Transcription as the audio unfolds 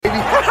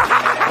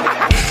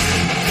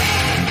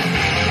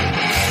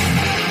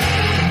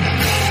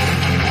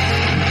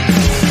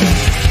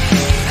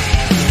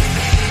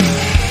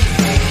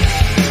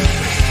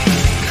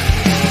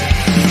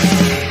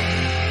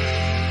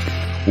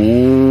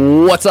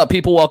What's up,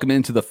 people? Welcome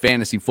into the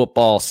Fantasy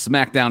Football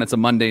Smackdown. It's a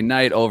Monday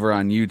night over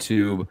on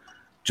YouTube.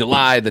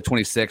 July the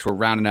 26th. We're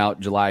rounding out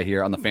July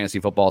here on the Fantasy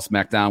Football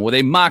Smackdown with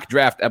a mock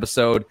draft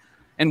episode.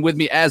 And with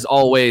me, as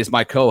always,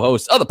 my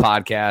co-host of the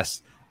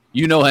podcast.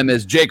 You know him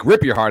as Jake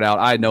Rip Your Heart Out.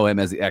 I know him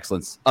as the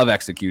excellence of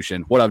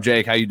execution. What up,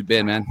 Jake? How you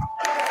been, man?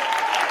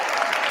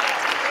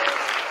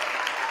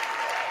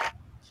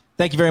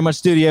 Thank you very much,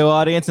 studio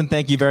audience, and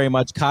thank you very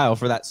much, Kyle,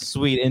 for that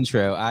sweet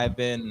intro. I've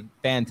been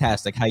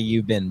fantastic. How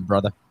you been,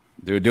 brother?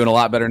 Dude, doing a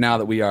lot better now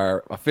that we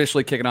are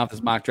officially kicking off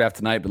this mock draft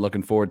tonight, but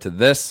looking forward to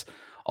this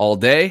all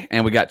day.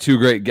 And we got two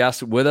great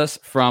guests with us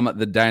from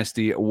the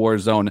Dynasty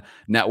Warzone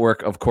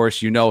Network. Of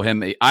course, you know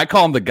him. I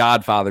call him the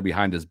godfather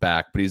behind his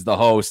back, but he's the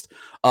host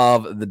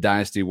of the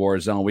Dynasty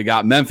Warzone. We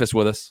got Memphis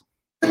with us.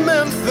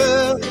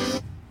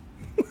 Memphis.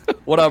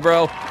 What up,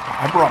 bro?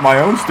 I brought my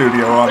own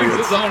studio audience.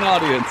 His own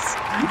audience.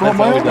 I brought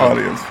my own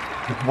audience.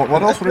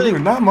 What else would I do?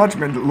 Not much,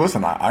 man.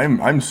 Listen,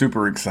 I'm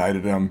super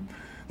excited.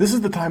 This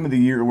is the time of the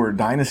year where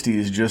Dynasty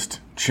is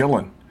just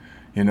chilling.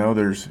 You know,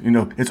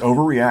 it's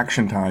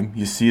overreaction time.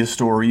 You see a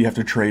story, you have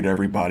to trade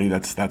everybody.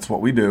 That's what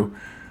we do.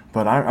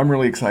 But I'm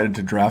really excited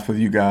to draft with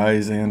you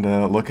guys and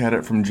look at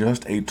it from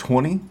just a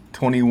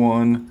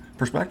 2021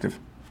 perspective.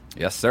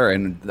 Yes, sir.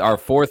 And our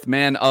fourth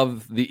man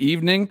of the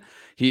evening,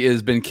 he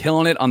has been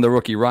killing it on the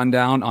Rookie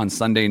Rundown on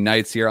Sunday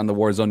nights here on the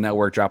Warzone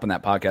Network, dropping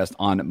that podcast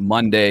on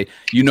Monday.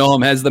 You know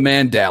him as the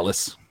man,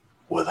 Dallas.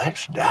 Well,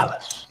 that's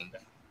Dallas.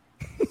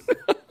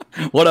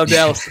 What up,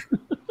 Dallas?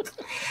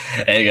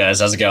 Hey guys,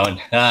 how's it going?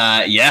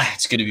 Yeah,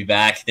 it's good to be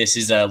back. This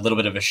is a little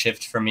bit of a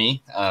shift for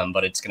me,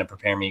 but it's going to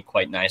prepare me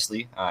quite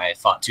nicely. I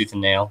fought tooth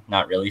and nail,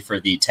 not really, for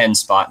the 10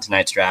 spot in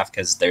tonight's draft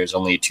because there's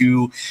only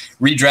 2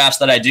 redrafts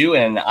that I do,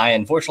 and I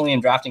unfortunately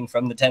am drafting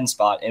from the 10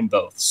 spot in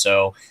both.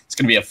 So it's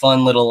going to be a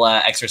fun little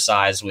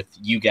exercise with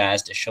you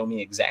guys to show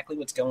me exactly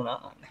what's going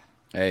on.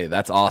 Hey,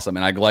 that's awesome,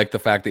 and I like the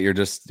fact that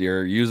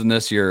you're using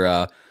this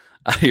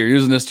you're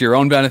using this to your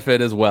own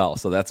benefit as well.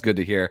 So that's good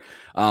to hear.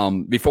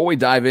 Before we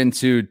dive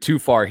into too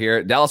far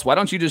here, Dallas, why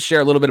don't you just share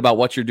a little bit about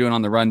what you're doing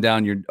on the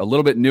rundown? You're a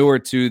little bit newer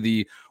to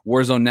the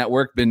Warzone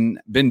Network, been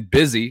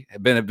busy,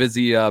 been a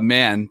busy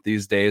man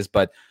these days,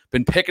 but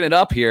been picking it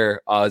up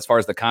here as far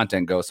as the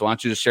content goes. So why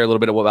don't you just share a little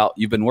bit about what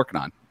you've been working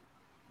on?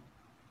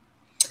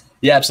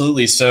 Yeah,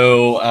 absolutely.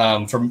 So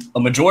for a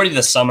majority of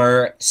the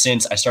summer,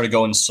 since I started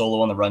going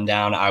solo on the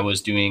rundown, I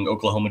was doing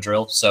Oklahoma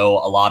drill. So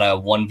a lot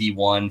of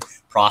 1v1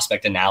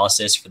 prospect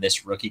analysis for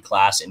this rookie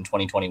class in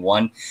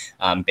 2021,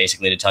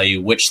 basically to tell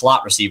you which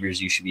slot receivers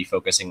you should be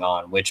focusing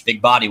on, which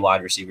big body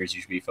wide receivers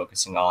you should be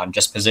focusing on,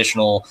 just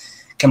positional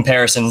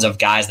comparisons of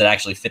guys that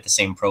actually fit the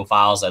same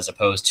profiles as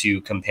opposed to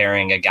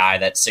comparing a guy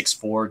that's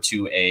 6'4"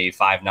 to a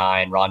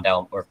 5'9"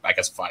 Rondell, or I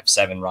guess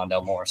 5'7"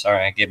 Rondell Moore.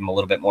 Sorry, I gave him a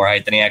little bit more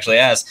height than he actually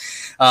has.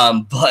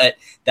 But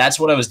that's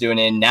what I was doing.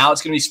 And now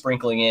it's going to be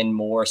sprinkling in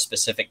more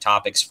specific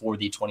topics for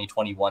the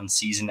 2021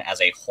 season as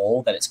a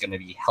whole, that it's going to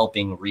be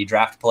helping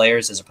redraft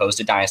players as opposed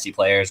to dynasty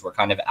players. We're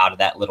kind of out of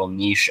that little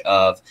niche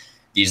of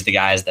these are the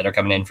guys that are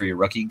coming in for your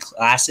rookie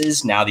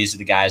classes. Now these are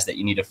the guys that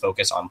you need to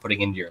focus on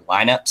putting into your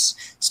lineups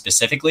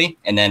specifically.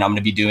 And then I'm going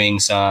to be doing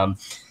some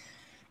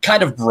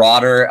kind of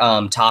broader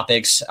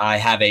topics. I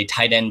have a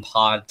tight end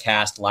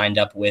podcast lined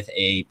up with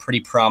a pretty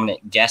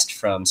prominent guest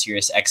from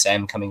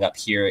SiriusXM coming up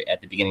here at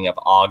the beginning of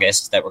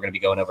August that we're going to be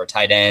going over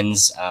tight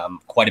ends,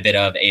 quite a bit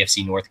of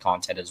AFC North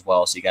content as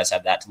well. So you guys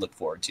have that to look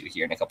forward to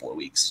here in a couple of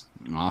weeks.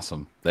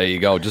 Awesome. There you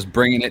go. Just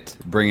bringing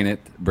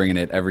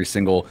it every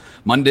single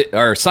Monday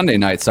or Sunday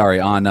night,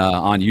 on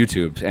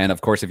YouTube. And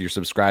of course, if you're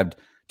subscribed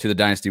to the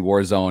Dynasty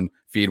Warzone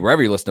feed,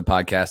 wherever you listen to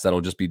podcasts,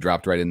 that'll just be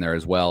dropped right in there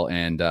as well.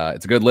 And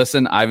it's a good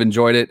listen. I've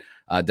enjoyed it.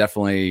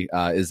 Definitely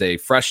is a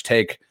fresh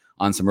take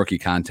on some rookie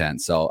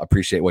content. So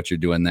appreciate what you're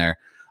doing there.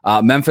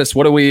 Memphis,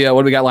 what do we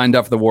got lined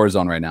up for the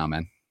Warzone right now,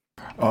 man?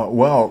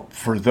 Well,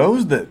 for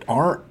those that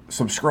aren't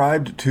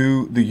subscribed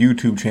to the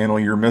YouTube channel,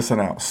 you're missing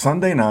out.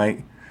 Sunday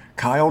night,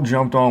 Kyle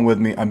jumped on with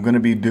me. I'm going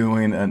to be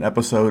doing an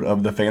episode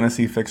of the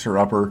Fantasy Fixer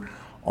Upper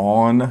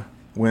on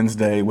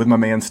Wednesday with my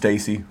man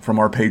Stacy from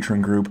our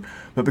patron group.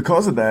 But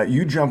because of that,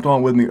 you jumped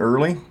on with me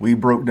early. We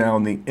broke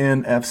down the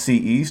NFC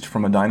East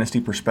from a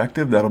dynasty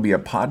perspective. That'll be a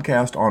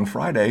podcast on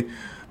Friday.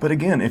 But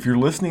again, if you're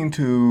listening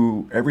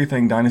to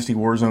everything Dynasty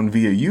Warzone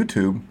via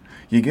YouTube,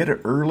 you get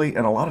it early,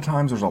 and a lot of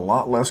times there's a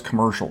lot less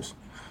commercials.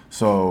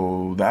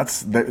 So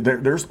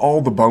there's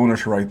all the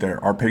bonus right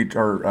there. Our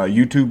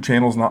YouTube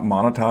channel's not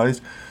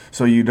monetized,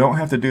 so you don't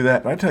have to do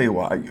that. And I tell you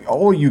what,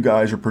 all you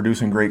guys are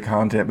producing great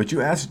content, but you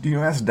ask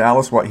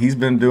Dallas what he's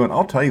been doing.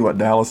 I'll tell you what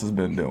Dallas has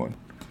been doing.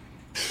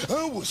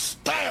 I was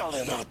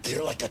styling out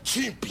there like a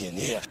champion,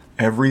 yeah.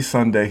 Every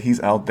Sunday, he's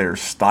out there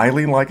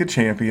styling like a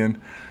champion.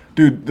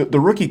 Dude, the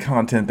rookie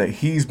content that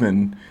he's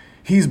been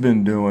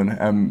doing,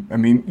 I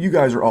mean, you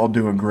guys are all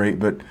doing great,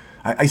 but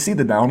I see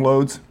the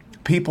downloads.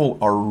 People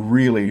are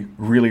really,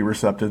 really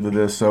receptive to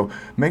this, so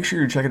make sure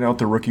you're checking out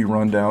the Rookie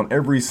Rundown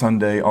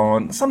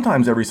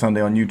sometimes every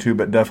Sunday on YouTube,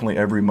 but definitely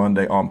every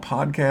Monday on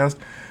podcast.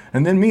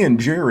 And then me and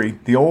Jerry,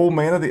 the old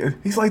man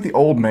he's like the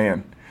old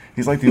man.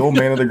 He's like the old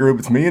man of the group.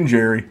 It's me and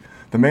Jerry.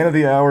 the man of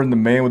the hour and the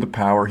man with the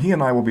power. He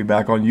and I will be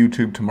back on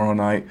YouTube tomorrow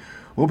night.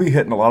 We'll be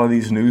hitting a lot of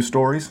these news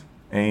stories,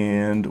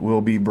 and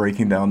we'll be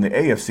breaking down the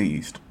AFC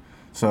East.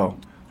 So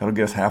that'll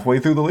get us halfway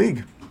through the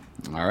league.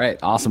 All right.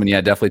 Awesome. And yeah,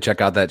 definitely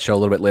check out that show a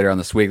little bit later on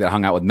this week that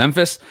hung out with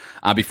Memphis.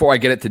 Before I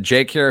get it to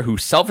Jake here, who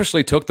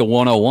selfishly took the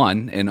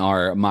 101 in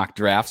our mock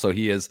draft. So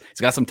he's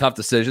got some tough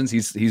decisions.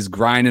 He's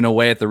grinding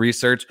away at the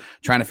research,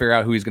 trying to figure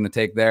out who he's going to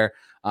take there.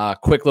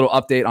 Quick little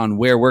update on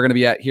where we're going to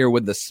be at here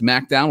with the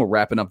Smackdown. We're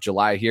wrapping up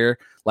July here,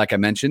 like I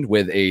mentioned,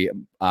 with a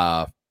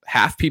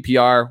half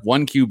PPR,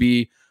 1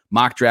 QB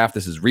mock draft.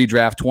 This is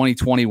redraft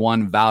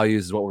 2021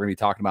 values is what we're going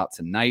to be talking about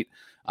tonight.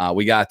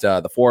 We got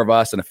the four of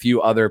us and a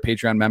few other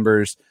Patreon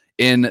members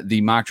in the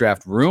mock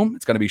draft room.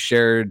 It's going to be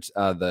shared.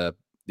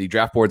 The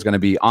draft board is going to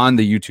be on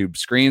the YouTube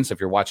screen. So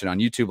if you're watching on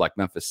YouTube, like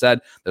Memphis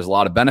said, there's a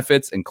lot of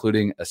benefits,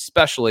 including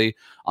especially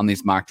on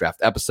these mock draft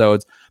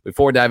episodes.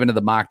 Before we dive into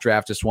the mock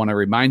draft, just want to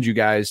remind you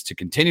guys to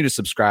continue to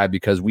subscribe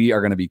because we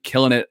are going to be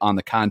killing it on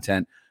the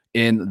content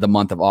in the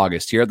month of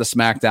August. Here at the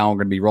Smackdown, we're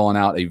going to be rolling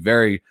out a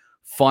very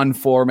fun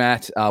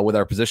format with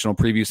our positional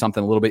preview,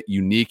 something a little bit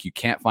unique you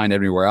can't find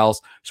anywhere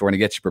else. So we're going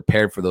to get you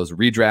prepared for those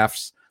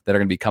redrafts that are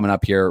going to be coming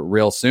up here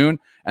real soon.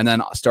 And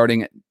then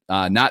starting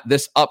not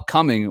this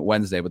upcoming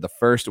Wednesday, but the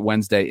first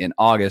Wednesday in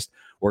August,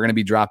 we're going to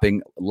be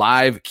dropping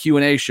live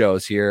Q&A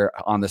shows here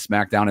on the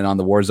Smackdown and on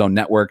the Warzone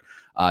Network.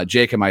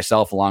 Jake and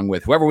myself, along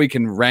with whoever we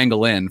can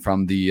wrangle in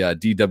from the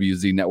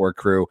DWZ Network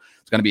crew,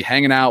 is going to be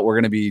hanging out. We're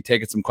going to be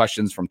taking some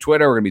questions from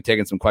Twitter. We're going to be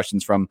taking some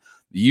questions from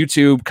the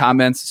YouTube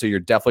comments. So you're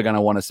definitely going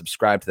to want to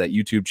subscribe to that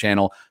YouTube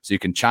channel so you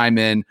can chime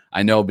in.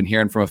 I know I've been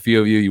hearing from a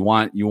few of you. You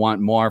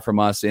want more from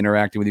us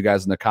interacting with you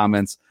guys in the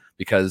comments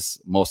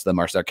because most of them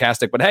are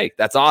sarcastic. But hey,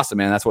 that's awesome,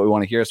 man. That's what we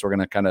want to hear. So we're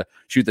going to kind of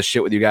shoot the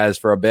shit with you guys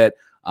for a bit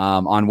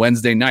on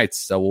Wednesday nights.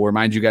 So we'll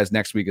remind you guys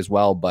next week as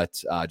well.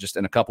 But just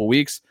in a couple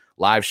weeks,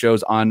 live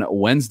shows on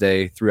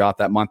Wednesday throughout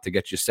that month to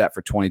get you set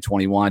for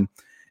 2021.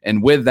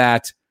 And with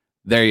that,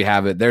 there you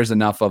have it. There's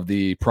enough of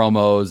the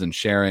promos and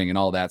sharing and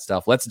all that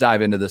stuff. Let's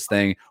dive into this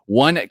thing.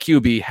 1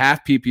 QB,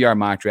 half PPR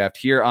mock draft.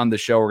 Here on the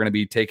show, we're going to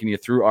be taking you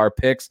through our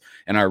picks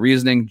and our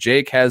reasoning.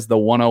 Jake has the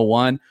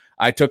 101.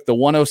 I took the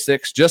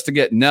 106 just to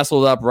get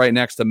nestled up right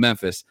next to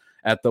Memphis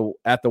at the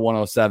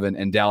 107.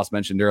 And Dallas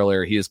mentioned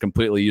earlier, he is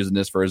completely using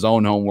this for his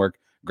own homework,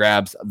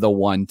 grabs the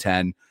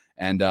 110.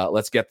 And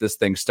let's get this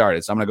thing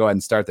started. So I'm going to go ahead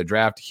and start the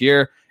draft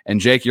here.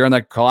 And Jake, you're on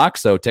the clock,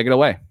 so take it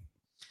away.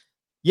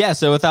 Yeah,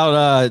 so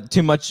without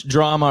too much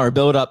drama or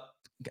build up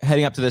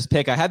heading up to this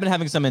pick, I have been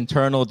having some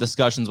internal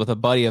discussions with a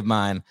buddy of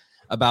mine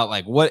about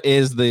like what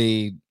is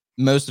the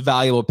most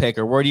valuable pick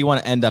or where do you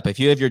want to end up if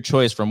you have your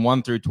choice from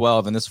 1 through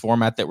 12 in this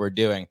format that we're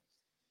doing.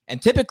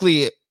 And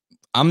typically,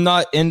 I'm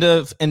not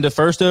into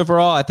first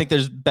overall. I think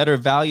there's better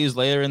values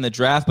later in the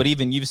draft, but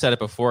even you've said it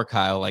before,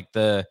 Kyle, like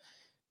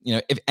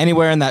if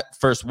anywhere in that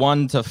first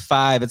 1 to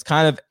 5, it's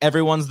kind of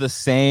everyone's the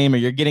same or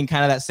you're getting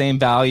kind of that same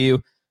value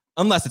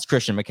unless it's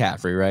Christian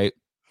McCaffrey, right?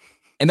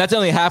 And that's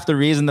only half the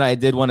reason that I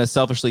did want to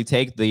selfishly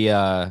take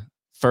the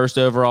first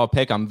overall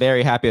pick. I'm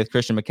very happy with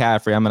Christian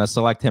McCaffrey. I'm going to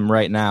select him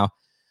right now.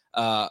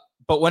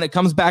 But when it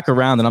comes back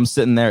around and I'm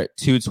sitting there at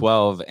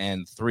 212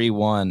 and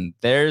 3-1,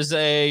 there's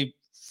a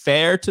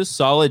fair to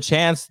solid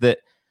chance that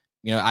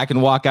I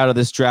can walk out of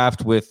this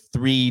draft with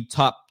 3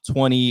 top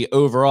 20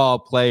 overall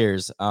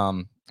players.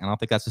 I don't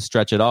think that's a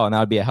stretch at all, and that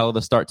would be a hell of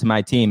a start to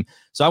my team.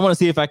 So I want to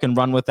see if I can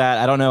run with that.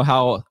 I don't know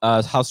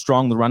how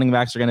strong the running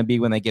backs are going to be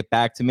when they get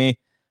back to me.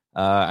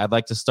 I'd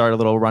like to start a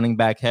little running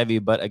back heavy,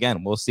 but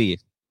again, we'll see.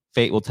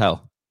 Fate will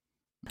tell.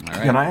 All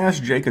right. Can I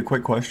ask Jake a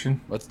quick question?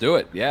 Let's do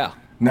it. Yeah.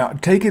 Now,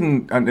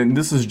 and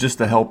this is just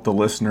to help the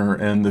listener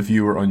and the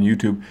viewer on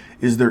YouTube,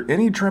 is there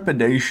any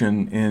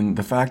trepidation in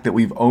the fact that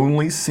we've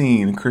only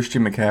seen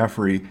Christian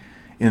McCaffrey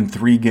in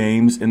 3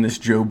 games in this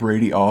Joe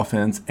Brady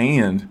offense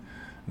and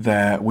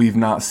that we've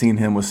not seen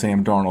him with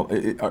Sam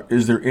Darnold?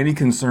 Is there any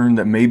concern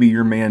that maybe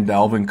your man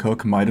Dalvin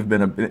Cook might have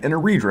been in a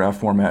redraft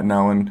format?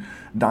 Now, in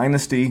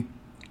Dynasty,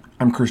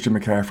 I'm Christian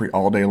McCaffrey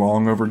all day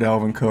long over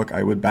Dalvin Cook.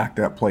 I would back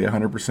that play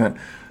 100%.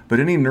 But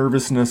any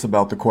nervousness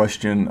about the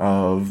question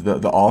of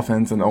the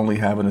offense and only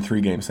having a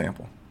 3-game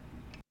sample?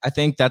 I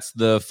think that's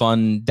the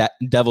fun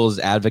devil's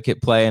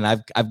advocate play, and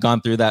I've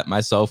gone through that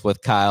myself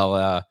with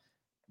Kyle.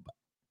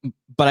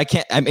 But I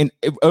can't. I mean,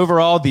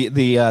 overall,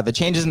 the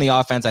changes in the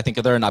offense, I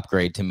think they're an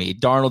upgrade to me.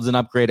 Darnold's an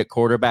upgrade at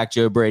quarterback.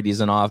 Joe Brady's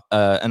an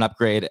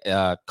upgrade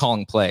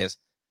calling plays.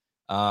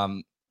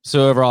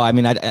 So overall, I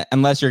mean,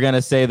 unless you're going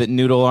to say that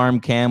Noodle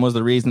Arm Cam was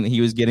the reason that he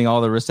was getting all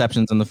the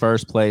receptions in the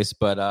first place,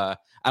 but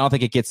I don't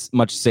think it gets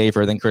much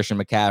safer than Christian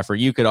McCaffrey.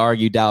 You could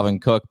argue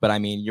Dalvin Cook, but I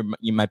mean,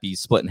 you might be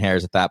splitting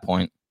hairs at that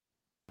point.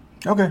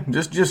 Okay,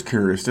 just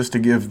curious, just to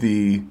give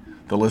the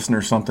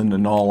listener something to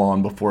gnaw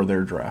on before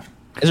their draft.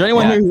 Is there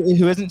anyone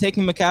who isn't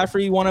taking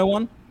McCaffrey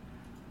 101?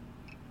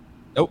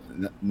 Nope.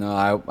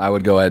 No, I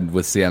would go ahead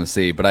with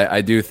CMC, but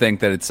I do think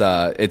that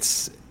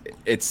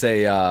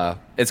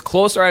it's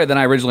closer than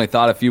I originally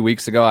thought a few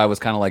weeks ago. I was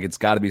kind of like, it's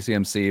got to be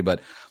CMC, but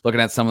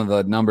looking at some of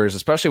the numbers,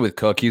 especially with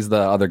Cook, he's the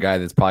other guy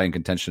that's probably in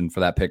contention for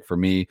that pick for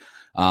me.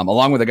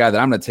 along with the guy that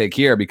I'm going to take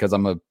here because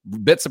I'm a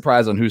bit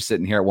surprised on who's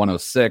sitting here at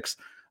 106.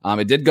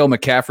 It did go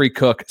McCaffrey,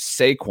 Cook,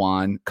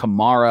 Saquon,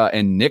 Kamara,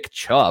 and Nick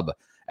Chubb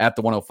at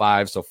the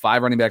 105. So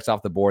 5 running backs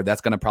off the board.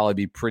 That's going to probably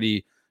be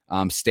pretty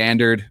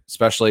standard,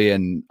 especially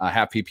in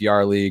half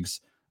PPR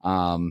leagues.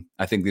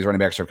 I think these running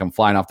backs are come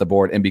flying off the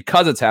board. And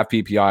because it's half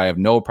PPR, I have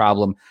no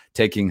problem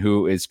taking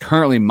who is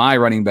currently my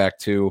running back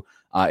 2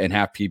 in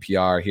half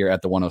PPR here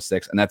at the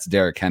 106, and that's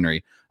Derrick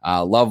Henry.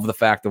 Love the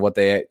fact that what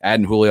they add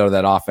in Julio to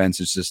that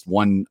offense is just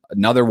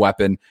another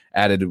weapon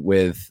added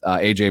with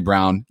A.J.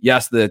 Brown.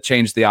 Yes, the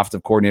change to the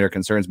offensive coordinator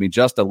concerns me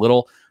just a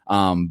little,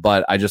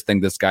 but I just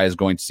think this guy is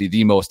going to see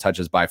the most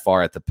touches by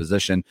far at the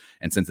position.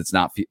 And since it's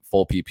not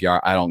full PPR,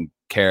 I don't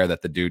care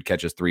that the dude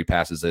catches 3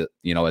 passes a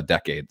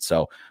decade.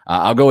 So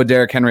I'll go with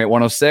Derrick Henry at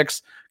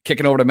 106,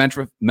 kicking over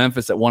to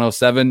Memphis at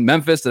 107.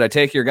 Memphis, did I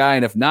take your guy?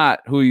 And if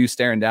not, who are you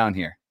staring down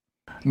here?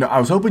 No, I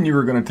was hoping you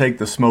were going to take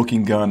the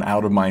smoking gun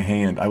out of my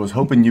hand. I was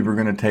hoping you were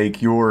going to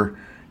take your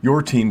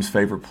team's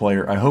favorite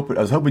player. I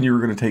was hoping you were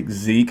going to take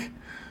Zeke,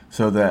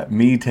 so that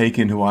me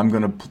taking who I'm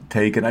going to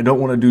take, and I don't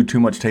want to do too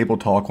much table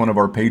talk. One of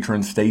our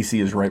patrons, Stacy,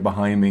 is right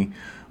behind me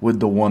with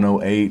the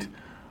 108.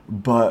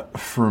 But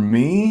for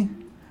me,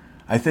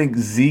 I think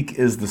Zeke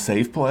is the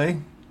safe play,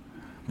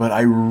 but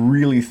I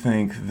really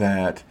think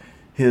that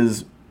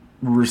his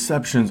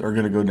receptions are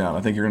going to go down.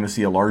 I think you're going to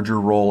see a larger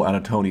role out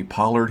of Tony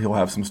Pollard. He'll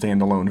have some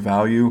standalone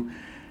value.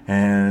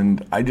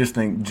 And I just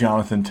think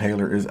Jonathan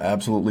Taylor is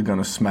absolutely going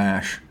to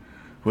smash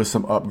with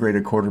some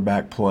upgraded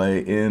quarterback play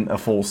in a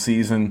full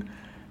season.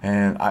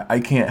 And I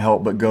can't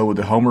help but go with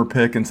the homer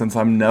pick. And since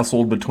I'm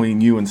nestled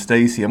between you and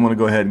Stacy, I'm going to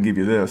go ahead and give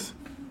you this.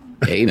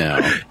 Hey now.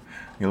 A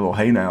little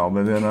hey now.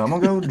 But then I'm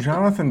going to go with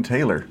Jonathan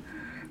Taylor.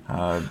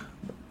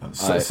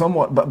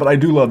 Somewhat, but I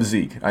do love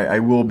Zeke. I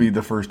will be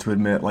the first to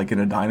admit, like in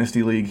a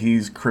dynasty league,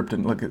 he's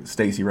krypton. Look at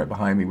Stacy right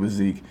behind me with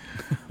Zeke,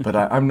 but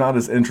I'm not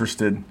as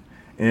interested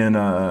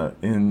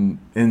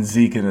in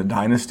Zeke in a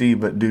dynasty.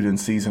 But dude, in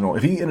seasonal,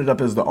 if he ended up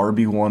as the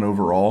RB1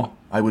 overall,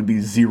 I would be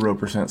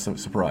 0%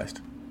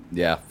 surprised.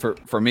 Yeah,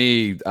 for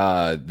me,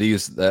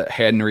 these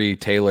Henry,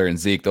 Taylor, and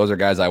Zeke, those are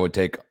guys I would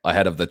take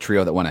ahead of the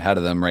trio that went ahead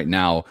of them right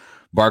now.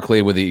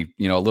 Barkley with the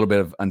a little bit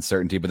of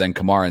uncertainty, but then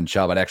Kamara and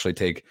Chubb, I'd actually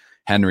take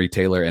Henry,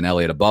 Taylor, and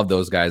Elliott above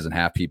those guys in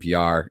half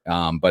PPR.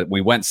 But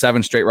we went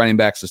 7 straight running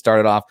backs to start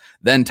it off.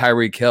 Then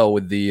Tyreek Hill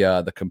with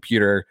the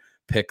computer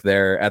pick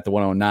there at the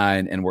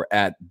 109, and we're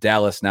at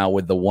Dallas now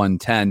with the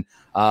 110.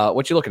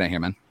 What you looking at here,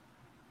 man?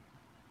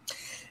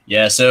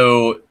 Yeah,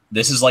 so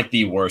this is like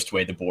the worst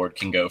way the board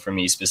can go for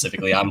me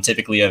specifically. I'm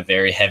typically a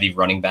very heavy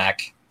running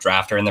back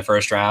drafter in the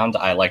first round.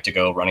 I like to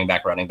go running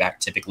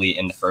back, typically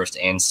in the first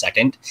and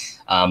second.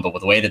 But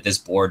with the way that this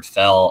board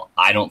fell,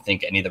 I don't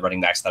think any of the running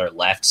backs that are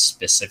left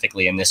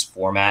specifically in this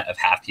format of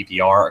half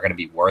PPR are going to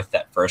be worth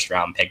that first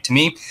round pick to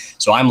me.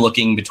 So I'm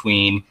looking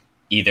between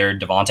either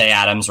Davante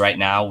Adams right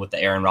now with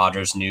the Aaron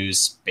Rodgers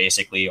news,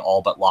 basically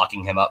all but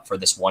locking him up for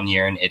this 1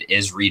 year, and it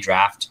is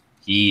redraft.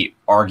 He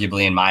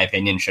arguably, in my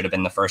opinion, should have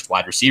been the first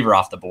wide receiver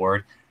off the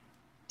board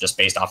just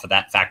based off of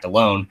that fact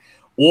alone.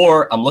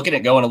 Or I'm looking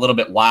at going a little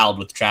bit wild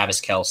with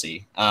Travis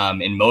Kelce.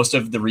 In most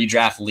of the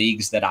redraft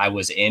leagues that I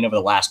was in over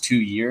the last 2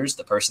 years,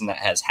 the person that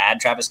has had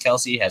Travis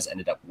Kelce has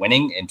ended up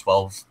winning in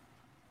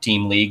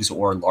 12-team leagues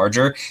or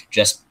larger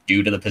just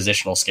due to the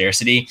positional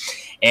scarcity.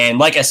 And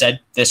like I said,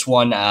 this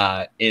one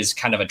is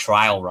kind of a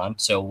trial run.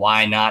 So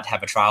why not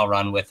have a trial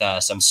run with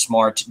some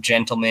smart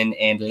gentlemen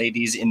and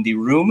ladies in the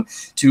room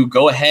to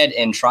go ahead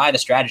and try the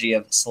strategy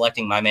of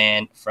selecting my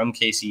man from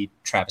KC,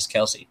 Travis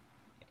Kelce.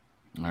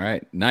 All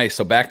right, nice.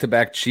 So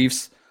back-to-back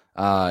Chiefs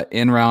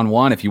in round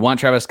 1. If you want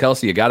Travis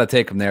Kelce, you got to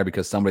take him there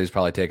because somebody's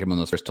probably taken him in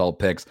those first 12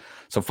 picks.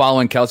 So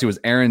following Kelce was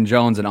Aaron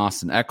Jones and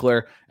Austin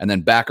Eckler, and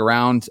then back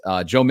around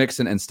Joe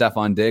Mixon and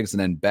Stephon Diggs, and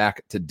then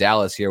back to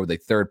Dallas here with a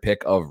third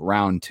pick of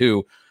round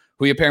 2.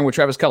 Who are you pairing with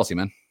Travis Kelce,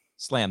 man?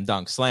 Slam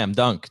dunk,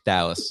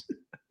 Dallas.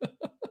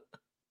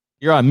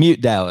 You're on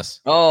mute, Dallas.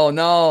 Oh,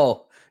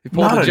 no. He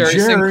pulled a Jerry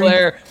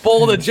Sinclair.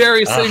 Pulled a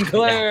Jerry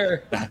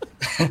Sinclair. Yeah.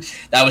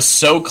 That was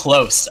so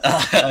close.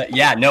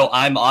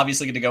 I'm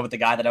obviously going to go with the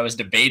guy that I was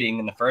debating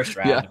in the first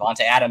round. Yeah.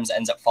 Davante Adams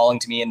ends up falling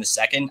to me in the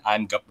second.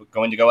 I'm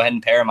going to go ahead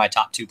and pair my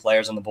top 2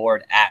 players on the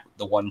board at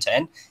the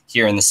 110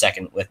 here in the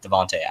second with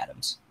Davante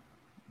Adams.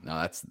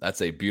 No,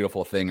 that's a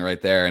beautiful thing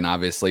right there, and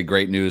obviously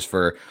great news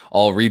for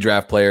all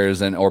redraft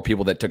players or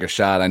people that took a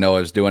shot. I know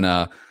I was doing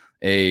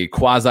a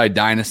quasi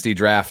dynasty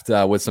draft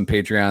with some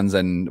Patreons,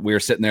 and we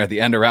were sitting there at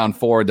the end of round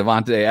 4.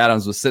 Davante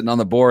Adams was sitting on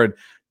the board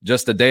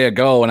just a day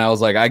ago, and I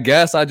was like, I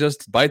guess I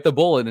just bite the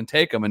bullet and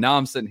take him. And now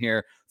I'm sitting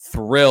here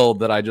thrilled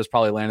that I just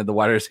probably landed the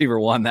wide receiver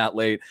 1 that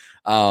late.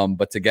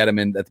 But to get him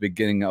in at the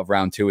beginning of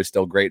round 2 is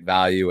still great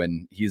value,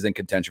 and he's in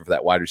contention for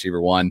that wide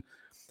receiver 1.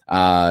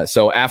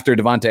 So after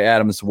Davante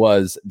Adams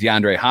was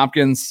DeAndre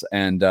Hopkins,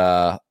 and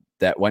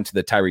that went to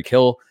the Tyreek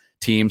Hill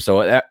team.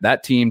 So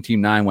that team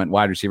 9 went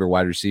wide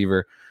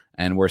receiver.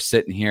 And we're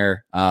sitting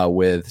here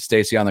with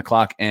Stacy on the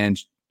clock and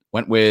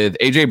went with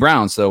A.J.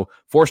 Brown. So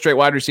 4 straight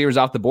wide receivers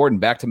off the board and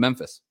back to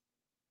Memphis.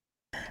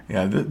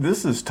 Yeah,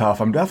 this is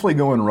tough. I'm definitely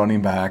going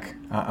running back.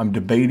 I'm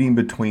debating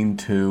between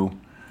two.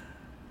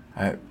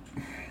 I,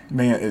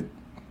 man,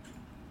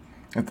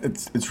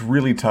 it's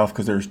really tough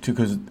because there's two.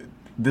 Because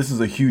this is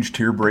a huge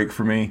tier break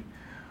for me.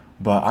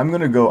 But I'm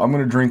gonna go. I'm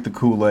gonna drink the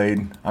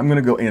Kool-Aid. I'm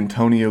gonna go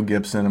Antonio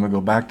Gibson. I'm gonna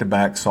go back to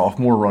back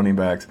sophomore running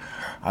backs.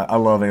 I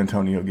love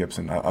Antonio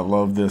Gibson. I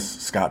love this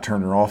Scott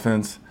Turner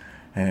offense,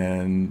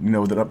 and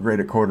with an upgrade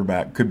at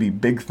quarterback could be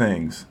big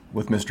things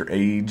with Mr.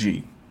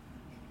 AEG.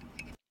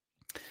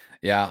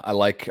 Yeah, I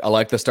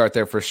like the start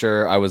there for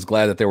sure. I was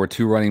glad that there were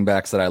two running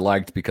backs that I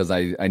liked because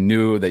I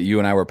knew that you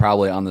and I were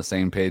probably on the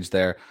same page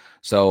there.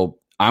 So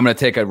I'm going to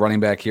take a running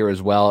back here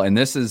as well. And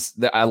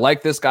I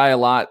like this guy a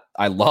lot.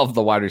 I love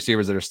the wide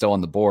receivers that are still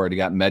on the board. You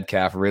got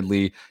Metcalf,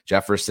 Ridley,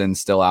 Jefferson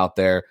still out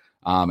there.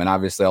 And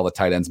obviously all the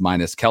tight ends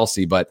minus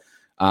Kelsey. But,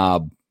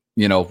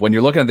 when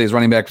you're looking at these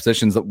running back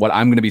positions, what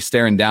I'm going to be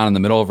staring down in the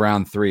middle of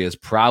round 3 is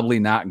probably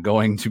not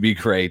going to be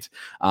great,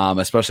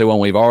 especially when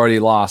we've already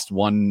lost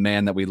one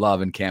man that we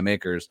love in Cam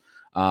Akers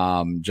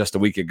just a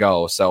week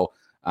ago. So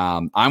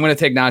I'm going to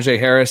take Najee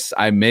Harris.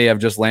 I may have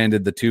just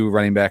landed the two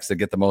running backs that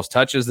get the most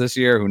touches this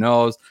year. Who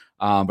knows?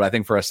 But I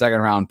think for a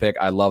second round pick,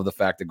 I love the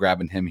fact of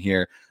grabbing him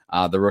here.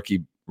 The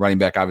rookie running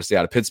back, obviously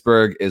out of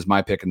Pittsburgh, is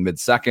my pick in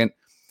mid-second.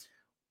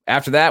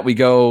 After that, we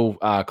go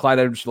Clyde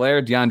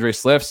Edwards-Helaire, DeAndre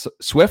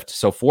Swift.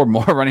 So 4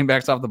 more running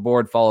backs off the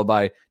board, followed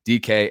by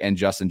DK and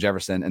Justin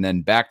Jefferson. And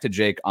then back to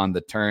Jake on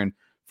the turn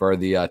for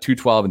the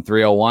 212 and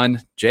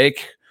 301.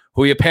 Jake,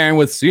 who are you pairing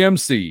with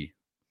CMC?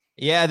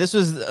 Yeah, this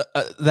was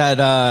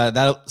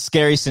that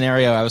scary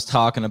scenario I was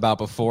talking about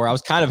before. I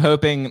was kind of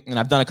hoping, and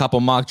I've done a couple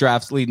mock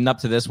drafts leading up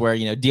to this where,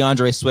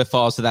 DeAndre Swift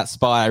falls to that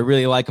spot. I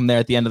really like him there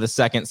at the end of the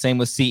second. Same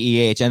with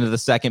CEH, end of the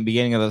second,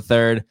 beginning of the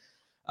third.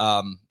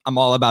 I'm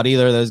all about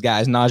either of those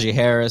guys, Najee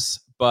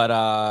Harris.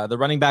 But the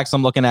running backs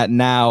I'm looking at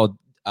now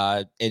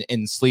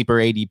in sleeper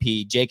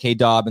ADP, J.K.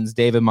 Dobbins,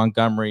 David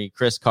Montgomery,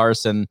 Chris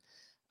Carson.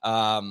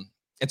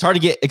 It's hard to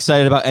get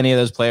excited about any of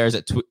those players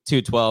at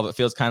 212. It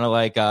feels kind of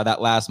like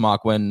that last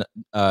mock when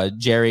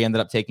Jerry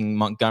ended up taking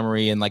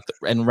Montgomery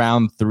in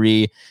round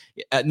 3.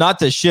 Not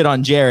to shit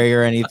on Jerry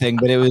or anything,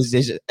 but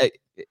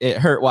it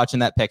hurt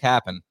watching that pick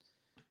happen.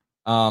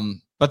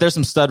 But there's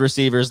some stud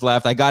receivers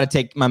left. I got to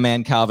take my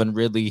man Calvin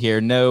Ridley here.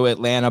 No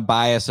Atlanta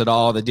bias at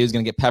all. The dude's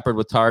going to get peppered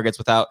with targets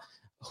without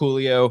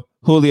Julio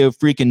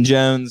freaking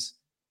Jones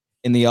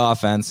in the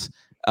offense.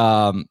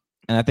 And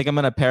I think I'm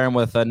going to pair him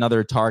with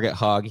another target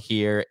hog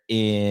here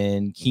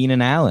in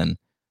Keenan Allen.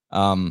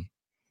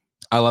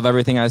 I love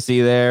everything I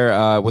see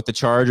there with the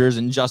Chargers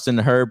and Justin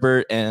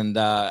Herbert. And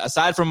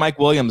aside from Mike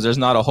Williams, there's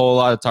not a whole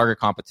lot of target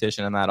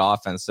competition in that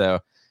offense. So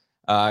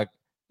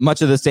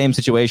much of the same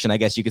situation, I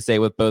guess you could say,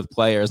 with both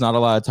players. Not a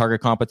lot of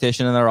target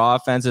competition in their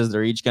offenses.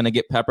 They're each going to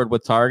get peppered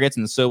with targets,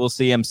 and so will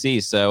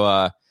CMC.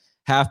 So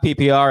half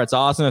PPR, it's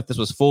awesome. If this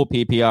was full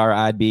PPR,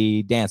 I'd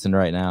be dancing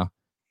right now.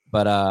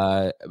 But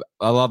I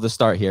love the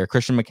start here.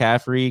 Christian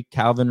McCaffrey,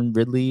 Calvin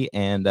Ridley,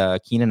 and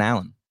Keenan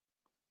Allen.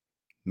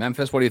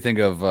 Memphis, what do you think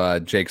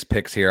of Jake's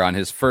picks here on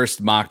his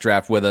first mock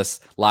draft with us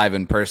live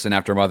in person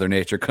after Mother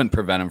Nature couldn't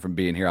prevent him from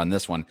being here on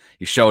this one?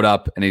 He showed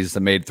up and he's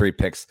made 3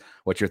 picks.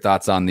 What's your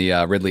thoughts on the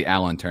Ridley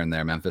Allen turn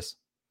there, Memphis?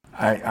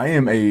 I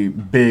am a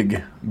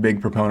big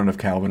proponent of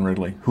Calvin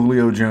Ridley.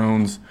 Julio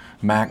Jones,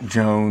 Mac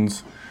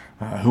Jones,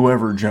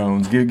 whoever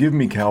Jones, give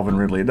me Calvin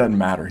Ridley. It doesn't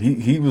matter.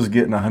 He was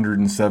getting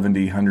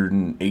 170,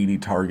 180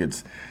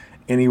 targets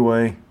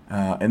anyway.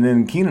 And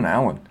then Keenan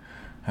Allen.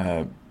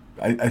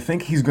 I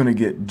think he's going to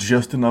get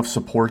just enough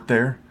support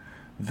there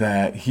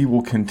that he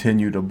will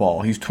continue to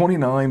ball. He's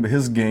 29, but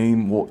his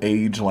game will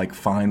age like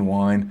fine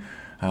wine.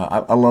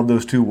 I love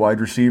those 2 wide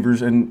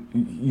receivers, and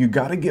you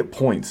got to get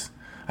points.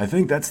 I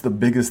think that's the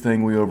biggest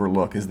thing we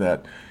overlook is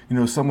that,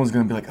 someone's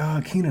going to be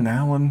like, Keenan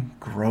Allen,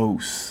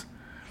 gross.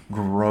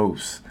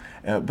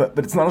 But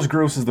it's not as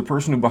gross as the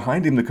person who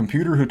behind him, the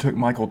computer who took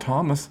Michael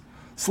Thomas.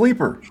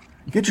 Sleeper,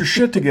 get your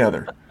shit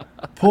together.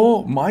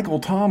 Pull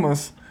Michael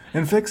Thomas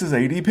and fix his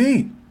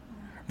ADP.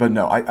 But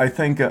no, I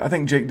think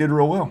Jake did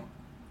real well.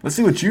 Let's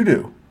see what you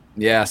do.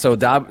 Yeah, so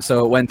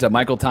it went to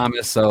Michael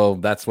Thomas. So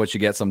that's what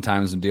you get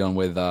sometimes in dealing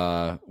with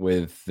the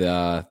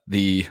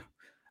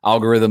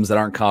algorithms that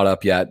aren't caught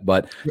up yet.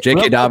 But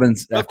J.K.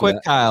 Dobbins. Real quick,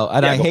 Kyle,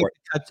 and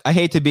I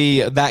hate to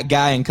be that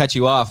guy and cut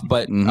you off,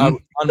 but on,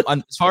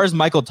 as far as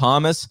Michael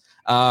Thomas,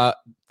 I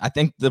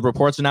think the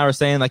reports now are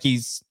saying like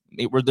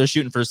they're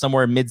shooting for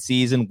somewhere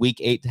mid-season,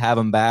 week 8 to have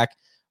him back.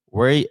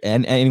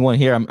 And anyone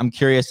here, I'm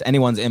curious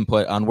anyone's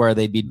input on where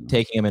they'd be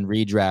taking him in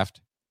redraft.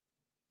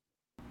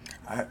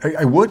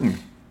 I wouldn't.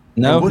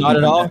 No, not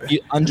at all.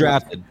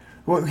 Undrafted.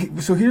 Well,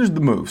 so here's the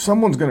move.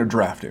 Someone's going to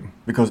draft him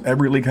because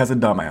every league has a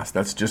dumbass.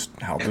 That's just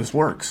how this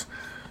works.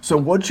 So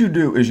what you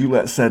do is you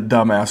let said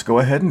dumbass go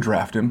ahead and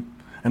draft him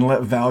and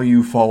let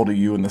value fall to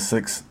you in the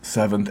 6th,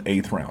 7th,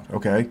 8th round,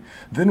 okay?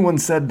 Then when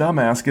said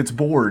dumbass gets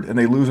bored and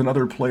they lose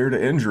another player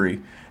to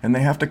injury and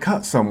they have to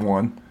cut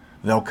someone,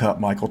 they'll cut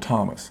Michael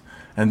Thomas.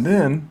 And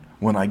then,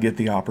 when I get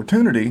the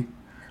opportunity,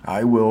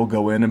 I will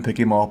go in and pick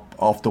him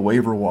off the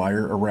waiver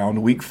wire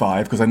around week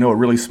 5, because I know a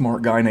really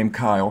smart guy named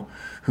Kyle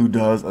who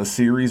does a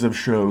series of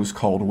shows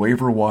called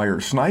Waiver Wire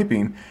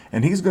Sniping,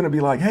 and he's going to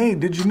be like, hey,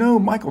 did you know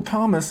Michael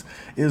Thomas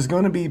is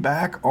going to be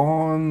back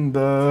on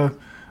the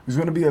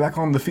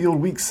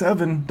field week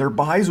 7. Their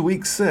bye's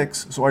week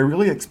 6, so I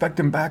really expect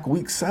him back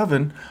week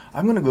 7.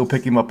 I'm going to go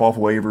pick him up off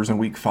waivers in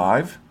week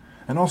 5,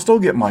 and I'll still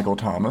get Michael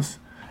Thomas,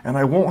 and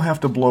I won't have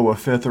to blow a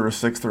 5th or a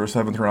 6th or a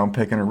 7th round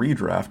pick in a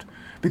redraft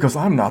because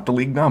I'm not the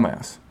league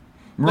dumbass.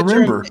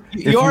 Remember,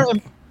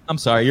 I'm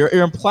sorry. You're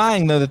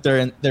implying though that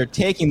they're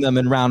taking them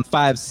in round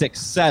 5, 6,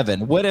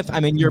 7. What if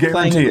you're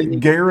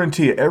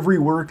guarantee it? Every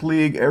work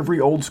league, every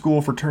old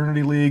school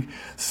fraternity league,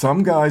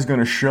 some guy's going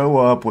to show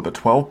up with a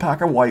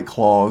 12-pack of White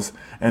Claws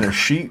and a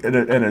sheet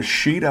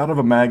out of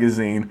a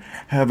magazine,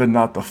 having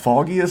not the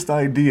foggiest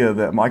idea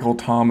that Michael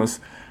Thomas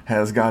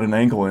has got an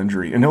ankle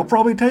injury, and he'll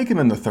probably take him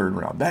in the 3rd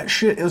round. That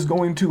shit is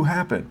going to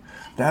happen.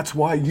 That's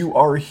why you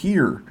are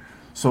here,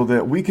 so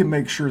that we can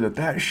make sure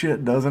that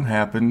shit doesn't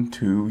happen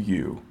to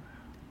you.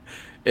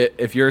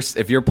 If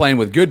you're playing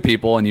with good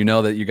people and you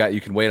know that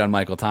you can wait on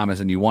Michael Thomas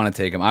and you want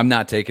to take him, I'm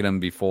not taking him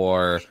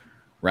before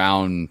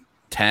round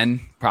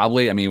 10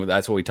 probably. I mean,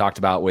 that's what we talked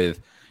about with,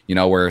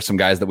 where some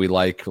guys that we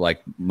like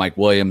Mike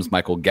Williams,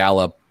 Michael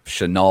Gallup,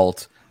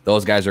 Chenault,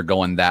 those guys are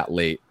going that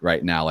late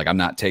right now. Like, I'm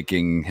not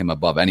taking him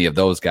above any of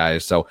those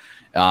guys. So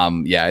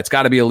it's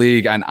got to be a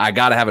league, and I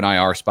got to have an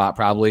IR spot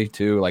probably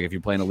too. Like, if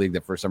you're playing a league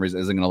that for some reason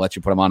isn't going to let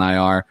you put him on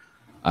IR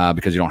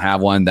because you don't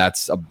have one,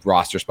 that's a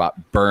roster spot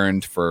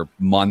burned for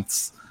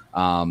months.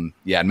 And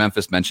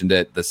Memphis mentioned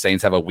it. The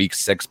Saints have a week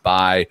 6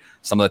 bye.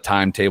 Some of the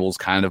timetables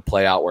kind of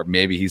play out where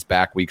maybe he's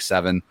back week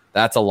 7.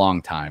 That's a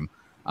long time.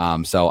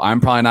 So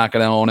I'm probably not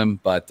going to own him,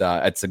 but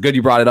it's a good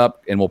you brought it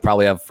up, and we'll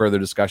probably have further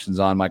discussions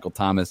on Michael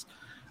Thomas.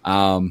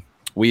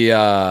 We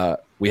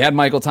had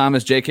Michael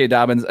Thomas, J.K.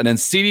 Dobbins, and then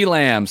CeeDee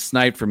Lamb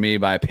sniped for me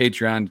by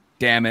Patreon.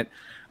 Damn it.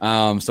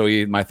 So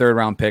my 3rd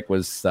round pick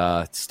was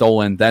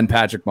stolen. Then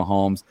Patrick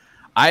Mahomes.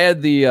 I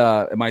had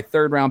my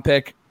 3rd round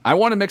pick. I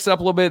want to mix it up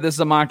a little bit. This is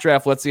a mock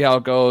draft. Let's see how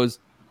it goes.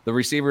 The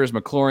receivers,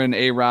 McLaurin,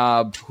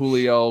 A-Rob,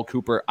 Julio,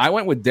 Cooper. I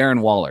went with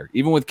Darren Waller.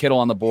 Even with Kittle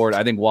on the board,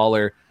 I think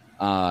Waller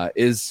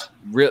is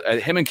real.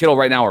 Him and Kittle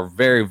right now are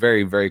very,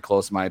 very, very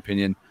close, in my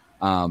opinion.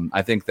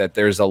 I think that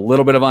there's a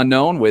little bit of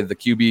unknown with the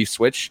QB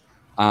switch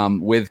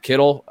with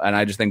Kittle, and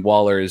I just think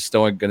Waller is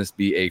still going to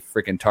be a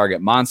freaking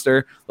target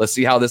monster. Let's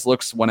see how this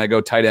looks when I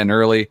go tight end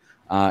early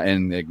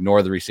and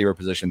ignore the receiver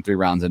position 3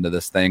 rounds into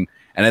this thing.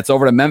 And it's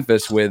over to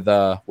Memphis with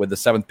the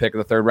 7th pick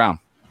of the 3rd round.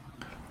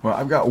 Well,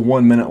 I've got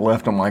 1 minute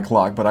left on my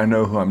clock, but I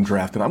know who I'm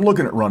drafting. I'm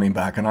looking at running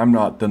back, and I'm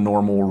not the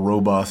normal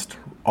robust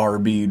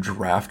RB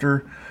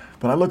drafter.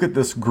 But I look at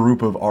this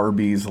group of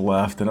RBs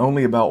left, and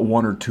only about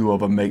 1 or 2 of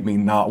them make me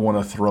not want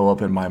to throw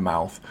up in my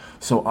mouth.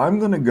 So I'm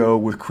going to go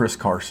with Chris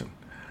Carson.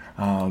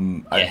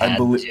 I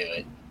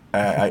believe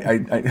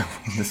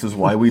this is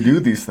why we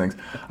do these things.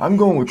 I'm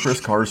going with Chris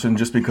Carson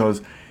just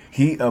because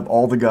of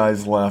all the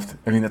guys left,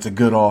 I mean, that's a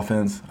good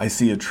offense. I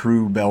see a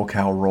true bell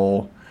cow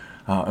role.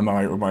 Am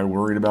I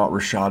worried about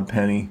Rashad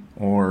Penny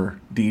or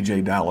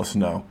DJ Dallas?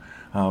 No.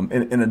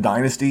 In a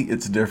dynasty,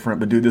 it's different.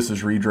 But dude, this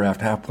is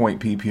redraft,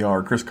 half-point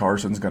PPR. Chris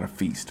Carson's going to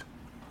feast.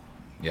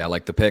 Yeah, I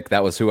like the pick.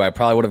 That was who I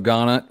probably would have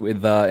gone at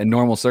with in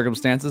normal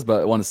circumstances,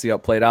 but I want to see how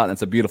it played out. And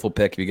it's a beautiful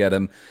pick if you get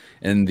him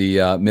in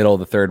the middle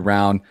of the 3rd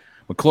round.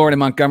 McLaurin and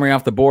Montgomery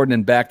off the board, and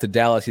then back to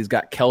Dallas. He's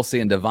got Kelsey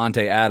and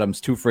Devontae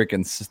Adams, 2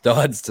 freaking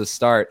studs to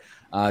start.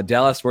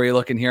 Dallas, where are you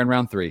looking here in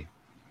round 3?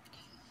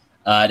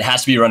 It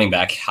has to be running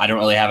back. I don't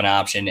really have an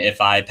option. If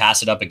I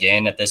pass it up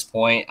again at this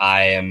point,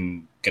 I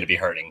am going to be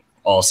hurting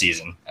all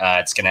season.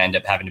 It's going to end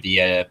up having to be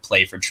a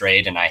play for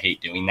trade, and I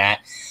hate doing that.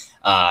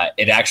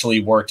 It actually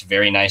worked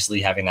very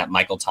nicely having that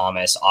Michael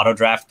Thomas auto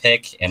draft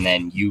pick and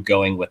then you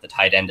going with the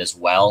tight end as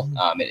well.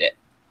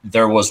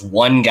 There was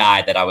one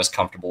guy that I was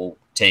comfortable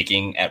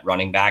taking at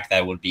running back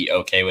that would be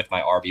okay with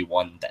my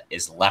RB1 that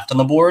is left on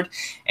the board,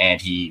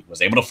 and he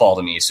was able to fall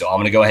to me. So I'm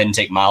going to go ahead and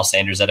take Miles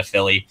Sanders out of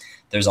Philly.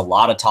 There's a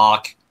lot of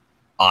talk,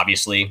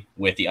 obviously,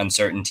 with the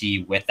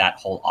uncertainty with that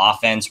whole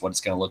offense, what it's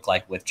going to look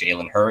like with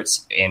Jalen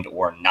Hurts and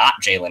or not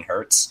Jalen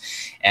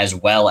Hurts, as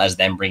well as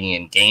them bringing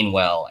in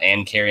Gainwell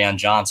and Kerryon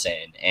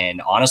Johnson.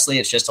 And honestly,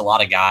 it's just a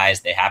lot of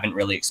guys. They haven't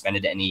really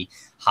expended any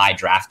high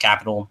draft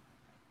capital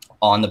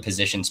on the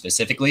position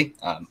specifically.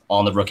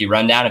 On the rookie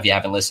rundown, if you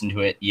haven't listened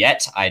to it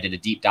yet, I did a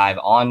deep dive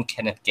on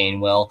Kenneth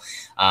Gainwell.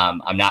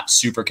 I'm not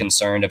super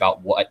concerned about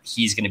what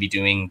he's going to be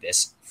doing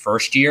this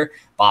first year.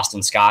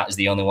 Boston Scott is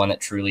the only one that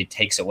truly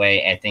takes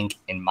away, I think,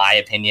 in my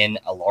opinion,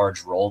 a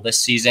large role this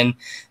season.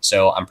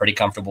 So I'm pretty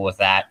comfortable with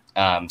that.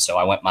 So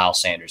I went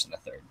Miles Sanders in the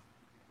 3rd.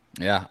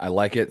 Yeah, I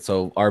like it.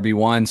 So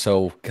RB1,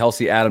 so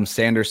Kelsey, Adams,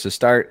 Sanders to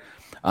start.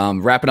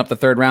 Wrapping up the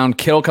 3rd round,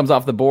 Kittle comes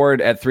off the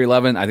board at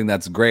 311. I think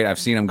that's great. I've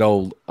seen him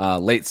go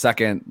late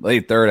 2nd,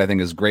 late 3rd. I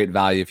think is great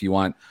value if you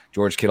want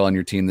George Kittle on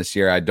your team this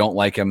year. I don't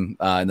like him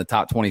in the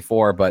top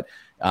 24, but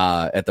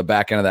at the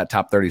back end of that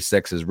top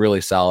 36 is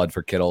really solid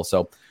for Kittle.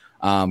 So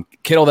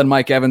Kittle, then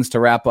Mike Evans to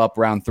wrap up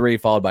round 3,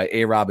 followed by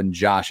A-Rob and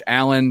Josh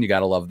Allen. You got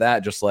to love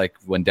that. Just like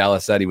when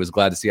Dallas said he was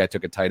glad to see I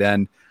took a tight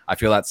end. I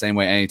feel that same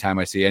way anytime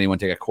I see anyone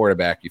take a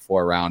quarterback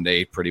before round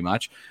 8, pretty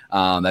much.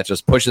 That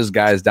just pushes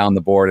guys down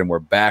the board, and we're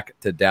back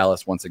to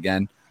Dallas once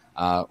again.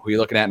 Who are you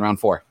looking at in round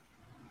 4?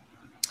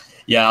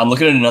 Yeah, I'm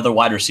looking at another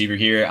wide receiver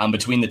here. I'm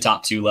between the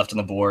top 2 left on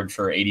the board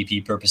for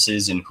ADP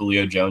purposes in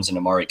Julio Jones and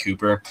Amari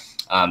Cooper.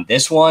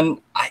 This one,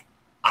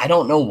 I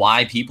don't know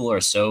why people are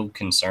so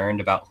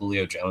concerned about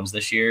Julio Jones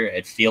this year.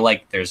 I feel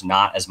like there's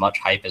not as much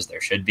hype as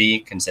there should be,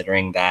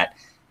 considering that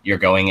you're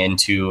going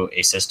into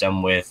a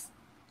system with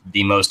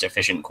the most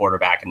efficient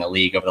quarterback in the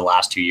league over the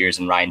last 2 years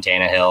in Ryan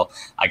Tannehill,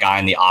 a guy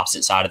on the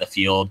opposite side of the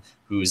field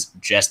who's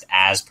just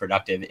as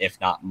productive, if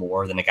not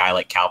more, than a guy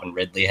like Calvin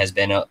Ridley has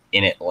been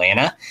in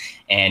Atlanta.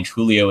 And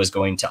Julio is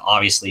going to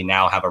obviously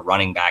now have a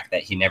running back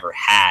that he never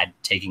had,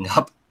 taking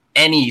up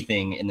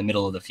anything in the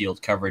middle of the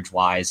field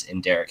coverage-wise in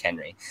Derrick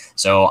Henry.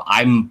 So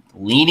I'm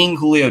leaning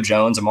Julio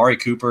Jones. Amari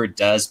Cooper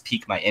does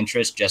pique my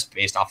interest just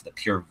based off of the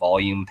pure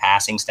volume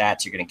passing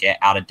stats you're going to get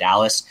out of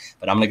Dallas.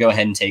 But I'm going to go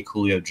ahead and take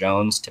Julio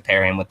Jones to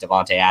pair him with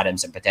Devontae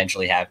Adams and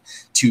potentially have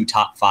 2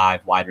 top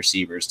 5 wide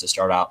receivers to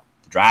start out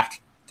the draft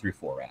through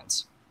 4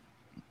 rounds.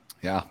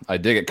 Yeah, I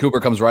dig it.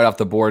 Cooper comes right off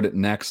the board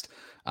next.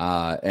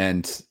 I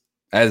think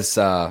that's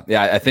a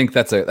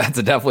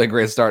definitely a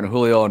great start in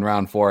Julio in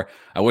round 4.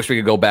 I wish we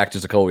could go back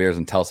just a couple of years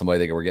and tell somebody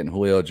they were getting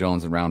Julio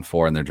Jones in round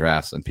 4 in their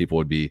drafts, and people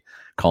would be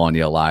calling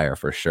you a liar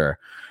for sure.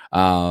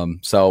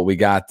 So we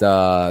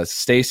got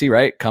Stacy,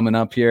 right, coming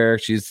up here.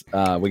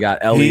 We got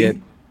Elliott.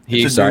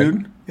 I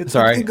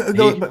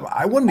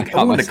wanted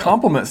to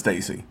compliment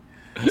Stacy.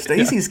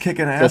 Stacy's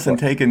kicking ass and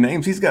taking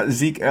names. He's got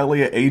Zeke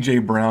Elliott,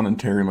 AJ Brown, and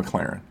Terry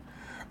McLaurin.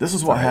 This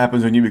is what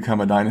happens when you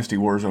become a Dynasty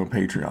Warzone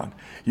Patreon.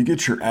 You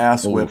get your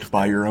ass whipped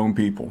by your own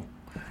people.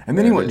 And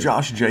then he went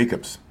Josh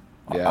Jacobs.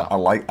 Yeah. I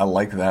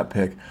like that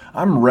pick.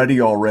 I'm ready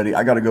already.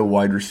 I got to go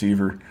wide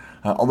receiver.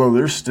 Although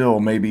there's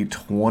still maybe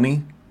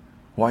 20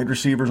 wide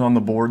receivers on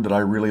the board that I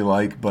really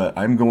like, but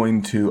I'm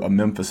going to a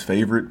Memphis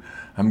favorite.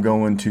 I'm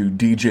going to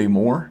DJ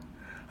Moore.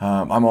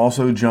 I'm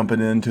also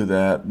jumping into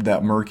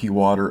that murky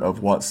water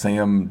of what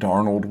Sam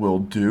Darnold will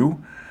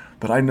do.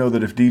 But I know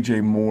that if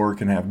DJ Moore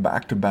can have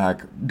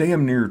back-to-back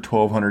damn near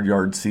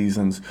 1,200-yard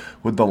seasons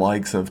with the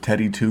likes of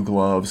Teddy Two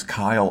Gloves,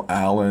 Kyle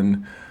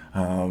Allen,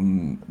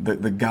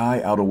 the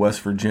guy out of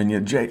West Virginia,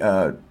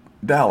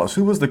 Dallas,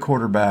 who was the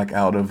quarterback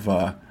out of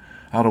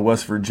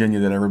West Virginia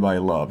that everybody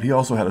loved? He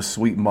also had a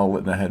sweet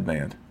mullet and a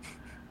headband.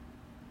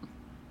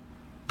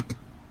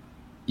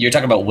 You're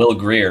talking about Will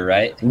Grier,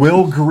 right?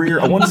 Will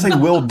Grier. I want to say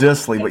Will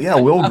Disley, but yeah,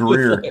 Will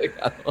Grier.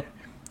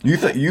 You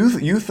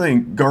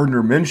think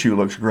Gardner Minshew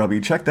looks grubby?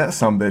 Check that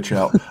sumbitch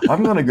out.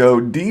 I'm going to go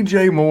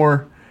DJ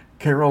Moore,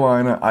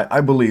 Carolina.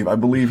 I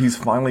believe he's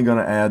finally going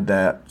to add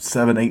that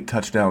 7-8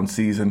 touchdown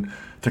season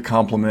to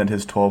complement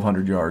his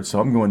 1,200 yards.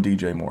 So I'm going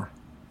DJ Moore.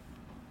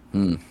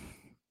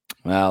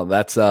 Well,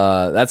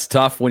 that's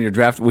tough when we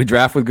draft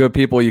with good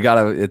people.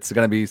 It's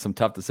going to be some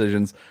tough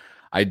decisions.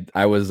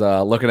 I was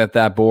looking at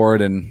that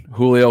board, and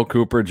Julio,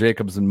 Cooper,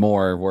 Jacobs, and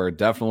Moore were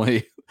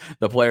definitely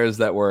the players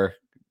that were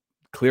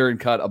clear and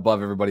cut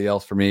above everybody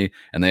else for me,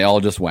 and they all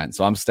just went.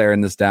 So I'm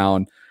staring this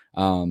down.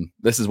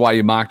 This is why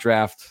you mock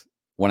draft.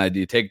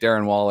 You take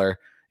Darren Waller,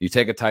 you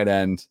take a tight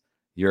end,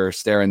 you're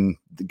staring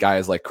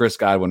guys like Chris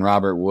Godwin,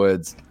 Robert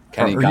Woods,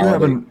 Kenny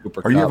Golladay,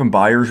 Cooper Kupp. Are you having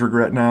buyer's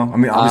regret now? I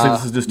mean, obviously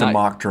this is just a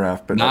mock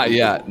draft, but not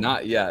yet.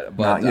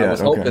 But I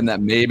was hoping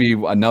that maybe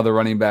another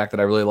running back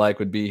that I really like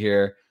would be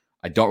here.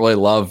 I don't really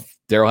love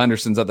Darrell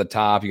Henderson's at the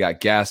top. You got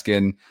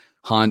Gaskin,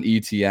 Hunt,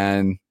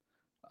 ETN,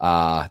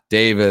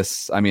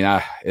 Davis. I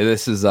mean,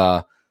 this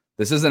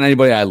isn't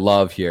anybody I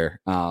love here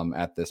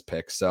at this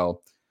pick.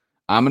 So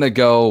I'm gonna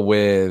go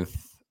with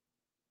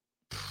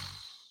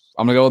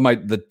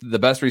the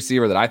best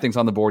receiver that I think's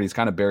on the board. He's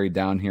kind of buried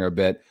down here a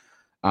bit,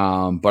 but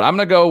I'm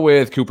gonna go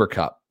with Cooper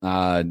Kupp.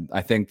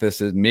 I think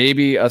this is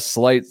maybe a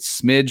slight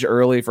smidge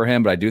early for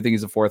him, but I do think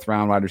he's a 4th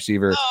round wide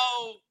receiver. Oh.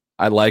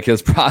 I like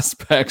his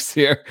prospects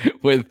here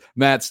with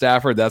Matt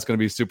Stafford. That's going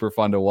to be super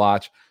fun to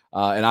watch.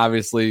 And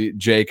obviously,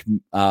 Jake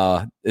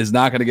is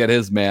not going to get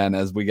his man,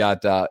 as we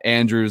got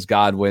Andrews,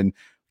 Godwin,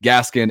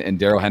 Gaskin, and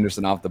Darrell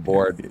Henderson off the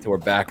board. So we're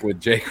back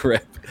with Jake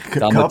Rip.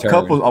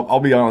 Kupp was,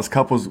 I'll be honest,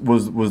 Kupp was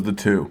the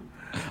 2.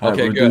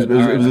 Okay, good.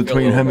 It was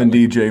between him and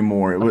DJ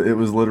Moore. It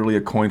was literally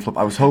a coin flip.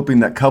 I was hoping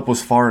that Kupp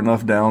was far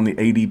enough down the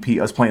ADP.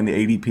 I was playing the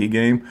ADP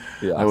game.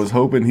 Yeah. I was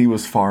hoping he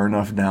was far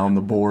enough down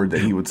the board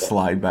that he would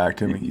slide back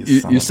to me.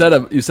 You said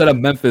a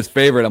Memphis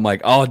favorite. I'm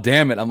like, oh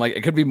damn it. I'm like,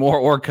 it could be Moore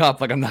or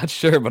Kupp. Like, I'm not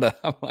sure, but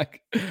I'm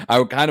like,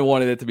 I kind of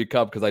wanted it to be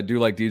Kupp because I do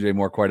like DJ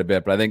Moore quite a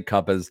bit, but I think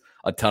Kupp has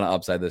a ton of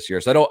upside this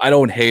year. So I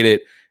don't hate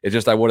it. It's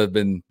just I would have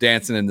been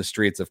dancing in the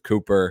streets if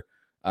Cooper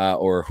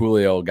or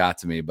Julio got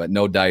to me, but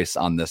no dice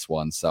on this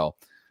one. So.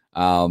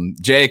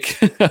 Jake,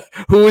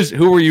 who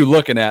were you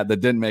looking at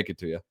that didn't make it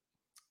to you?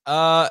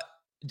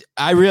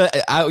 I really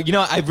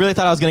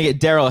thought I was going to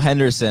get Darrell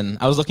Henderson.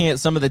 I was looking at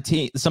some of the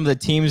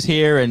teams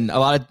here, and a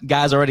lot of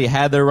guys already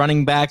had their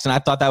running backs, and I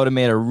thought that would have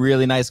made a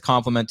really nice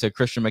compliment to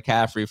Christian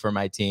McCaffrey for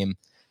my team.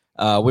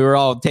 We were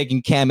all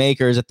taking Cam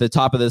Akers at the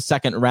top of the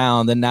second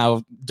round, and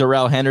now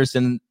Darrell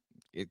Henderson,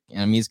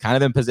 he's kind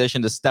of in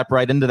position to step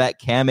right into that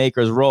Cam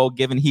Akers role,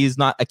 given he's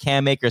not a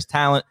Cam Akers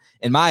talent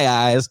in my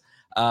eyes.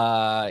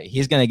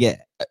 He's going to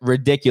get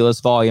ridiculous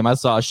volume. I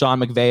saw Sean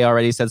McVay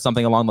already said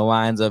something along the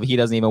lines of he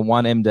doesn't even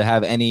want him to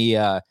have any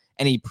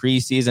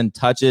preseason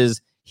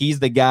touches. He's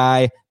the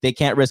guy. They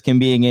can't risk him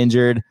being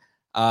injured.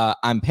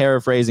 I'm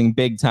paraphrasing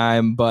big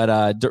time,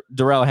 but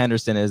Darrell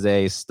Henderson is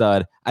a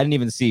stud. I didn't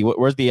even see.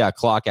 Where's the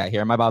clock at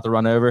here? Am I about to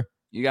run over?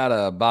 You got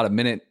about a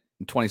minute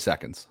and 20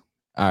 seconds.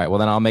 All right, well,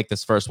 then I'll make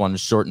this first one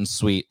short and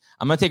sweet.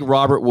 I'm going to take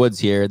Robert Woods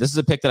here. This is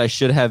a pick that I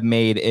should have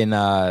made in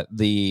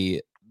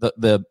the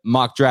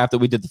mock draft that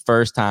we did the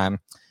first time.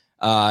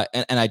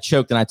 And I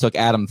choked and I took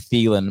Adam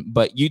Thielen,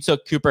 but you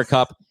took Cooper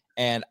Kupp,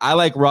 and I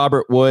like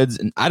Robert Woods,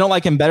 and I don't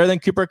like him better than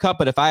Cooper Kupp,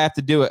 but if I have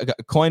to do a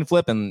coin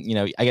flip, and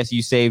I guess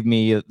you saved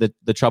me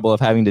the trouble of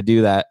having to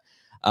do that.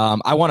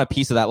 I want a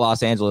piece of that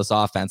Los Angeles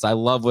offense. I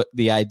love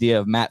the idea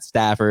of Matt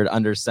Stafford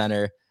under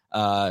center,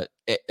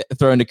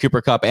 throwing to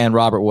Cooper Kupp and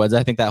Robert Woods.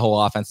 I think that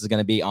whole offense is going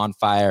to be on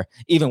fire,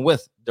 even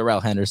with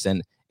Darrell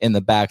Henderson in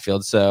the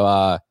backfield. So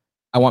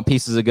I want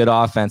pieces of good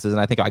offenses, and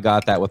I think I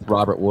got that with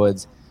Robert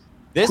Woods.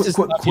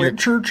 Quit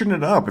churching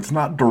it up. It's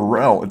not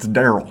Darrell. It's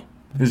Daryl.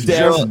 It's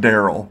Darryl. just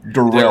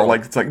Daryl.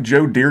 Like it's like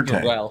Joe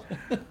Dierte. Well,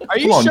 Are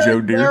you Come on, sure,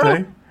 Joe Dierte.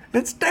 Darryl?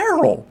 It's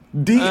Daryl.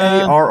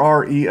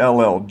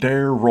 Darrell.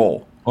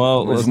 Daryl.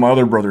 Well, This is my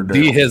other brother,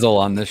 D Daryl. Hizzle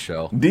on this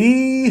show.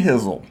 D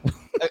Hizzle.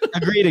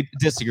 agree to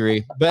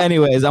disagree. But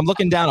anyways, I'm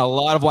looking down a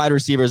lot of wide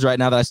receivers right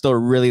now that I still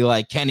really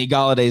like. Kenny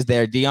Galladay's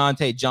there.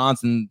 Deontay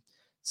Johnson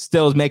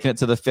still is making it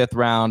to the 5th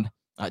round.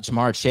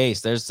 Jamar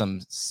Chase, there's some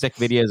sick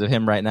videos of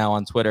him right now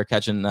on Twitter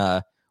catching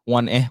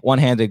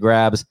one-handed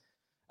grabs.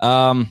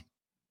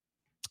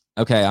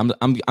 Okay,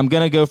 I'm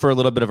gonna go for a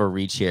little bit of a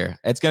reach here.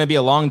 It's gonna be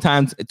a long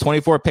time,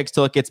 24 picks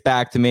till it gets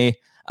back to me.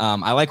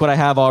 I like what I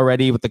have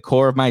already with the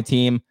core of my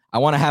team. I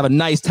want to have a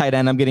nice tight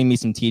end. I'm getting me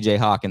some TJ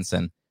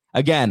Hawkinson.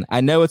 Again,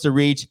 I know it's a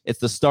reach. It's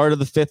the start of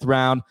the 5th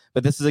round,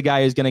 but this is a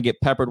guy who's going to get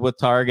peppered with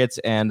targets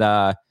and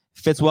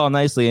fits well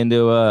nicely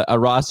into a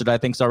roster that I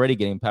think is already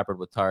getting peppered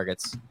with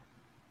targets.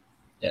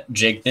 Yeah,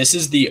 Jake, this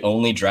is the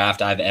only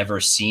draft I've ever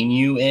seen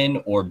you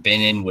in or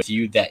been in with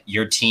you that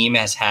your team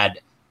has had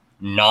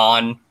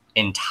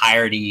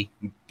entirety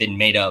been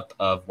made up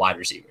of wide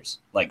receivers,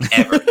 like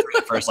ever for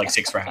the first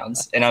 6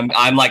 rounds. And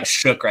I'm like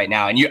shook right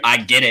now. And I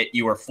get it.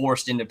 You were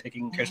forced into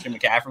picking Christian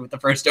McCaffrey with the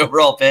first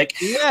overall pick.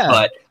 Yeah.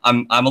 But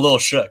I'm a little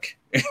shook.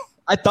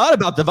 I thought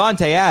about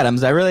Devontae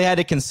Adams. I really had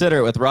to consider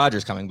it with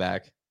Rodgers coming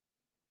back.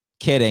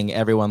 Kidding,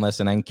 everyone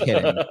listening.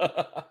 Kidding.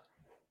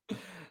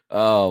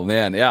 Oh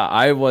man, yeah.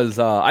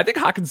 I think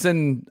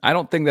Hawkinson. I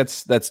don't think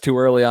that's too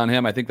early on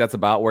him. I think that's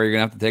about where you're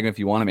gonna have to take him if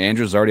you want him.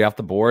 Andrews already off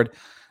the board.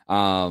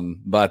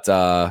 But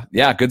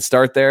yeah, good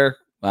start there.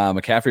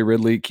 McCaffrey,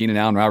 Ridley, Keenan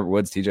Allen, Robert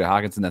Woods, TJ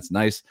Hawkinson. That's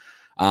nice.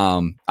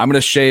 I'm going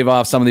to shave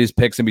off some of these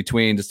picks in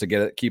between just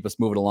to keep us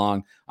moving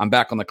along. I'm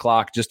back on the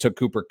clock. Just took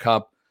Cooper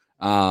Kupp.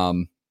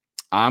 I'm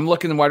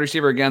looking at wide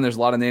receiver again. There's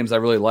a lot of names I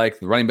really like.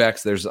 The running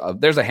backs, there's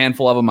a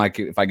handful of them.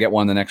 If I get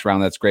one in the next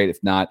round, that's great.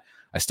 If not,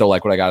 I still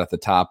like what I got at the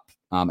top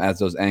as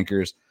those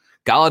anchors.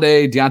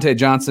 Galladay, Deontay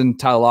Johnson,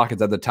 Tyler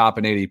Lockett's at the top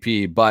in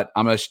ADP, but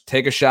I'm going to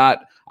take a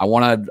shot. I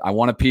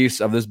want a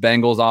piece of this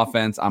Bengals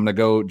offense. I'm going to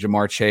go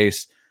Jamar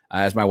Chase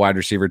as my wide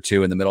receiver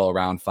 2 in the middle of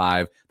round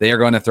 5. They are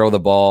going to throw the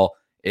ball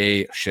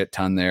a shit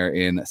ton there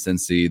in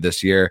Cincy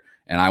this year,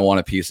 and I want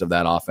a piece of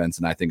that offense,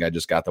 and I think I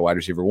just got the wide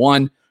receiver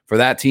 1 for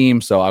that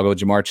team, so I'll go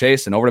Jamar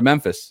Chase and over to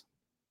Memphis.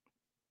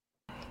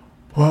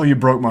 Well, you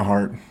broke my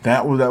heart.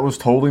 That was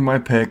totally my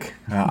pick.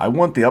 I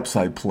want the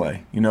upside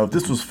play. If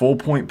this was full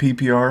point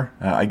PPR,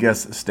 I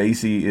guess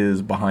Stacy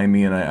is behind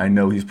me, and I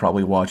know he's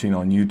probably watching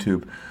on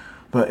YouTube.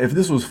 But if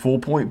this was full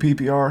point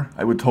PPR,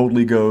 I would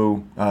totally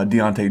go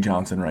Deontay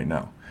Johnson right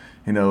now.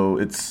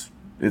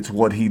 It's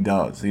what he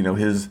does.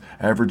 His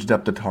average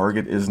depth of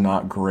target is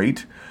not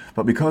great.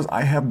 But because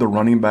I have the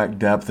running back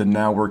depth and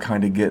now we're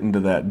kind of getting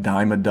to that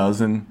dime a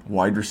dozen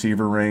wide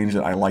receiver range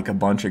that I like a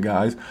bunch of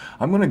guys,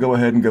 I'm going to go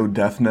ahead and go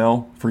death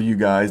knell for you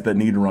guys that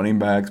need running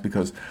backs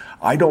because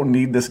I don't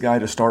need this guy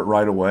to start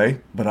right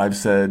away. But I've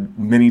said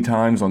many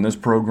times on this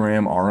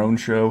program, our own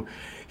show,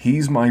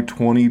 he's my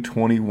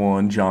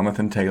 2021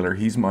 Jonathan Taylor.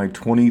 He's my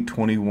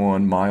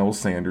 2021 Miles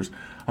Sanders.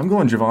 I'm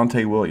going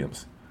Javonte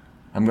Williams.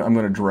 I'm going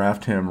to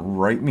draft him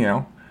right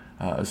meow.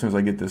 As soon as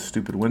I get this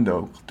stupid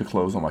window to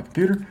close on my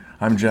computer,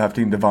 I'm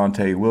drafting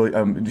Javonte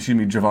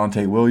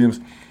Williams.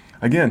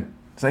 Again,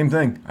 same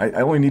thing. I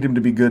only need him to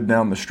be good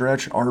down the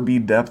stretch.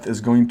 RB depth is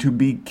going to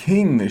be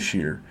king this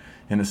year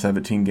in a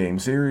 17-game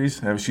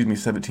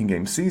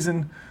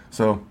season.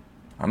 So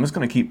I'm just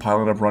going to keep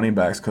piling up running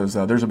backs because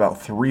there's about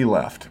 3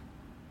 left.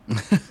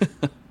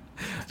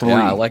 3.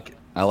 Yeah,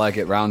 I like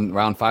it.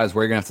 Round 5 is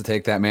where you're gonna have to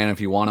take that man if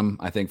you want him.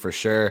 I think for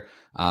sure.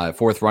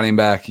 Fourth running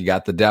back, you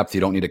got the depth.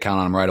 You don't need to count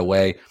on him right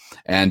away.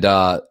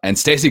 And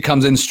Stacy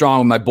comes in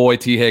strong with my boy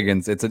T.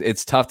 Higgins.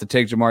 It's tough to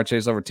take Jamar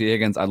Chase over T.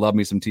 Higgins. I love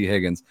me some T.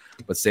 Higgins,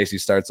 but Stacy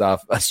starts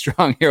off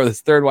strong here with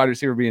his third wide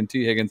receiver being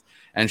T. Higgins.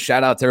 And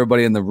shout out to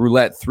everybody in the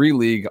Roulette 3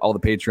 League, all the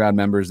Patreon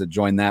members that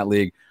joined that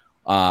league.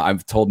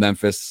 I've told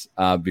Memphis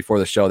before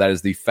the show that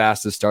is the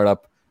fastest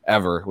startup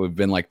ever. We've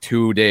been like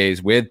 2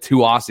 days with 2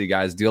 Aussie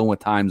guys dealing with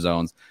time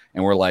zones,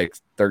 and we're like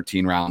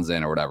 13 rounds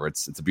in or whatever.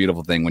 It's a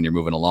beautiful thing when you're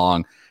moving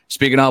along.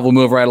 Speaking of, we'll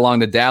move right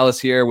along to Dallas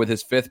here with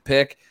his 5th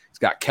pick. He's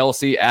got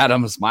Kelsey,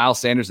 Adams, Miles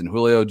Sanders, and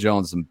Julio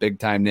Jones, some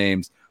big-time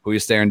names. Who are you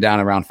staring down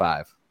in round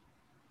 5?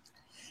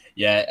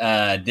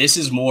 Yeah, this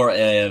is more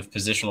of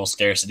positional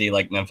scarcity.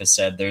 Like Memphis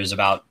said, there's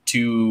about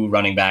 2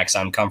 running backs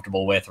I'm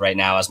comfortable with right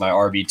now as my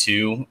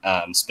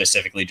RB2,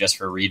 specifically just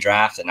for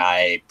redraft, and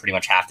I pretty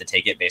much have to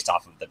take it based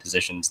off of the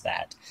positions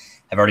that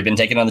have already been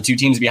taken on the 2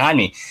 teams behind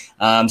me.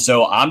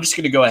 So I'm just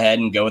going to go ahead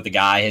and go with the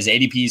guy. His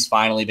ADP's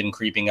finally been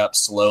creeping up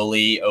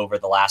slowly over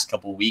the last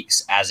couple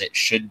weeks, as it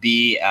should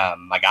be.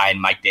 My guy,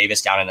 Mike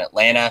Davis, down in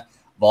Atlanta.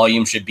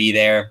 Volume should be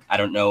there. I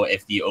don't know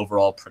if the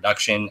overall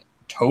production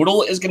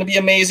total is going to be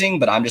amazing,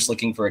 but I'm just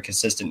looking for a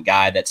consistent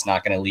guy that's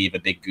not going to leave a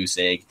big goose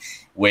egg,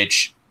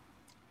 which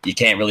you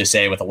can't really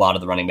say with a lot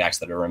of the running backs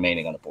that are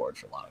remaining on the board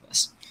for a lot of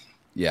us.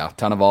 Yeah,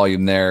 ton of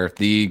volume there.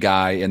 The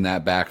guy in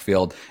that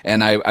backfield.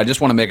 And I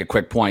just want to make a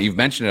quick point. You've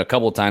mentioned it a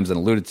couple of times and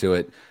alluded to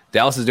it.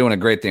 Dallas is doing a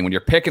great thing. When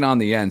you're picking on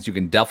the ends, you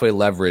can definitely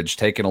leverage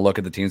taking a look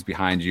at the teams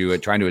behind you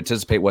and trying to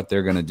anticipate what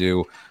they're going to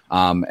do.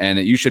 And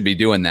you should be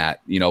doing that,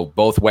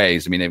 both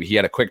ways. I mean, if he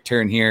had a quick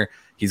turn here,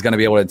 he's going to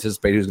be able to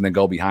anticipate who's going to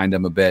go behind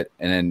him a bit.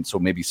 And then so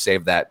maybe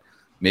save that,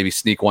 maybe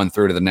sneak one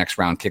through to the next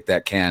round, kick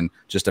that can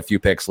just a few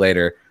picks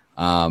later.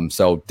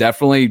 So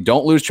definitely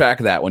don't lose track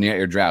of that when you're at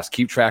your drafts.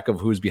 Keep track of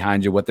who's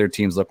behind you, what their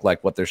teams look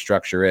like, what their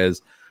structure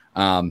is.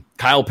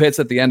 Kyle Pitts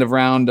at the end of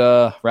round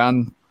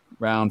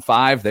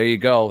 5. There you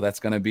go. That's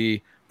going to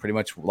be pretty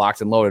much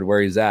locked and loaded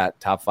where he's at.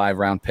 Top 5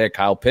 round pick,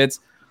 Kyle Pitts.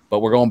 But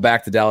we're going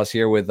back to Dallas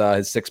here with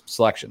his 6th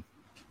selection.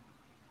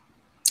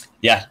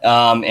 Yeah,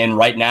 and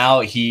right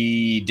now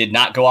he did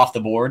not go off the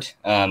board.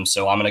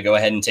 So I'm going to go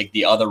ahead and take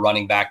the other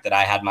running back that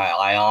I had my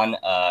eye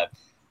on.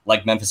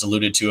 Like Memphis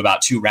alluded to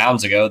about 2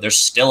 rounds ago, there's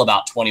still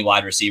about 20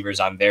 wide receivers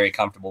I'm very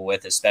comfortable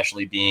with,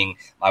 especially being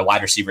my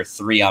wide receiver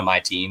 3 on my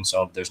team.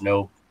 So there's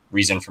no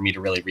reason for me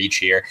to really reach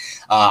here.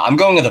 I'm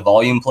going with a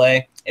volume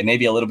play. It may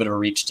be a little bit of a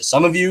reach to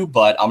some of you,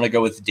 but I'm going to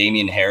go with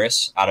Damian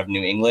Harris out of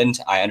New England.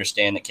 I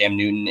understand that Cam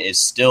Newton is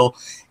still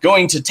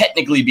going to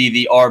technically be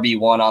the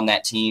RB1 on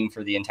that team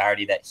for the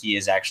entirety that he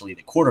is actually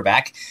the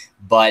quarterback,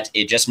 but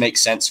it just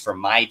makes sense for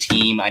my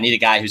team. I need a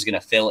guy who's going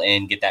to fill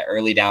in, get that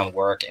early down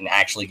work, and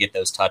actually get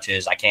those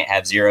touches. I can't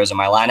have zeros in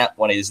my lineup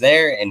when he's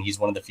there, and he's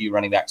one of the few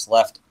running backs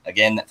left,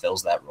 again, that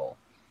fills that role.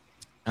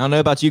 I don't know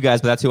about you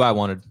guys, but that's who I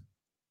wanted.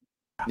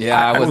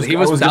 Yeah, he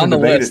was down the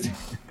list.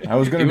 I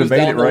was going to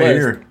debate it right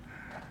here.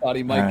 Thought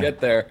he might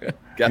get there.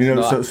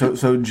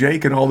 So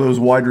Jake and all those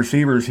wide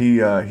receivers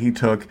he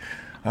took.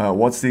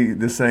 What's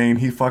the saying?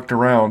 He fucked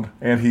around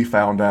and he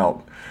found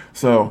out.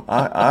 So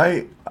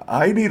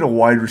I need a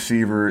wide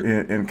receiver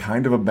in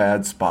kind of a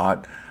bad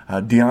spot.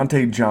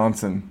 Deontay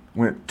Johnson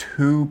went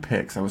 2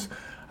 picks. I was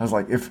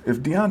like, if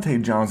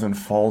Deontay Johnson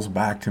falls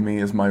back to me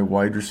as my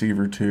wide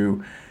receiver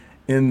 2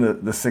 in the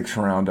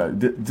 6th round,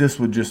 this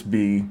would just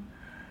be.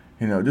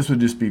 This would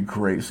just be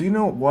great. So you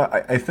know what?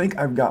 I think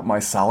I've got my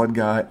solid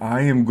guy.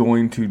 I am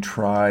going to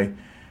try,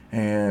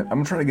 and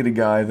I'm trying to get a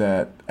guy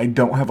that I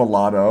don't have a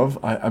lot of.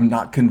 I'm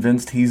not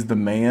convinced he's the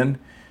man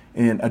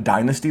in a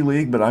dynasty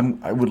league, but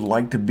I would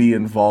like to be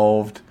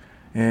involved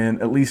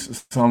in at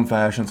least some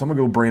fashion. So I'm going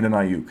to go Brandon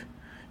Ayuk.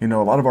 A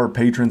lot of our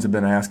patrons have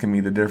been asking me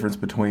the difference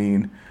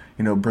between,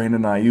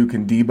 Brandon Ayuk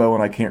and Debo,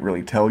 and I can't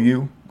really tell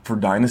you for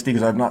dynasty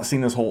because I've not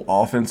seen this whole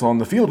offense on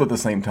the field at the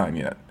same time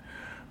yet.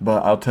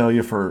 But I'll tell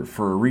you, for a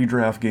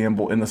redraft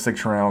gamble in the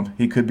 6th round,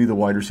 he could be the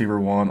wide receiver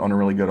 1 on a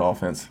really good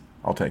offense.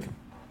 I'll take him.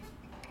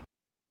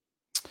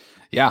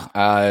 Yeah,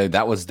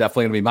 that was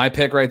definitely going to be my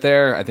pick right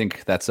there. I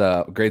think that's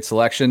a great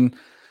selection.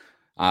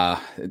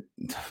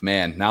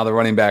 Man, now the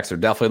running backs are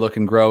definitely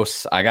looking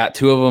gross. I got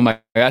 2 of them. I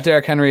got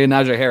Derrick Henry and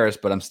Najee Harris,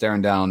 but I'm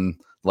staring down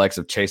the likes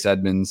of Chase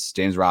Edmonds,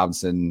 James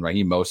Robinson,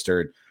 Raheem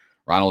Mostert,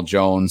 Ronald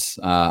Jones.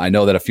 I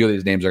know that a few of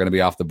these names are going to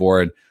be off the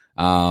board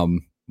by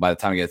the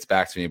time it gets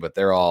back to me, but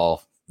they're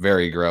all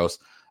very gross.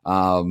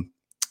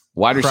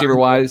 Wide receiver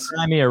wise,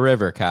 cry me a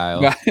river,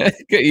 Kyle.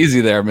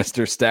 Easy there,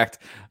 Mr. Stacked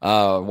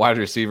wide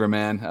receiver,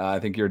 man. I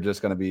think you're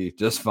just going to be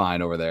just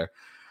fine over there.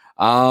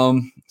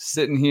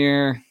 Sitting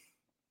here,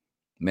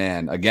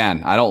 man,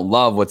 again, I don't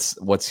love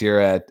what's here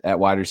at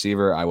wide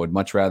receiver. I would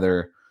much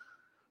rather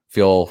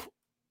feel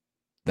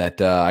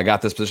that I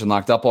got this position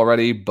locked up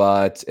already,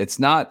 but it's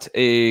not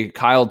a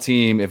Kyle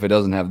team if it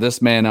doesn't have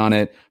this man on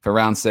it for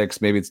round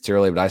 6. Maybe it's too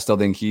early, but I still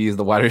think he's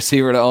the wide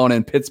receiver to own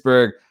in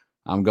Pittsburgh.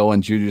 I'm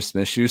going Juju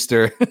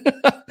Smith-Schuster.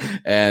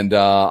 And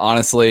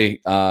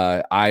honestly,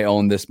 I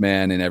own this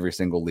man in every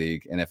single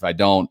league. And if I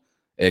don't,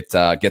 it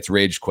gets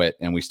rage quit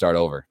and we start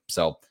over.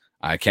 So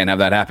I can't have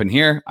that happen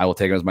here. I will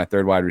take him as my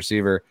 3rd wide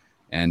receiver.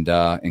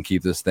 and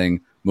keep this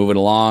thing moving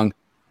along.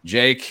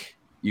 Jake,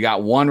 you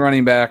got one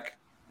running back.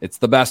 It's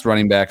the best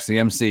running back,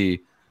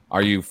 CMC.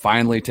 Are you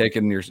finally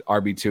taking your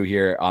RB2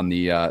 here on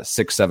the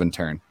 6-7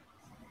 turn?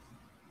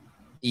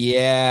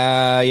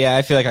 Yeah,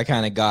 I feel like I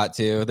kind of got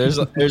to. There's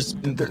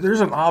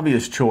an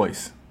obvious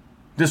choice.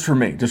 Just for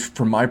me, just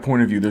from my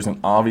point of view, there's an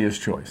obvious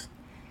choice.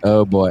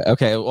 Oh boy.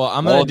 Okay. Well,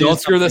 I'm gonna don't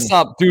screw this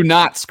up. Do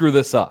not screw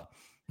this up.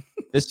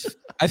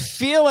 I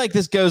feel like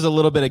this goes a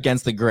little bit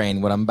against the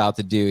grain what I'm about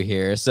to do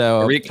here.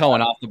 So are you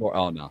going off the board?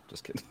 Oh no,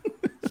 just kidding.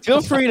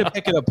 Feel free to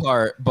pick it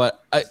apart,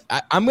 but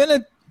I'm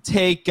gonna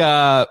take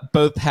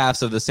both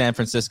halves of the San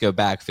Francisco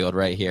backfield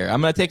right here. I'm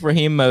gonna take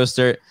Raheem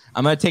Mostert.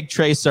 I'm gonna take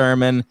Trey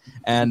Sermon,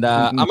 and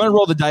I'm gonna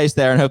roll the dice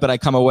there and hope that I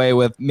come away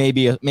with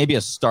maybe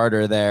a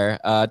starter there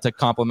to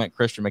complement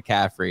Christian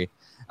McCaffrey.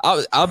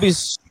 I'll be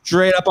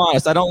straight up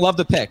honest. I don't love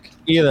the pick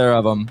either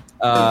of them.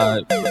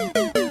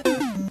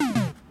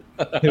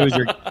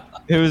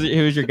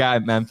 Who's your guy,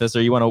 Memphis?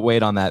 Or you want to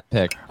wait on that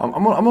pick? I'm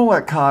gonna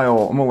let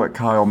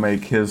Kyle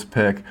make his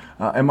pick.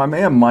 And my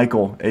man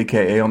Michael,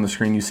 aka on the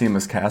screen, you see him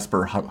as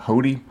Casper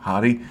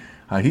Hottie.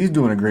 He's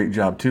doing a great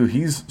job too.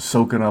 He's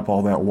soaking up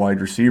all that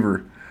wide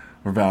receiver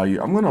value.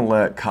 I'm gonna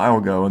let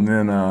Kyle go, and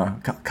then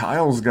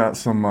Kyle's got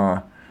some.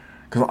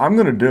 Because I'm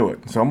gonna do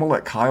it, so I'm gonna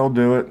let Kyle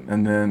do it,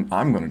 and then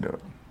I'm gonna do it.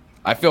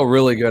 I feel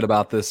really good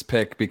about this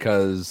pick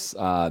because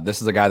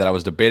this is a guy that I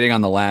was debating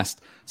on the last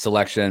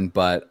selection,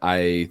 but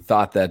I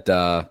thought that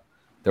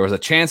there was a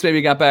chance maybe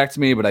he got back to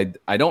me, but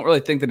I don't really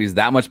think that he's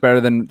that much better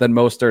than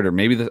Mostert, or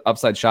maybe the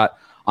upside shot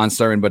on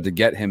Sermon. But to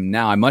get him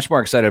now, I'm much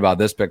more excited about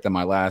this pick than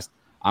my last.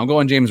 I'm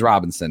going James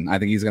Robinson. I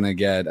think he's going to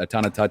get a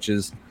ton of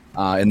touches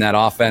in that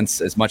offense,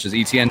 as much as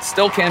ETN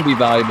still can be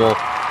valuable.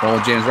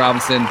 Going James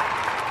Robinson,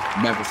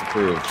 Memphis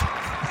approved.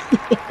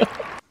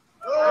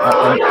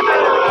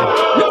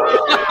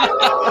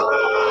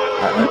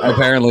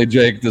 Apparently,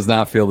 Jake does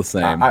not feel the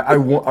same. I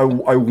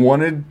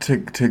wanted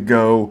to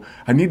go.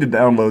 I need to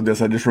download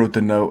this. I just wrote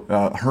the note.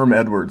 Herm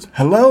Edwards.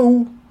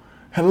 Hello.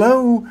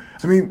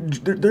 I mean,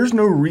 there's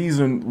no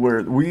reason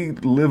where we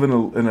live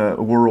in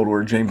a world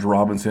where James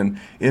Robinson,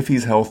 if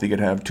he's healthy, could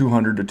have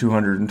 200 to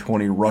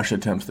 220 rush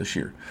attempts this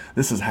year.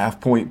 This is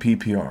half-point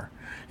PPR.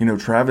 You know,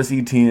 Travis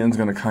Etienne's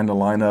going to kind of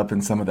line up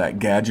in some of that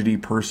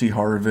gadgety Percy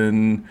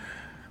Harvin,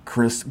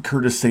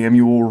 Curtis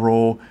Samuel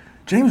role.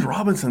 James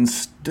Robinson's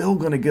still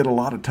going to get a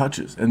lot of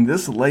touches. And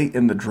this late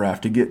in the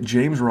draft, to get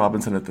James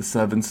Robinson at the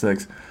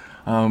 7-6,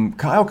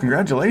 Kyle,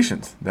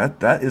 congratulations.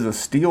 That is a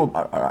steal.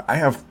 I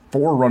have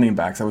 4 running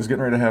backs. I was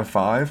getting ready to have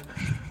 5,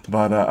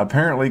 but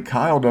apparently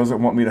Kyle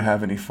doesn't want me to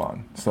have any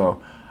fun.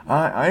 So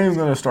I am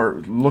going to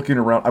start looking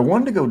around. I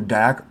wanted to go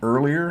Dak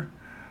earlier,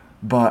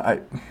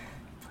 but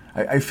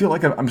I feel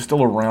like I'm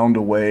still a round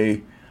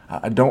away.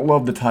 I don't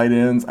love the tight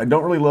ends. I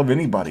don't really love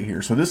anybody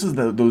here. So this is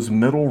those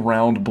middle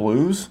round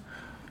blues.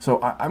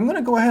 So I'm going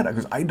to go ahead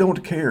because I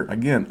don't care.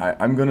 Again,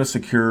 I'm going to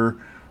secure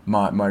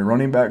my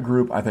running back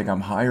group. I think I'm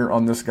higher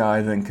on this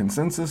guy than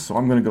consensus, so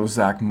I'm going to go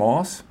Zach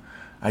Moss.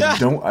 I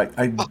don't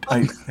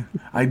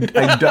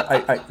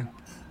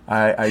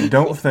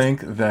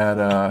think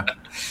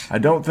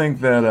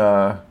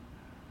that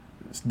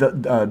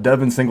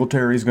Devin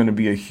Singletary is going to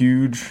be a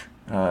huge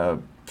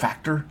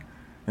factor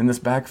in this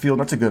backfield.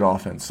 That's a good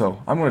offense,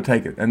 so I'm going to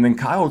take it. And then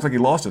Kyle looks like he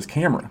lost his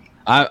camera.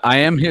 I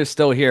am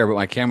still here, but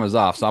my camera's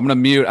off. So I'm going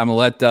to mute. I'm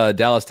going to let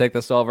Dallas take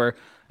this over,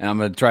 and I'm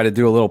going to try to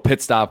do a little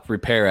pit stop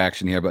repair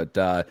action here. But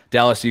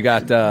Dallas, you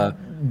got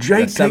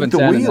Jake, take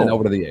the wheel.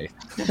 Over to the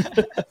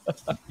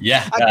 8th.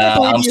 Yeah,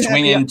 I'm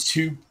swinging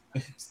 2.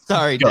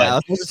 Sorry,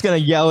 Dallas. I'm just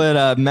going to yell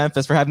at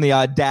Memphis for having the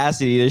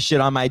audacity to shit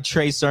on my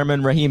Trey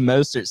Sermon, Raheem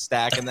Mostert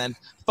stack, and then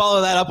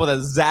follow that up with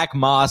a Zach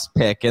Moss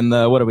pick in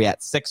the, what are we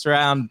at, 6th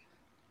round?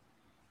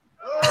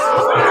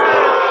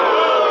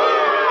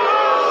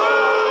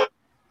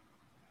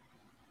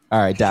 All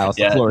right, Dallas.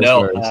 Yeah,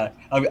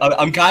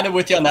 I'm kind of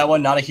with you on that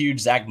one. Not a huge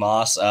Zach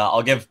Moss.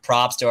 I'll give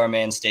props to our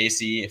man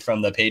Stacy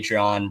from the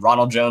Patreon.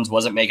 Ronald Jones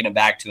wasn't making it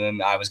back to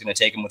him. I was going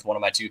to take him with one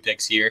of my 2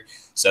 picks here,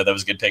 so that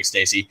was a good pick,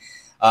 Stacy.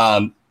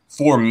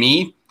 For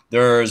me,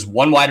 there's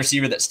one wide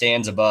receiver that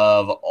stands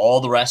above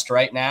all the rest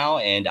right now,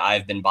 and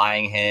I've been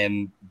buying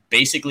him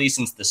basically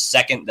since the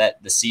second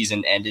that the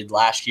season ended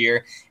last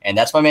year, and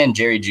that's my man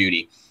Jerry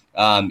Jeudy.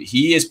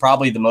 He is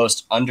probably the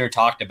most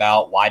under-talked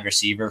about wide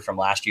receiver from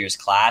last year's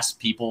class.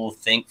 People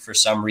think for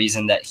some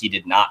reason that he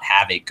did not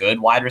have a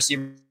good wide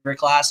receiver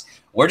class.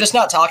 We're just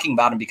not talking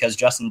about him because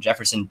Justin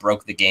Jefferson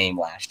broke the game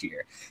last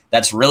year.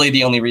 That's really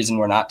the only reason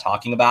we're not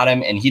talking about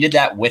him, and he did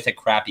that with a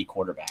crappy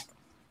quarterback.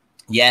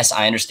 Yes,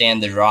 I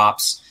understand the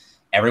drops.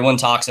 Everyone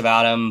talks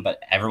about him,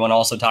 but everyone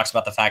also talks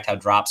about the fact how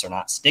drops are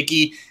not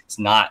sticky. It's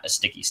not a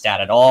sticky stat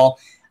at all.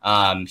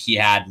 He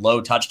had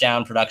low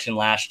touchdown production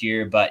last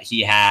year, but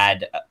he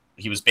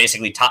was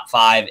basically top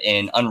 5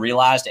 in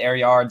unrealized air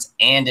yards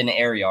and in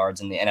air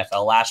yards in the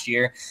NFL last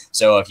year.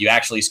 So if you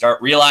actually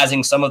start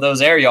realizing some of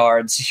those air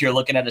yards, you're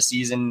looking at a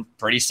season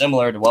pretty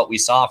similar to what we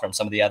saw from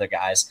some of the other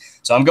guys.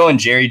 So I'm going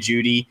Jerry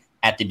Jeudy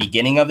at the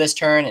beginning of this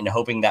turn and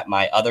hoping that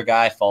my other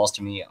guy falls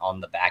to me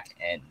on the back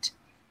end.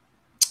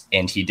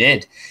 And he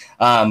did.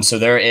 So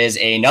there is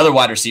another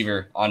wide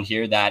receiver on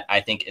here that I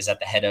think is at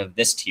the head of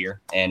this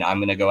tier, and I'm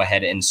going to go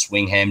ahead and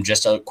swing him.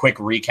 Just a quick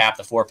recap.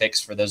 The 4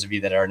 picks for those of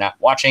you that are not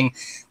watching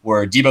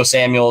were Deebo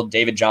Samuel,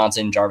 David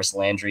Johnson, Jarvis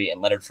Landry,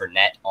 and Leonard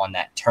Fournette on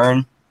that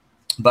turn.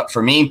 But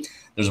for me,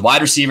 there's a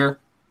wide receiver,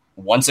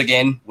 once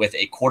again, with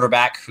a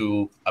quarterback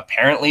who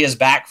apparently is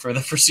back for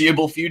the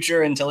foreseeable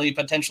future until he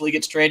potentially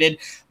gets traded.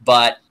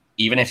 But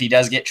even if he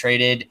does get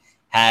traded,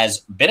 has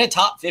been a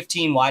top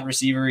 15 wide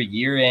receiver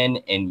year in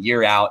and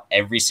year out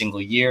every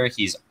single year.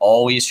 He's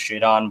always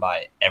shit on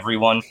by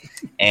everyone.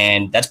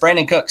 And that's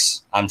Brandon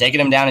Cooks. I'm taking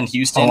him down in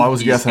Houston. I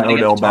was guessing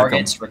Odell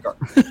Beckham.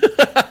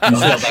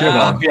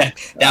 Yeah,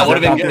 that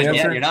would have been good.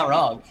 Yeah, you're not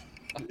wrong.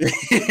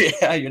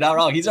 Yeah, you're not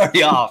wrong. He's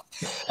already off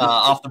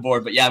the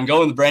board. But yeah, I'm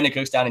going with Brandon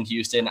Cooks down in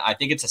Houston. I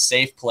think it's a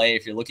safe play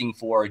if you're looking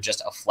for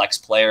just a flex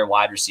player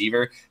wide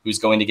receiver who's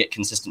going to get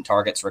consistent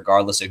targets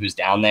regardless of who's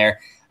down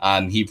there.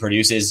 He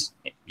produces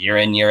year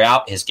in, year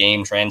out. His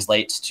game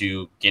translates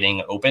to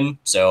getting open.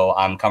 So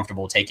I'm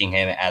comfortable taking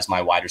him as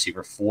my wide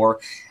receiver 4.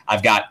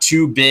 I've got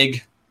 2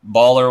 big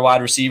baller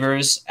wide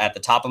receivers at the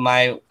top of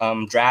my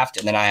draft.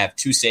 And then I have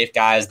 2 safe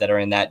guys that are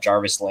in that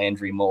Jarvis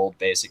Landry mold,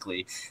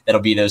 basically.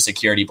 That'll be those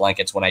security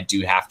blankets when I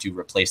do have to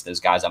replace those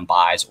guys on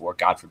buys or,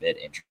 God forbid,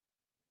 injury.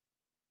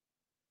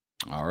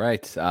 All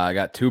right. I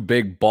got 2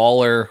 big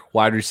baller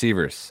wide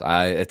receivers.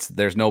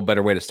 There's no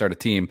better way to start a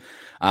team.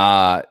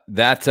 That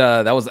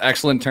was an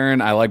excellent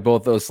turn. I like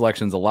both those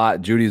selections a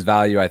lot. Judy's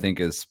value, I think,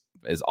 is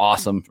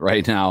awesome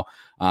right now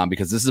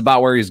because this is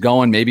about where he's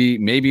going. Maybe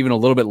even a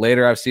little bit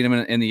later. I've seen him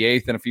in the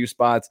 8th in a few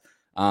spots.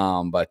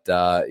 But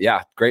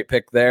great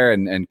pick there.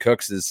 And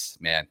Cooks is,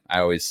 man,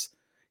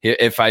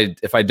 if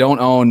I don't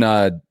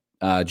own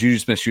Juju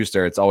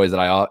Smith-Schuster, it's always that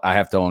I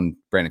have to own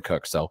Brandon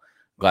Cooks. So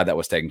glad that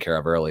was taken care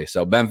of early.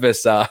 So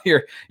Memphis,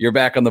 you're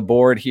back on the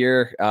board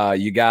here.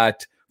 You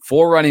got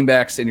 4 running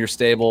backs in your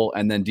stable,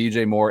 and then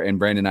DJ Moore and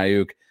Brandon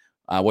Ayuk.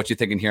 What you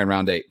thinking here in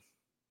round 8?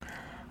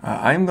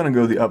 I'm going to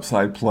go the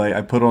upside play.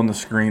 I put on the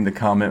screen the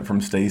comment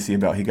from Stacy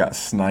about he got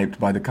sniped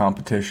by the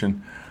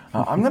competition.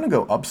 I'm going to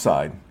go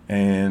upside,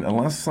 and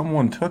unless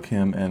someone took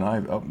him, and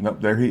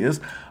there he is.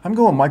 I'm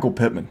going Michael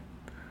Pittman.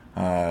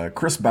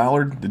 Chris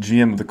Ballard, the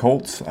GM of the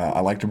Colts.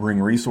 I like to bring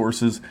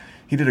resources.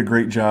 He did a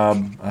great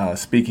job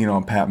speaking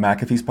on Pat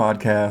McAfee's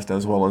podcast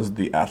as well as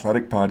the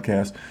Athletic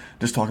podcast,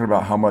 just talking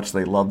about how much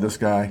they love this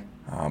guy.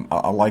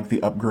 I like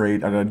the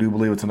upgrade, and I do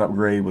believe it's an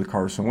upgrade with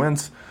Carson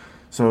Wentz.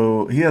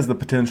 So he has the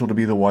potential to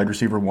be the wide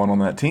receiver 1 on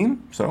that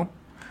team. So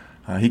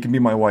he can be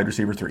my wide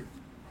receiver 3.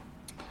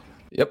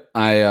 Yep,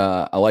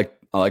 I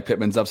like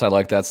Pittman's upside. I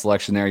like that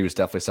selection there. He was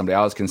definitely somebody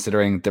I was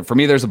considering. For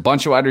me, there's a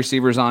bunch of wide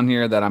receivers on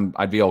here that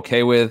I'd be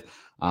okay with.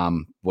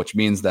 Which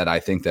means that I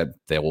think that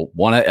they will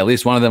at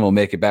least one of them will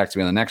make it back to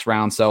me in the next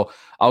round. So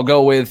I'll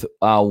go with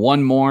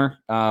one more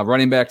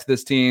running back to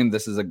this team.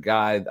 This is a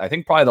guy, I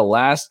think probably the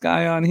last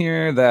guy on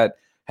here that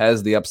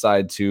has the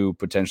upside to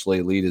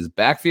potentially lead his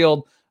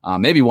backfield.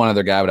 Maybe one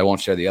other guy, but I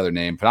won't share the other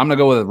name. But I'm going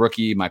to go with a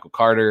rookie, Michael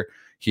Carter,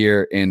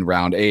 here in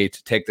round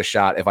 8. Take the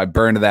shot. If I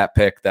burn to that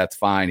pick, that's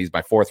fine. He's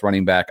my 4th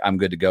running back. I'm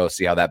good to go.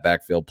 See how that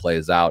backfield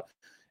plays out.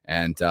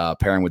 And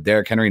pairing with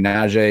Derrick Henry,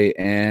 Najee,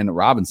 and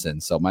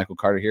Robinson. So Michael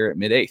Carter here at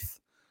mid-8th.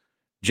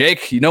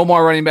 Jake, no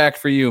more running back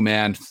for you,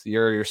 man.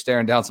 You're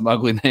staring down some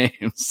ugly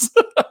names.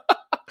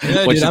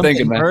 What you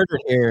thinking, man?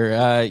 Murdered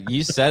here.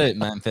 You said it,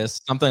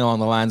 Memphis. Something along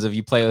the lines of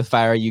you play with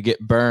fire, you get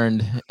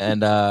burned.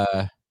 And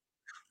there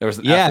was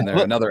an F in there,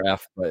 another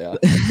F. But yeah,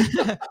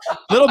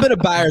 a little bit of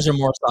buyer's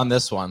remorse on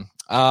this one.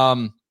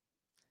 Oh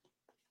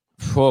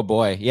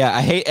boy. Yeah.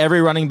 I hate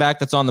every running back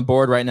that's on the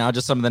board right now.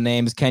 Just some of the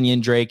names: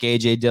 Kenyon Drake,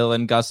 AJ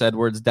Dillon, Gus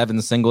Edwards,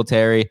 Devin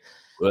Singletary.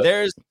 What?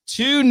 There's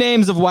 2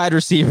 names of wide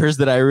receivers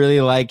that I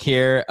really like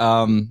here.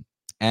 And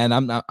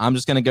I'm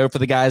just going to go for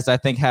the guys I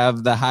think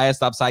have the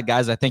highest upside,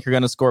 guys I think are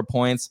going to score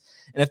points.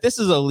 And if this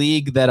is a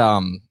league that,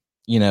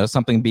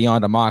 something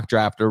beyond a mock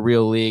draft or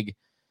real league,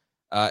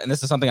 and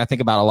this is something I think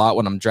about a lot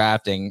when I'm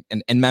drafting.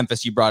 And in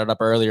Memphis, you brought it up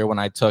earlier when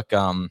I took,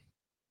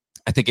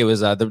 I think it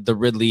was the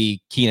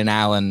Ridley Keenan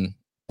Allen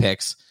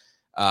picks.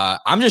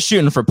 I'm just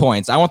shooting for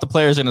points. I want the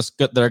players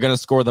that are going to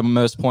score the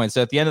most points.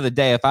 So at the end of the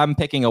day, if I'm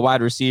picking a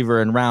wide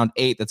receiver in round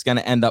 8 that's going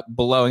to end up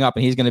blowing up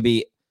and he's going to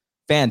be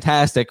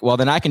fantastic, well,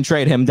 then I can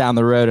trade him down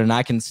the road and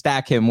I can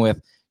stack him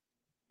with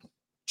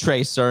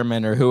Trey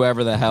Sermon or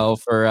whoever the hell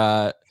for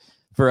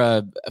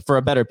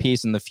a better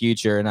piece in the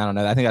future. And I don't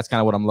know. I think that's kind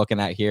of what I'm looking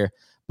at here.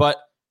 But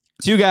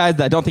 2 guys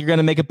that I don't think are going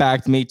to make it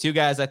back to me. 2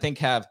 guys I think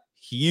have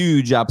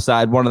huge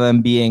upside. One of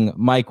them being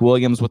Mike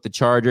Williams with the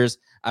Chargers.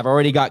 I've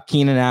already got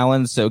Keenan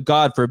Allen, so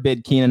God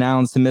forbid Keenan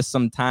Allen's to miss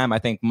some time. I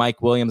think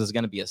Mike Williams is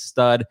going to be a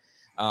stud.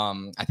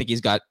 I think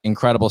he's got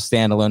incredible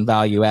standalone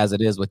value as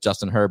it is with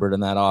Justin Herbert in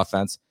that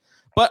offense.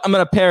 But I'm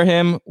going to pair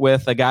him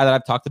with a guy that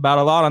I've talked about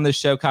a lot on this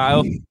show,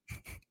 Kyle,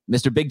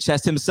 Mr. Big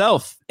Chest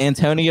himself,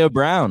 Antonio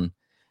Brown.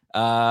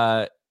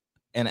 And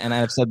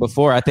I've said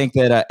before, I think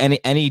that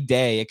any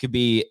day it could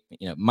be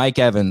Mike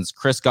Evans,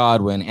 Chris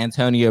Godwin,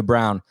 Antonio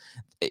Brown.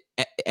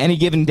 any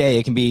given day,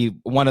 it can be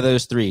one of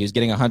those three who's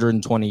getting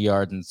 120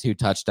 yards and 2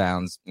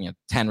 touchdowns,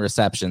 10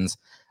 receptions.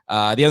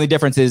 The only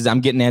difference is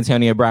I'm getting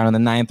Antonio Brown in the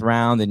 9th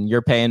round, and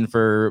you're paying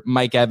for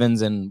Mike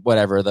Evans in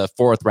whatever, the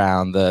 4th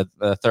round, the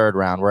 3rd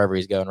round, wherever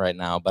he's going right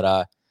now.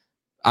 But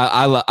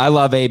I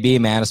love AB,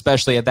 man,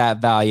 especially at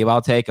that value.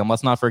 I'll take him.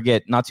 Let's not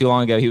forget, not too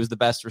long ago, he was the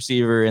best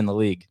receiver in the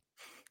league.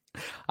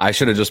 I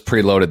should have just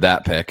preloaded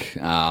that pick.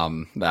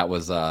 That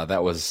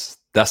was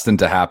destined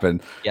to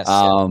happen. Yes.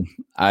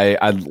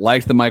 I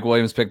like the Mike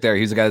Williams pick there.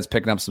 He's a guy that's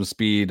picking up some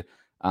speed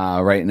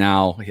right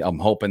now. I'm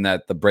hoping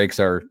that the brakes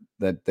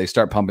that they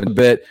start pumping a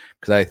bit,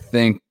 because I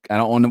think I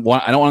don't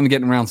want him to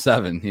get in round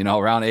 7.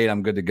 Round 8,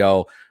 I'm good to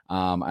go.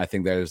 I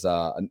think that's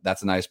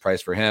a nice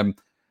price for him.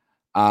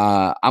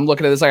 I'm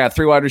looking at this. I got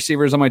 3 wide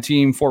receivers on my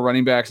team, 4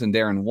 running backs, and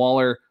Darren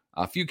Waller.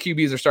 A few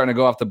QBs are starting to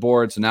go off the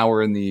board, so now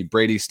we're in the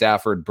Brady,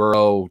 Stafford,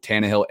 Burrow,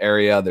 Tannehill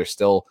area. There's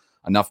still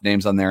enough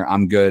names on there.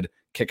 I'm good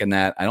kicking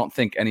that. I don't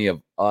think any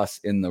of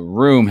us in the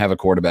room have a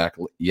quarterback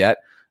yet.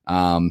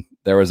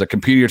 There was a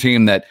computer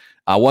team that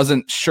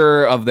wasn't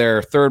sure of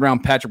their 3rd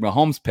round Patrick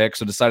Mahomes pick,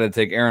 so decided to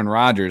take Aaron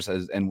Rodgers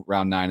in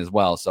round 9 as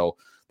well. So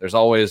there's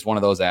always one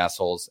of those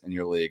assholes in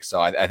your league. So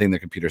I think the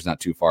computer's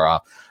not too far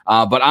off.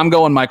 But I'm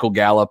going Michael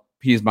Gallup.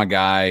 He's my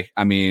guy.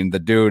 I mean, the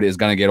dude is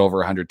going to get over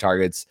 100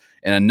 targets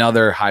in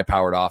another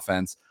high-powered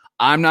offense.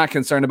 I'm not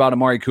concerned about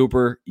Amari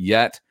Cooper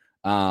yet.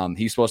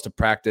 He's supposed to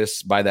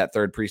practice by that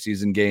 3rd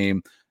preseason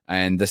game,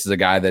 and this is a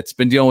guy that's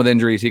been dealing with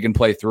injuries. He can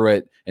play through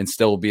it and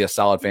still be a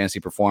solid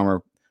fantasy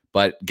performer.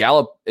 But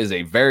Gallup is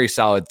a very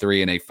solid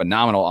 3 and a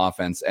phenomenal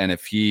offense, and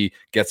if he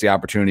gets the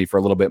opportunity for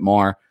a little bit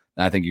more,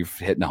 then I think you're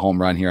hitting a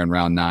home run here in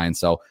round 9.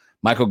 So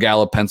Michael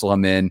Gallup, pencil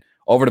him in.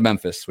 Over to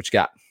Memphis. What you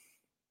got?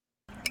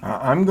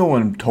 I'm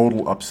going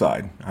total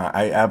upside.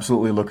 I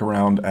absolutely look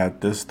around at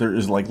this. There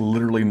is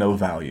literally no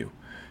value.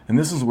 And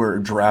this is where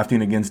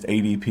drafting against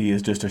ADP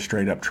is just a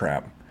straight up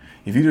trap.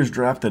 If you just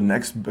draft a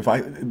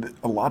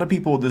lot of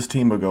people with this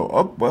team will go,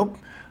 oh, well,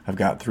 I've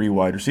got 3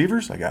 wide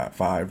receivers. I got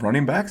 5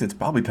 running backs. It's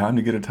probably time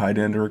to get a tight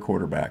end or a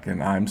quarterback.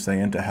 And I'm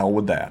saying to hell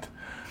with that.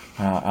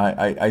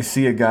 I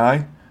see a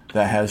guy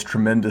that has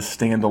tremendous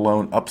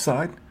standalone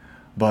upside.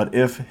 But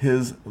if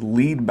his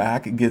lead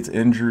back gets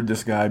injured,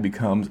 this guy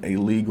becomes a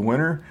league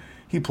winner.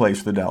 He plays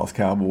for the Dallas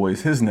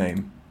Cowboys. His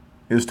name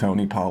is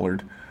Tony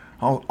Pollard.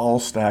 I'll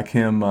stack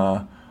him.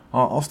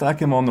 I'll stack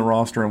him on the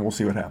roster, and we'll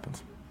see what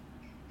happens.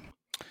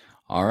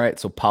 All right,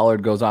 so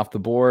Pollard goes off the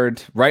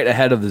board right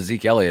ahead of the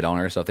Zeke Elliott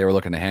owner. So if they were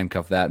looking to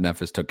handcuff that,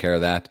 Memphis took care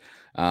of that.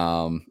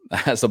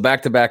 So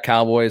back-to-back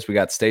Cowboys. We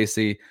got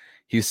Stacy.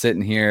 He's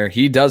sitting here.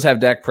 He does have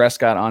Dak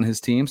Prescott on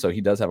his team, so he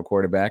does have a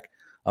quarterback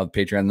of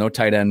Patreon. No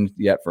tight end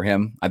yet for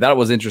him. I thought it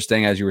was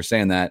interesting as you were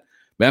saying that.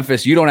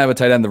 Memphis, you don't have a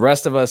tight end. The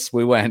rest of us,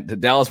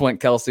 Dallas went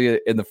Kelsey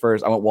in the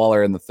 1st. I went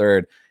Waller in the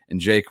 3rd, and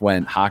Jake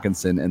went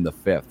Hawkinson in the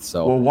 5th.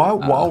 So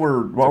while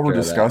we're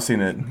discussing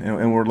it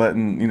and we're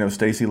letting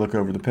Stacy look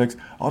over the picks,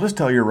 I'll just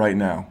tell you right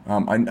now.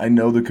 I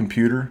know the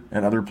computer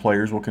and other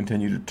players will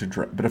continue to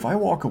draft, but if I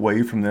walk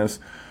away from this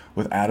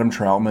with Adam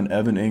Troutman,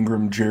 Evan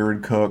Ingram,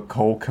 Jared Cook,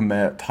 Cole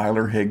Kmet,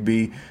 Tyler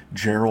Higbee,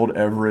 Gerald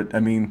Everett,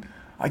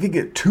 I could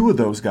get 2 of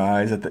those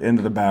guys at the end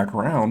of the back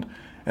round,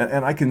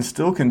 and I can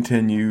still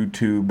continue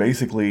to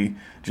basically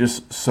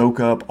just soak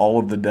up all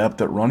of the depth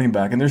at running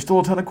back. And there's still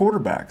a ton of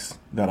quarterbacks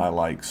that I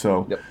like.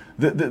 So yep.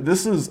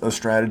 This is a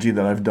strategy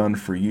that I've done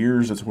for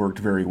years. It's worked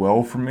very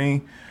well for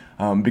me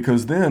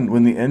because then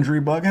when the injury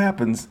bug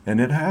happens, and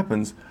it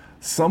happens,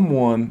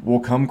 someone will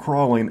come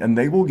crawling, and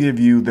they will give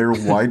you their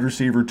wide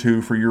receiver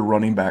 2 for your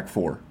running back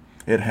 4.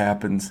 It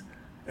happens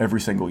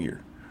every single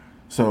year.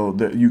 So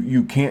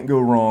you can't go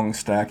wrong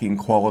stacking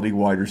quality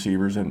wide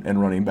receivers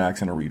and running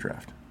backs in a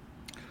redraft.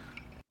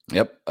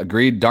 Yep,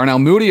 agreed. Darnell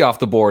Mooney off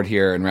the board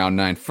here in round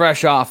 9,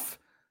 fresh off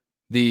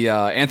the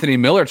Anthony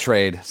Miller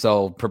trade.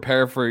 So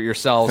prepare for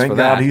yourselves. Thank for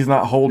God that. He's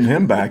not holding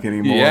him back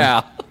anymore.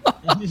 Yeah.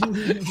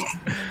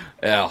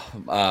 Yeah,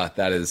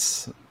 that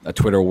is a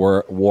Twitter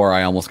war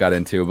I almost got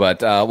into.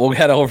 But we'll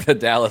head over to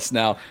Dallas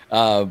now,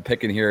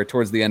 picking here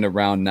towards the end of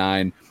round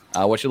 9.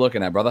 What you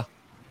looking at, brother?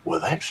 Well,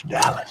 that's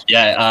Dallas.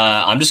 Yeah,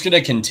 I'm just going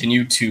to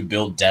continue to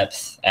build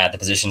depth at the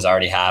positions I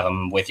already have.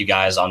 I'm with you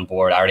guys on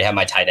board. I already have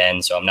my tight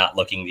end, so I'm not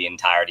looking the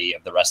entirety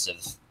of the rest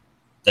of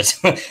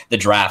the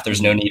draft.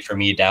 There's no need for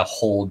me to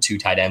hold 2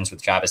 tight ends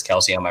with Travis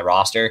Kelce on my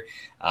roster.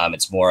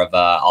 It's more of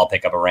I'll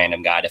pick up a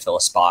random guy to fill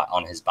a spot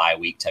on his bye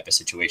week type of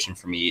situation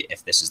for me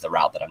if this is the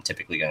route that I'm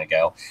typically going to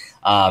go.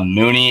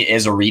 Mooney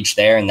is a reach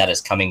there, and that is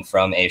coming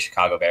from a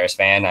Chicago Bears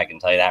fan. I can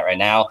tell you that right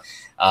now.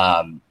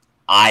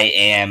 I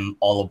am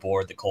all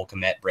aboard the Cole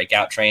Kmet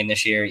breakout train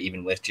this year,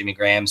 even with Jimmy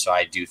Graham. So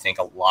I do think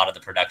a lot of the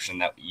production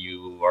that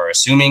you are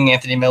assuming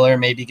Anthony Miller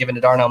may be given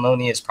to Darnell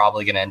Mooney is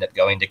probably going to end up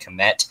going to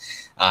Kmet,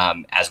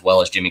 as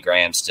well as Jimmy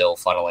Graham still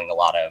funneling a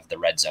lot of the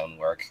red zone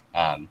work.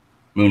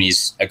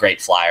 Mooney's a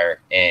great flyer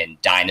in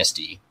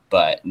Dynasty,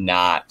 but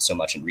not so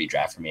much in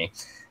redraft for me.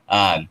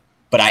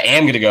 But I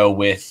am going to go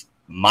with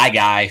my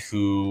guy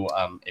who,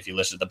 if you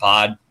listen to the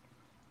pod,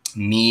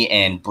 Me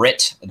and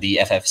Britt, the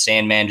FF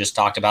Sandman, just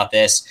talked about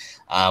this.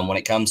 When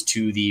it comes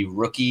to the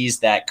rookies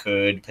that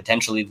could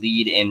potentially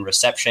lead in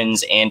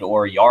receptions and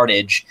or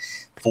yardage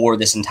for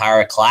this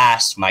entire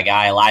class, my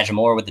guy Elijah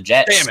Moore with the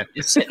Jets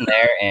is sitting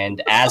there.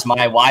 And as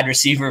my wide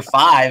receiver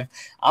 5,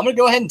 I'm going to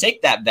go ahead and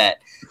take that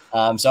bet. So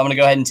I'm going to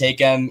go ahead and take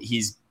him.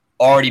 He's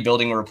already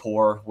building a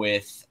rapport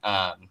with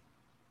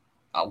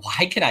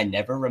why can I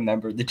never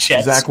remember the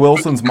Jets? Zach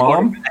Wilson's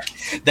mom?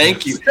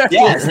 Thank you.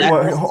 Yes.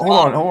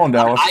 Hold on,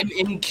 Dallas. I'm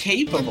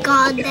incapable.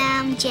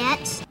 Goddamn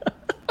Jets.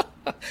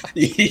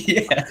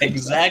 Yeah,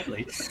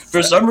 exactly.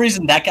 For some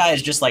reason, that guy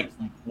is just like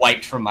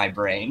wiped from my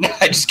brain.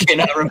 I just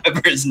cannot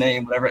remember his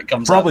name whenever it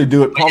comes Probably up.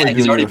 do it. Probably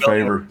He's do already you a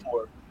favor.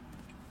 rapport.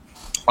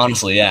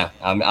 Honestly, yeah,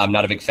 I'm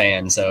not a big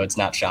fan, so it's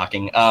not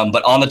shocking.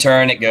 But on the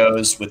turn, it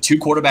goes with 2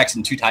 quarterbacks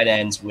and 2 tight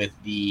ends with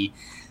the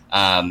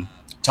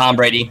Tom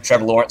Brady,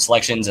 Trevor Lawrence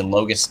selections, and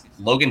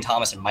Logan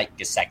Thomas and Mike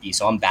Gesicki.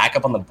 So I'm back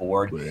up on the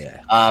board.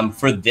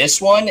 For this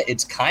one,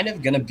 it's kind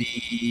of going to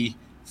be,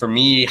 for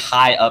me,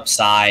 high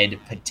upside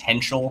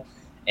potential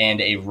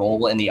and a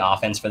role in the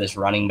offense for this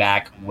running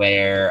back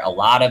where a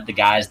lot of the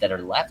guys that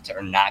are left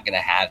are not going to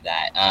have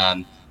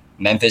that.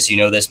 Memphis, you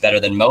know this better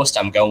than most.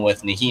 I'm going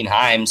with Nyheim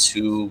Hines,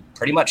 who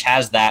pretty much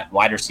has that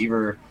wide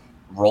receiver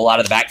roll out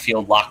of the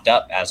backfield locked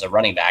up as a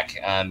running back.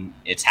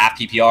 It's half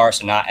PPR,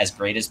 so not as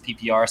great as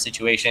PPR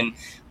situation,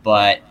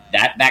 but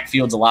that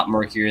backfield's a lot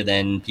murkier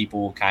than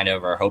people kind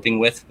of are hoping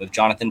with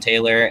Jonathan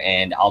Taylor,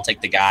 and I'll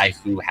take the guy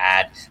who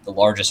had the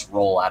largest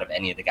role out of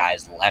any of the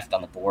guys left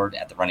on the board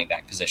at the running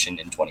back position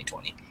in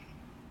 2020.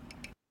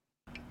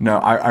 No,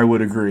 I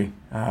would agree.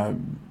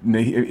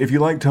 If you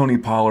like Tony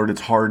Pollard,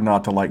 it's hard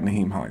not to like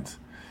Nyheim Hines.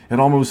 It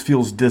almost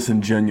feels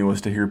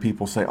disingenuous to hear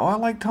people say, "Oh, I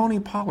like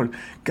Tony Pollard."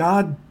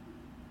 God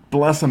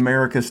bless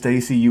America,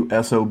 Stacy, you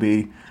SOB.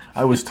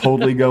 I was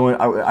totally going.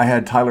 I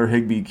had Tyler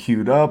Higbee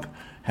queued up,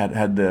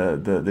 had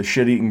the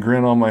shit-eating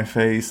grin on my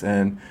face,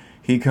 and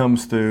he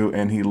comes through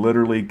and he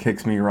literally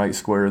kicks me right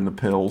square in the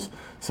pills.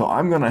 So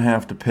I'm going to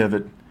have to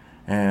pivot,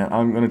 and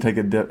I'm going to take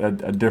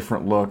a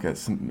different look at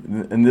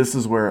some. And this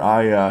is where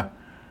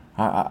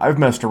I've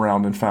messed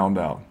around and found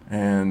out,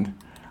 and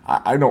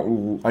I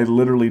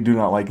literally do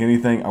not like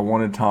anything. I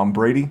wanted Tom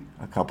Brady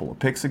a couple of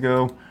picks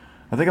ago.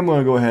 I think I'm going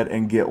to go ahead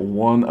and get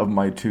one of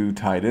my 2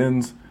 tight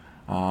ends.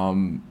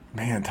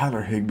 Man,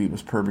 Tyler Higbee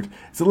was perfect.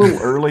 It's a little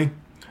early,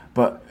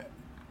 but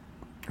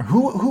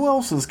who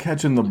else is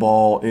catching the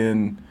ball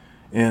in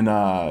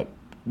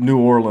New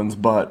Orleans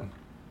but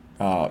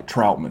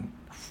Troutman?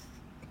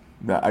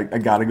 I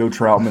got to go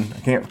Troutman. I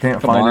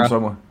can't find him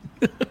somewhere.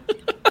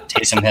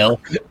 Taysom Hill.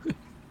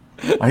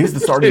 He's the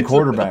starting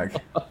quarterback.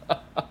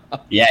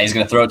 Yeah, he's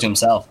going to throw it to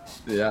himself.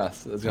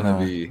 Yes, it's gonna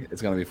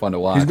be fun to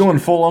watch. He's going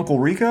full Uncle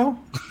Rico.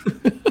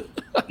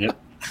 Yep.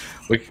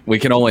 We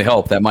can only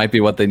hope. That might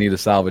be what they need to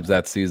salvage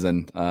that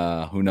season.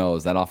 Who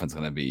knows? That offense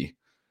going to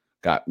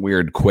got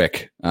weird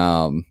quick.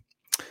 I'm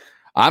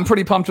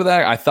pretty pumped with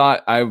that.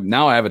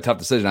 Now I have a tough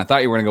decision. I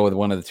thought you were going to go with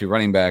one of the 2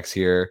 running backs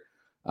here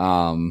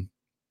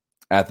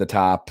at the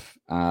top.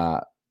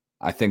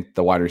 I think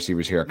the wide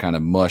receivers here are kind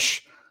of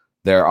mush.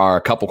 There are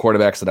a couple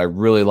quarterbacks that I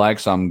really like,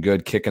 so I'm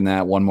good kicking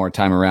that one more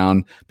time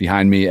around.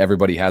 Behind me,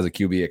 everybody has a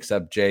QB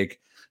except Jake.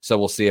 So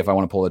we'll see if I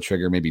want to pull the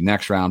trigger maybe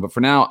next round. But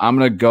for now, I'm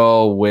going to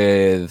go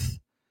with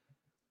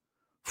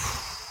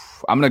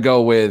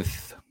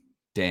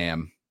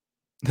damn.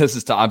 This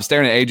is tough. I'm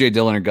staring at A.J.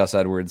 Dillon or Gus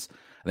Edwards.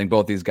 I think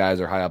both these guys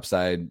are high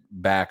upside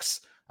backs.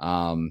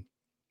 I'm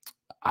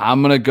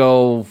going to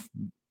go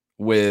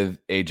with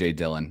A.J.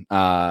 Dillon.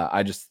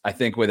 I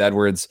think with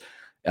Edwards,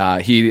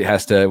 he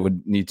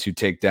would need to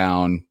take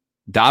down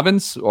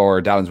Dobbins, or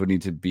Dobbins would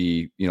need to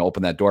be,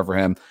 open that door for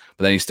him.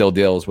 But then he still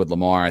deals with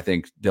Lamar. I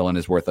think Dillon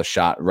is worth a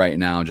shot right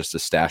now just to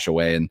stash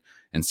away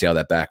and see how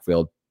that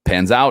backfield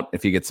pans out.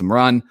 If he gets some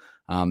run,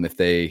 if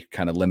they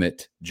kind of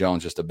limit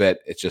Jones just a bit,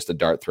 it's just a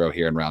dart throw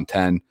here in round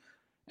 10.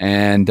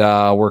 And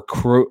we're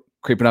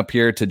creeping up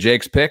here to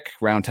Jake's pick,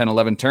 round 10,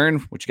 11 turn.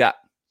 What you got?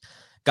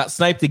 Got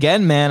sniped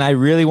again, man. I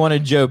really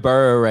wanted Joe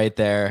Burrow right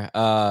there.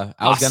 I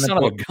was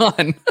gonna a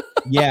gun.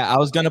 Yeah, I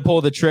was gonna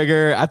pull the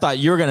trigger. I thought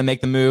you were gonna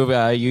make the move.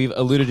 You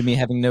alluded to me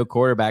having no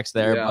quarterbacks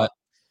there, but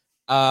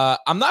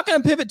I'm not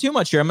gonna pivot too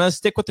much here. I'm gonna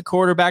stick with the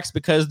quarterbacks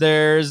because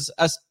there's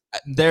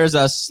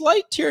a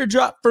slight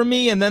teardrop for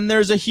me, and then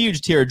there's a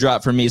huge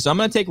teardrop for me. So I'm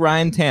gonna take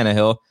Ryan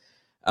Tannehill.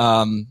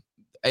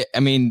 I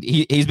mean,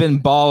 he's been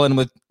balling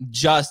with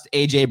just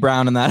AJ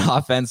Brown in that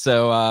offense,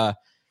 so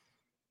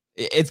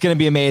it's going to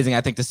be amazing,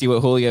 I think, to see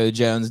what Julio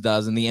Jones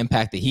does and the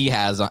impact that he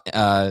has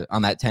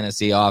on that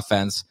Tennessee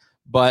offense.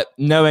 But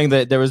knowing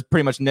that there was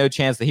pretty much no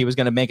chance that he was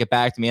going to make it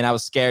back to me, and I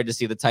was scared to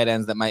see the tight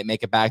ends that might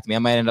make it back to me, I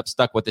might end up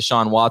stuck with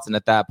Deshaun Watson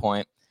at that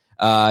point.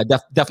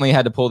 Definitely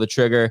had to pull the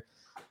trigger.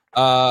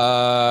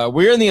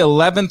 We're in the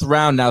 11th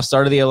round now,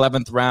 start of the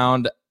 11th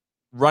round.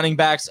 Running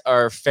backs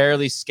are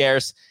fairly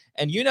scarce.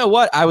 And you know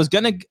what? I was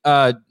going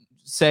to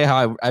say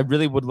how I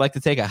really would like to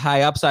take a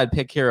high upside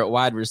pick here at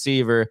wide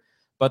receiver.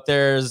 But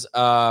there's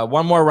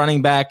one more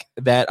running back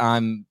that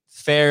I'm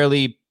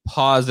fairly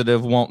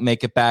positive won't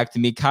make it back to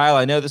me. Kyle,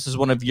 I know this is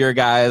one of your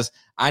guys.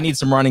 I need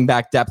some running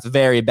back depth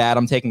very bad.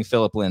 I'm taking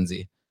Philip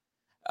Lindsay.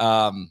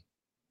 I'm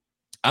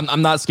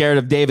not scared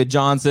of David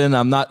Johnson.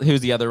 I'm not.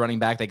 Who's the other running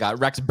back? They got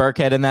Rex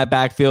Burkhead in that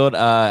backfield.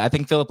 I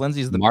think Philip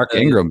Lindsay is the Mark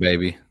Ingram,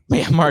 baby.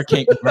 Yeah, Mark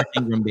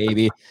Ingram,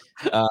 baby.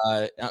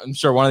 I'm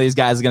sure one of these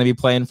guys is going to be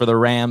playing for the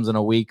Rams in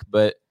a week,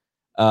 but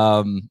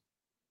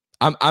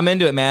I'm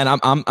into it, man.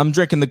 I'm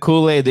drinking the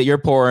Kool-Aid that you're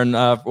pouring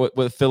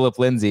with Philip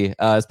Lindsay,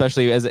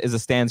 especially as it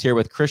stands here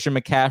with Christian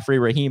McCaffrey,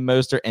 Raheem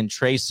Mostert, and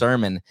Trey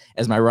Sermon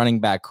as my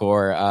running back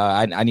core.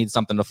 I need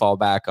something to fall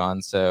back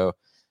on, so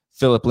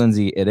Philip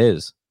Lindsay it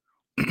is.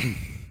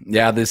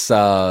 Yeah,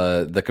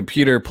 the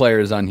computer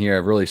players on here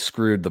have really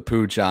screwed the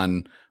pooch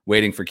on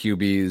waiting for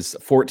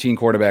QBs. 14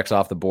 quarterbacks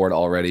off the board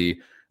already,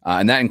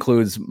 and that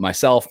includes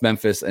myself,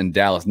 Memphis, and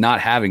Dallas not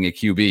having a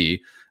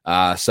QB.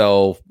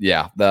 So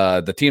yeah,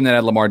 the team that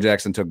had Lamar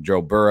Jackson took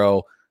Joe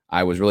Burrow.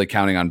 I was really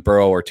counting on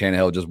Burrow or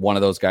Tannehill, just one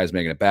of those guys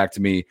making it back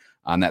to me.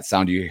 That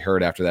sound you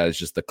heard after that is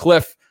just the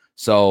cliff.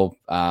 So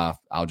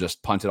I'll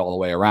just punt it all the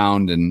way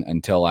around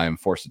until I am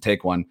forced to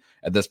take one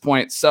at this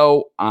point.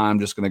 So I'm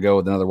just going to go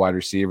with another wide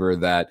receiver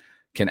that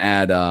can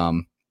add a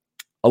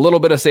little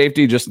bit of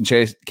safety just in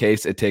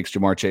case it takes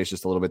Jamar Chase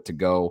just a little bit to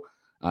go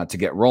to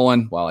get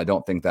rolling. While I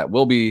don't think that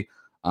will be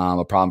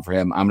a problem for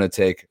him, I'm going to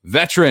take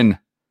veteran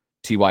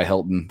T.Y.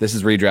 Hilton. This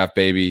is redraft,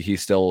 baby.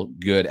 He's still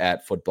good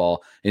at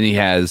football, and he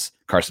has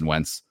Carson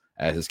Wentz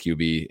as his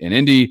QB in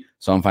Indy.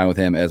 So I'm fine with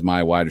him as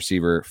my wide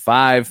receiver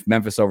 5.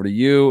 Memphis, over to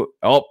you.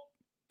 Oh,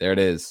 there it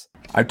is.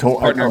 I told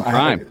Partner in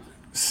crime.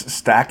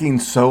 Stacking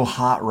so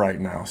hot right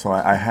now, so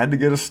I had to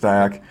get a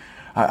stack.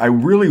 I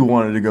really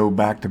wanted to go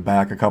back to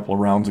back a couple of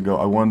rounds ago.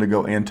 I wanted to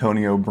go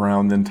Antonio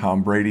Brown, then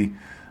Tom Brady.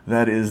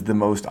 That is the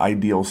most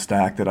ideal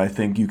stack that I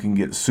think you can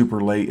get super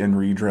late in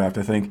redraft.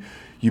 I think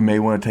you may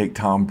want to take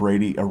Tom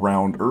Brady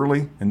around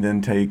early and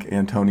then take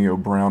Antonio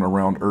Brown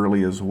around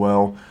early as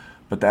well.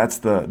 But that's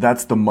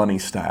the money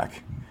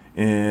stack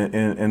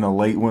in a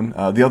late one.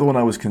 The other one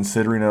I was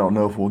considering, I don't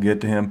know if we'll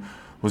get to him,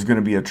 was going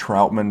to be a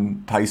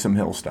Troutman Taysom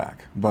Hill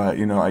stack. But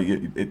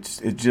it's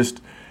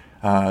just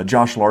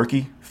Josh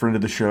Larkey, friend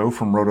of the show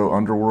from Roto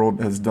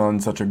Underworld, has done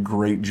such a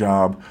great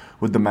job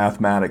with the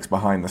mathematics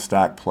behind the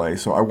stack play.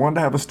 So I wanted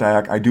to have a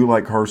stack. I do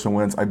like Carson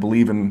Wentz. I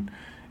believe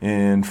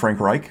in Frank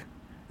Reich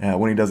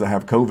when he doesn't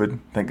have COVID.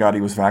 Thank God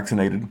he was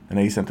vaccinated and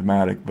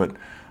asymptomatic. But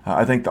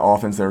I think the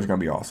offense there is going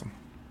to be awesome.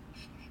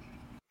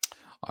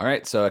 All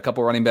right, so a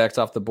couple running backs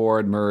off the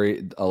board: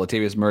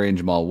 Latavius Murray and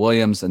Jamal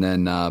Williams, and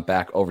then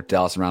back over to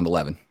Dallas in round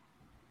 11.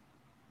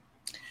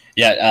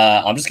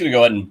 Yeah, I'm just going to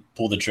go ahead and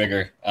pull the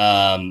trigger.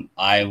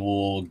 I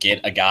will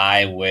get a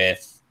guy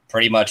with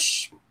pretty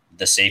much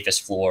the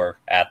safest floor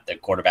at the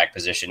quarterback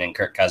position in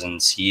Kirk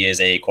Cousins. He is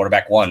a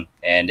quarterback 1,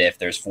 and if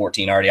there's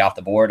 14 already off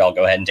the board, I'll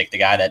go ahead and take the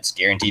guy that's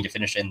guaranteed to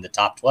finish in the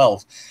top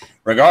 12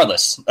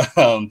 regardless.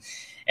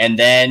 And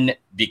then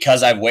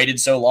because I've waited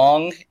so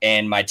long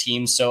and my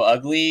team's so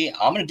ugly,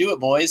 I'm going to do it,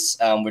 boys.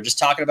 We're just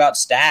talking about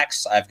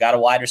stacks. I've got a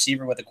wide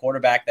receiver with a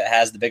quarterback that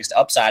has the biggest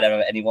upside out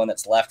of anyone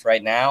that's left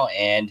right now.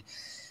 And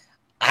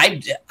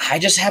I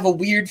just have a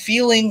weird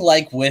feeling,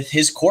 like with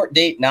his court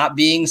date not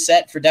being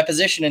set for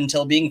deposition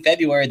until being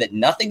February, that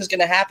nothing's going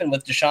to happen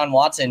with Deshaun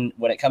Watson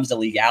when it comes to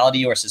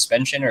legality or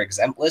suspension or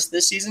exempt list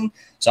this season.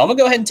 So I'm going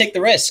to go ahead and take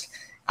the risk.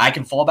 I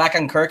can fall back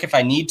on Kirk if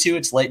I need to.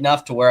 It's late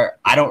enough to where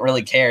I don't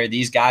really care.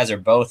 These guys are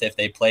both, if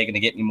they play, going to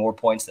get me more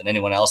points than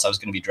anyone else I was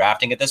going to be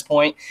drafting at this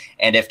point.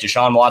 And if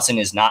Deshaun Watson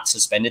is not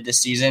suspended this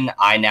season,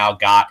 I now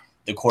got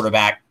the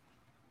quarterback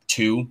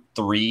 2,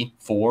 3,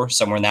 4,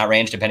 somewhere in that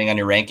range, depending on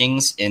your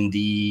rankings, in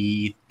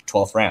the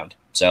 12th round.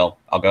 So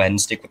I'll go ahead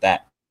and stick with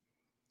that.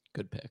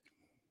 Good pick.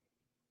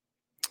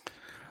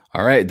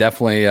 All right,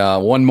 definitely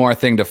one more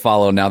thing to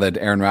follow now that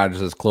Aaron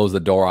Rodgers has closed the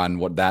door on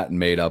what that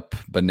made up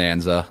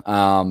bonanza.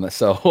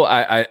 So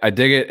I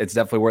dig it. It's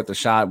definitely worth a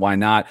shot. Why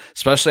not?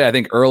 Especially, I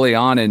think, early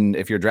on, and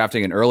if you're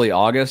drafting in early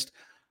August,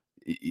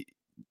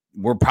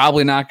 we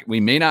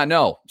may not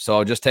know.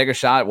 So just take a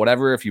shot,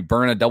 whatever. If you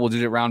burn a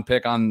double-digit round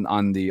pick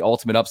on the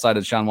ultimate upside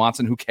of Deshaun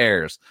Watson, who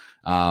cares?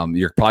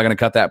 You're probably going to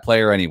cut that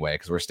player anyway,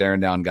 because we're staring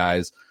down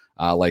guys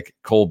like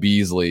Cole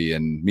Beasley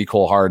and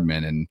Mecole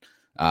Hardman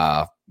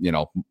and,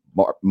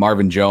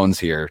 Marvin Jones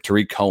here,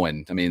 Tariq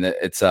Cohen. I mean,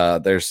 it's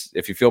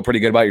if you feel pretty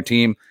good about your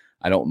team,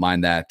 I don't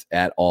mind that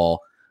at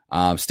all.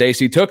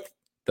 Stacy took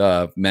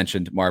the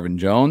mentioned Marvin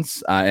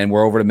Jones, and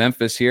we're over to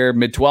Memphis here,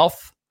 mid-12th.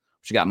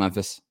 What you got,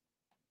 Memphis?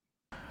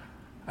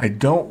 I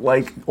don't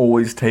like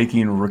always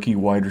taking rookie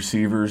wide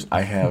receivers.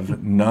 I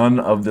have none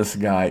of this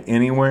guy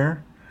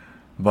anywhere,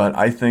 but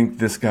I think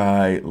this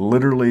guy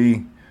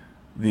literally,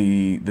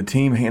 the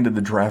team handed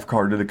the draft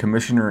card to the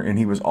commissioner, and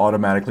he was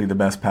automatically the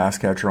best pass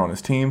catcher on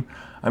his team.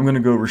 I'm going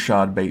to go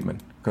Rashad Bateman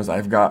because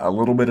I've got a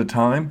little bit of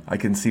time. I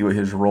can see what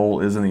his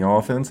role is in the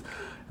offense.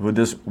 With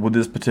this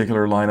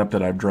particular lineup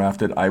that I've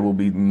drafted, I will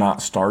be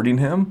not starting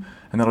him,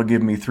 and that'll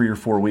give me 3 or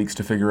 4 weeks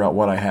to figure out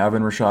what I have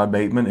in Rashad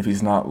Bateman. If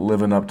he's not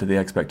living up to the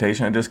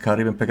expectation, I just cut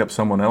him and pick up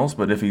someone else.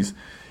 But if he's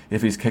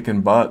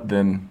kicking butt,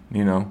 then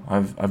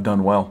I've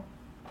done well.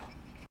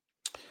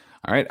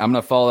 All right, I'm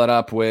going to follow that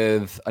up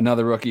with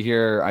another rookie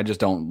here. I just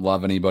don't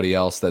love anybody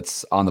else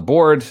that's on the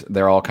board.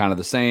 They're all kind of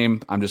the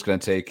same. I'm just going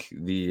to take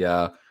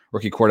the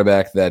rookie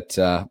quarterback that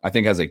I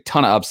think has a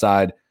ton of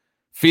upside.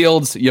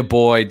 Fields, your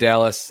boy,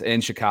 Dallas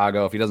in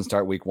Chicago. If he doesn't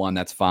start week 1,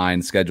 that's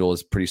fine. Schedule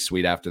is pretty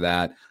sweet after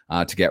that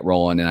to get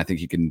rolling, and I think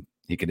he can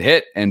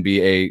hit and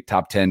be a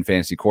top 10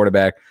 fantasy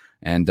quarterback.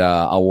 And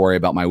I'll worry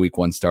about my week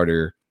 1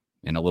 starter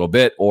in a little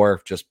bit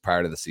or just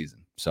prior to the season.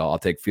 So I'll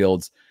take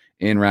Fields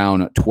in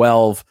round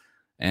 12.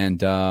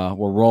 And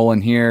we're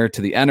rolling here to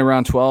the end of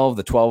round 12,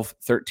 the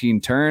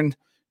 12-13 turn.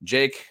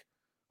 Jake,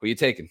 who are you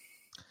taking?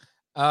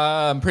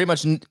 Pretty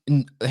much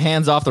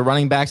hands off the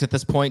running backs at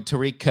this point.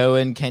 Tariq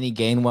Cohen, Kenny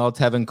Gainwell,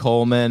 Tevin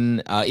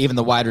Coleman. Even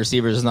the wide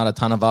receivers, there's not a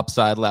ton of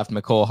upside left.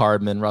 McCole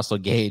Hardman, Russell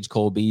Gage,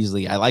 Cole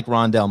Beasley. I like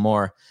Rondale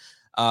Moore.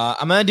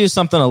 I'm going to do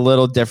something a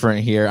little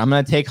different here. I'm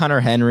going to take Hunter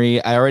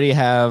Henry. I already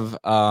have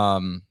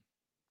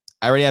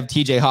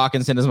TJ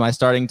Hawkinson as my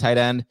starting tight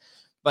end.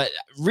 But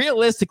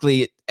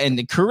realistically,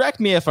 and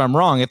correct me if I'm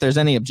wrong, if there's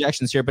any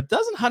objections here, but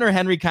doesn't Hunter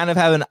Henry kind of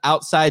have an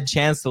outside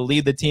chance to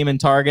lead the team in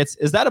targets?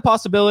 Is that a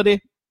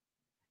possibility?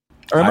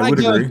 Or I would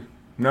agree.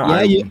 No,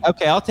 yeah,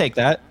 okay, I'll take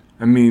that.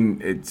 I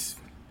mean, it's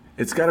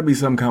got to be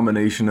some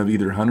combination of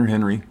either Hunter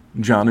Henry,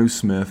 Jonnu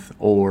Smith,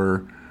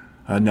 or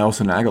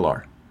Nelson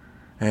Aguilar.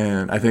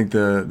 And I think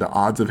the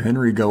odds of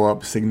Henry go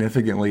up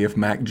significantly if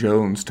Mac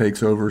Jones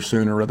takes over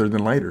sooner rather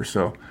than later.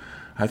 So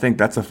I think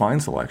that's a fine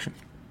selection.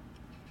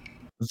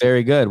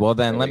 Very good. Well,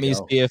 then let me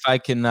see if I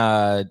can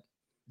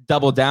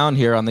double down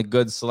here on the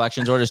good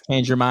selections or just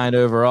change your mind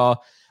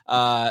overall.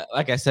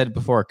 Like I said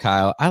before,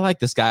 Kyle, I like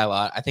this guy a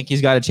lot. I think he's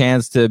got a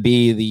chance to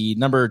be the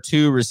number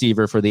 2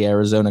 receiver for the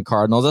Arizona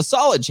Cardinals. A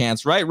solid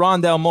chance, right?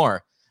 Rondale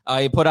Moore.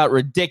 He put out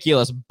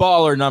ridiculous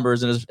baller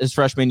numbers in his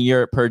freshman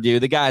year at Purdue.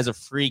 The guy is a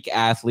freak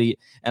athlete,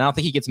 and I don't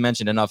think he gets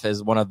mentioned enough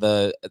as one of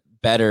the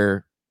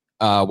better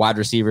wide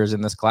receivers in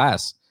this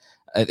class.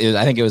 I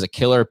think it was a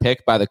killer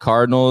pick by the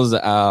Cardinals.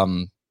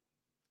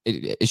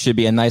 It should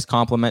be a nice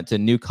compliment to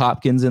Nuke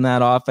Hopkins in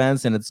that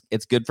offense, and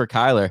it's good for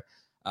Kyler.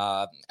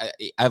 I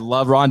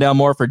love Rondale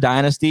Moore for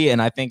Dynasty,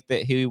 and I think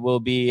that he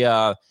will be,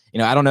 I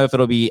don't know if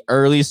it'll be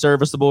early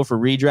serviceable for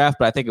redraft,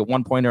 but I think at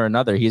one point or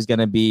another, he's going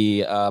to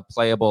be a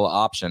playable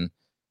option,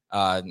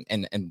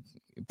 and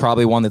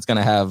probably one that's going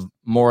to have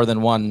more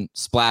than one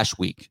splash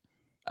week.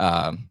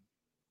 I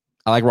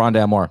like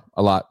Rondale Moore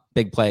a lot.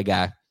 Big play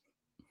guy.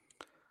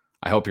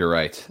 I hope you're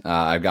right.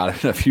 I've got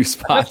it in a few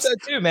spots. I hope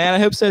so too, man. I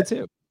hope so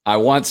too. I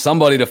want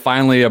somebody to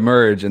finally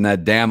emerge in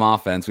that damn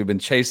offense. We've been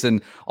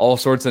chasing all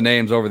sorts of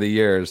names over the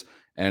years,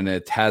 and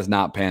it has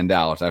not panned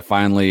out. I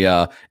finally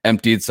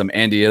emptied some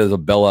Andy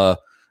Isabella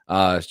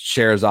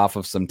shares off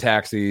of some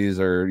taxis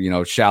or,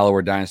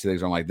 shallower dynasty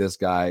things. I'm like, this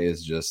guy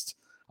is just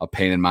a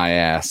pain in my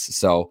ass.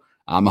 So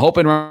I'm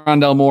hoping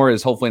Rondale Moore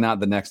is hopefully not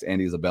the next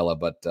Andy Isabella,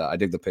 but I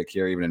dig the pick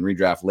here, even in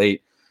redraft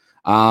late.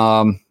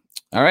 All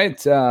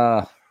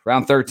right.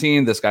 Round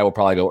 13, this guy will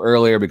probably go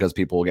earlier because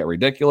people will get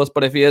ridiculous.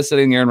 But if he is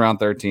sitting here in round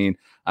 13,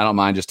 I don't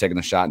mind just taking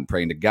a shot and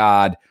praying to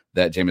God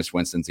that Jameis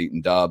Winston's eating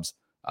dubs.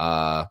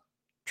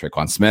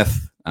 Tre'Quan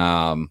Smith,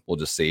 we'll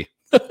just see.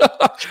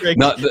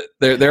 No,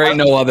 there ain't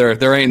no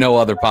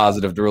other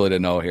positive to really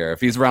know here.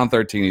 If he's round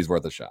 13, he's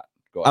worth a shot.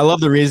 Go ahead. I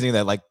love the reasoning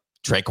that like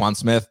Tre'Quan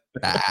Smith.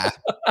 I'm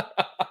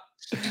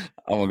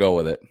gonna go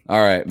with it. All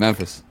right,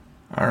 Memphis.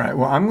 All right.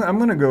 Well, I'm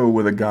gonna go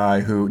with a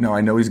guy who now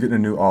I know he's getting a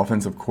new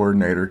offensive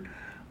coordinator.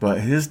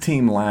 But his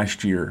team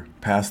last year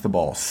passed the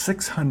ball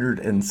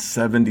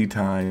 670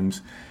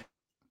 times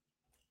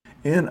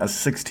in a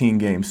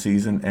 16-game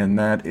season, and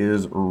that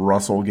is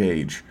Russell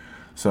Gage.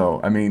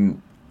 So, I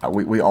mean,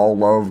 we all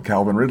love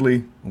Calvin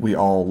Ridley. We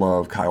all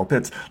love Kyle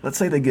Pitts. Let's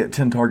say they get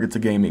 10 targets a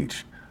game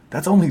each.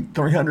 That's only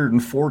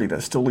 340.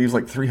 That still leaves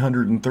like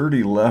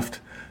 330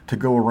 left to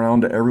go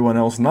around to everyone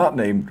else not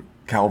named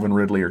Calvin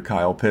Ridley or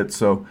Kyle Pitts.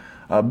 So,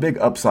 a big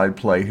upside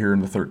play here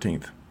in the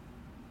 13th.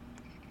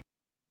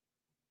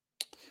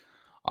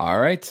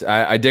 All right.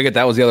 I dig it.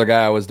 That was the other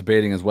guy I was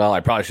debating as well. I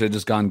probably should have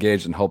just gone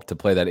Gage and hoped to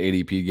play that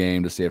ADP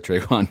game to see if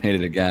Tre'Quan made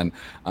it again.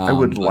 I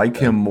would like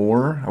him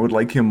more. I would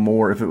like him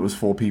more if it was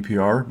full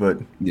PPR, but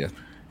yeah,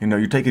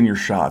 you're taking your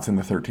shots in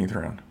the 13th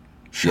round.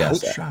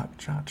 Shot.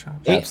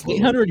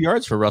 800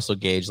 yards for Russell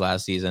Gage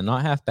last season.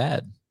 Not half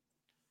bad.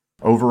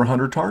 Over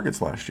 100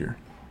 targets last year.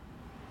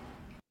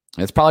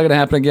 It's probably going to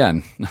happen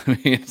again. I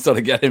mean, so to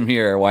get him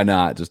here, why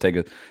not? Just take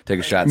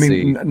a shot. I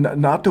mean,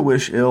 not to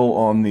wish ill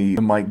on the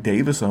Mike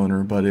Davis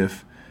owner, but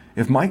if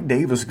Mike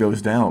Davis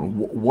goes down,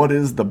 what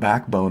is the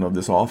backbone of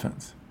this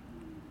offense?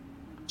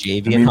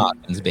 Javian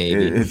Hawkins,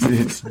 baby. It's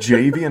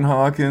Javian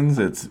Hawkins.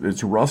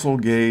 It's Russell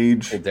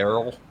Gage. Hey,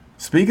 Daryl.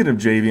 Speaking of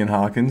Javian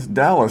Hawkins,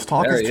 Dallas,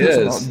 talk us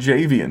about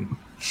Javian.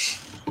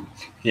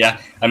 Yeah,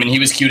 I mean, he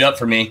was queued up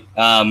for me.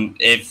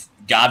 If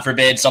God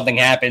forbid something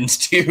happens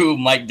to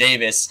Mike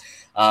Davis,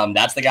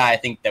 that's the guy I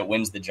think that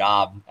wins the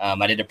job.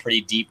 I did a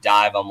pretty deep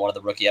dive on one of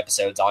the rookie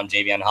episodes on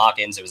Javian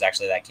Hawkins. It was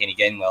actually that Kenny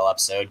Gainwell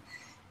episode.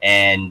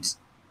 And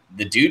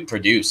the dude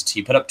produced.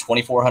 He put up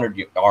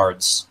 2,400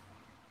 yards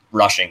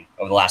rushing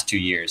over the last 2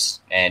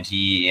 years. And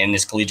he, in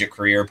his collegiate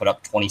career, put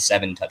up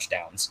 27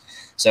 touchdowns.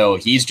 So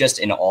he's just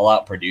an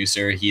all-out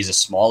producer. He's a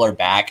smaller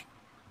back.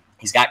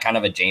 He's got kind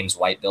of a James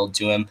White build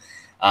to him.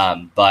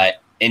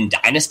 But in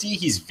Dynasty,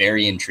 he's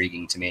very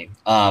intriguing to me.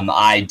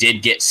 I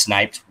did get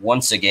sniped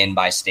once again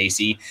by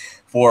Stacy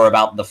for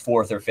about the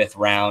 4th or 5th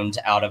round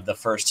out of the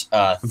first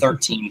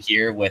 13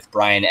 here with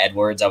Brian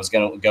Edwards. I was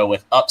going to go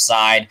with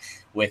upside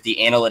with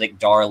the analytic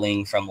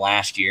darling from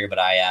last year, but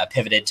I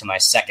pivoted to my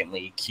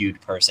secondly queued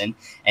person.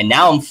 And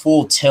now I'm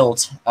full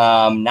tilt,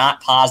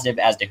 not positive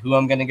as to who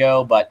I'm going to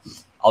go, but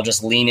I'll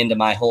just lean into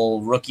my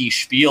whole rookie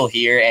spiel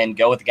here and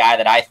go with the guy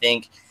that I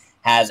think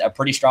has a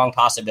pretty strong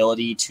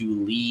possibility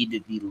to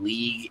lead the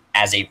league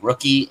as a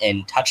rookie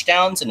in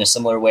touchdowns in a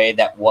similar way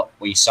that what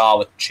we saw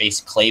with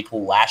Chase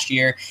Claypool last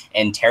year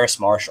and Terrace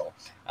Marshall.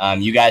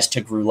 You guys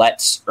took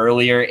roulettes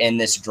earlier in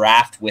this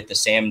draft with the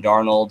Sam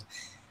Darnold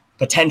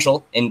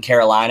potential in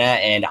Carolina,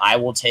 and I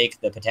will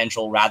take the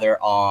potential rather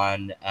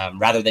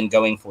than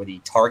going for the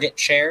target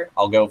share.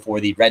 I'll go for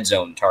the red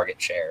zone target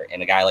share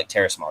in a guy like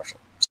Terrace Marshall.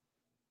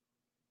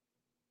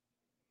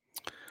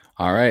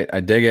 All right, I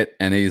dig it.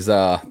 And he's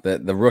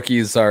the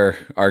rookies are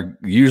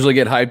usually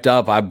get hyped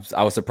up.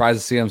 I was surprised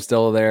to see him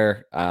still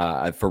there.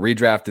 For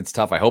redraft, it's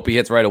tough. I hope he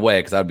hits right away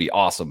because that would be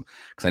awesome.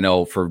 Because I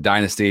know for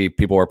Dynasty,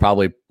 people were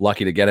probably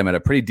lucky to get him at a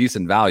pretty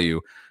decent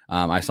value.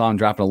 I saw him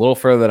dropping a little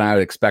further than I had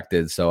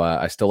expected, so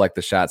I still like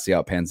the shot. See how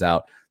it pans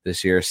out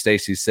this year.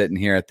 Stacy's sitting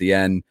here at the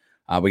end.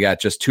 We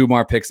got just 2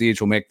 more picks each.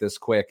 We'll make this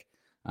quick.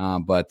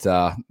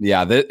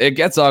 It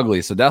gets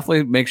ugly. So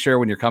definitely make sure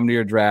when you're coming to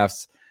your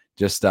drafts,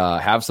 just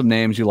have some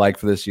names you like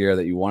for this year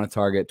that you want to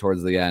target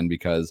towards the end,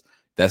 because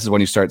this is when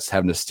you start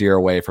having to steer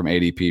away from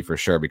ADP for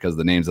sure, because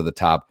the names at the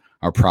top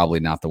are probably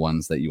not the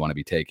ones that you want to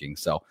be taking.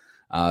 So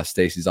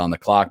Stacy's on the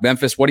clock.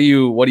 Memphis, what are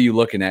you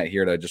looking at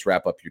here to just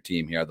wrap up your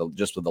team here,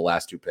 just with the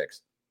last 2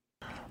 picks?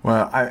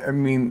 Well,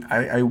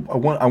 I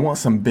want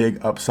some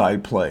big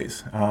upside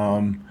plays.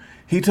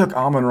 He took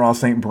Amon-Ra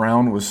St.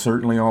 Brown, was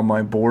certainly on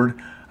my board.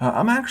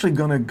 I'm actually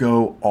going to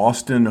go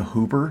Austin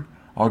Hooper.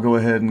 I'll go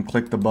ahead and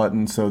click the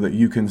button so that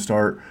you can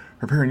start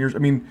preparing yours. I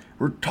mean,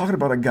 we're talking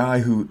about a guy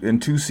who in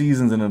 2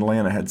 seasons in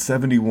Atlanta had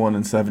 71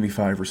 and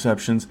 75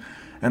 receptions.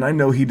 And I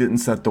know he didn't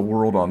set the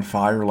world on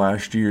fire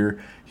last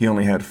year. He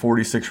only had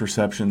 46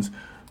 receptions.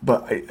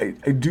 But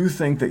I do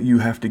think that you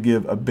have to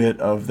give a bit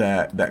of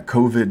that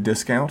COVID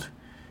discount.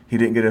 He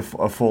didn't get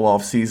a full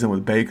off season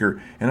with Baker.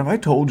 And if I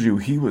told you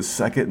he was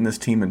second in this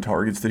team in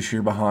targets this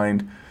year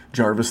behind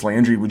Jarvis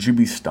Landry, would you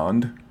be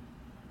stunned?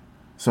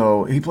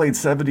 So he played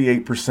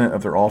 78%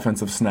 of their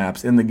offensive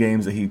snaps in the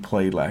games that he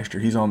played last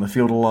year. He's on the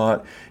field a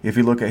lot. If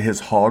you look at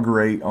his hog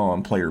rate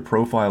on Player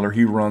Profiler,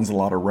 he runs a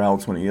lot of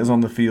routes when he is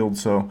on the field.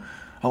 So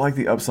I like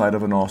the upside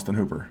of an Austin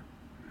Hooper.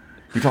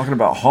 You're talking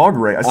about hog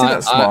rate. I see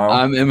that smile.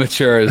 I'm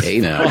immature as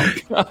hey now.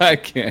 I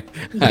can't.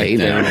 Hey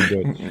now.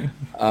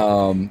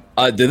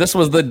 This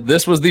was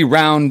the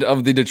round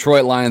of the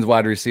Detroit Lions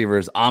wide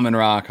receivers.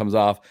 Amon-Ra comes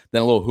off,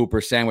 then a little Hooper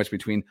sandwich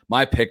between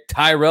my pick,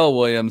 Tyrell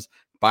Williams.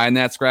 Buying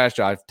that scratch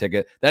off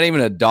ticket, that ain't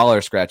even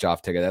 $1 scratch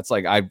off ticket. That's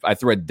like I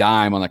threw a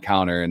dime on the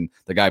counter and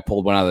the guy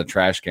pulled one out of the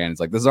trash can. It's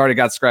like, this has already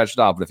got scratched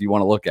off, but if you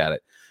want to look at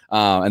it.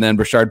 And then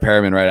Brashard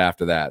Perriman right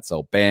after that.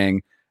 So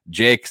bang.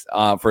 Jake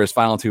for his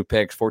final 2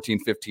 picks,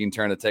 14-15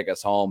 turn to take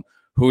us home.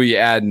 Who are you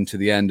adding to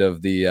the end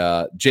of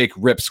the Jake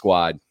Rip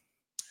squad?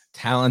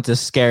 Talent is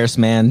scarce,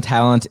 man.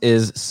 Talent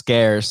is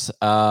scarce.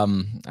 I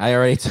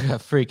already took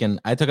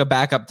a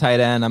backup tight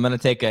end. I'm gonna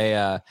take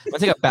a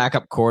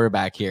backup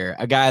quarterback here.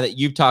 A guy that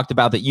you've talked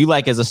about that you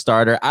like as a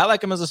starter. I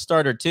like him as a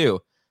starter too.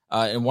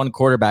 In 1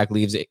 quarterback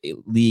leagues,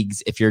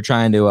 if you're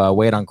trying to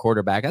wait on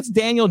quarterback, that's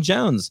Daniel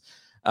Jones.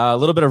 A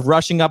little bit of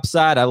rushing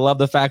upside. I love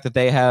the fact that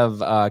they have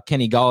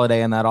Kenny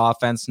Golladay in that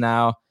offense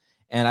now,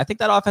 and I think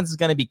that offense is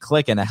going to be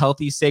clicking. A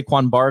healthy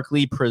Saquon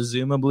Barkley,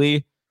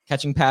 presumably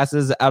catching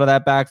passes out of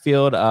that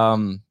backfield.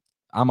 I'm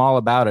all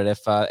about it.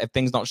 If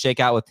things don't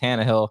shake out with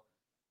Tannehill,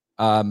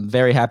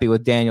 very happy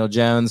with Daniel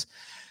Jones.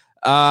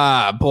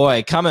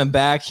 Boy, coming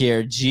back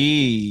here,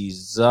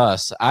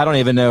 Jesus, I don't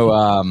even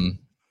know.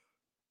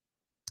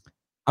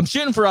 I'm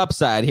shooting for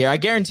upside here. I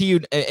guarantee you,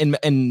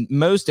 in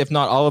most, if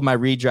not all, of my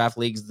redraft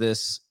leagues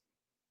this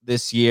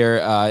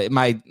year,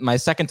 my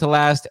second to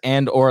last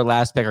and or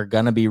last pick are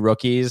gonna be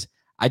rookies.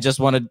 I just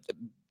want to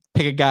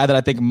pick a guy that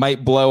I think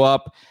might blow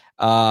up.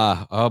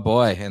 Oh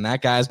boy, and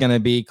that guy's gonna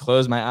be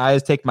close my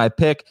eyes, take my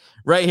pick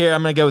right here.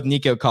 I'm gonna go with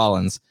Nico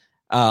Collins.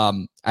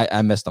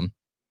 I missed him.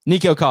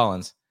 Nico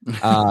Collins.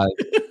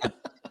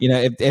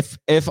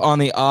 If on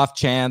the off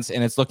chance,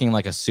 and it's looking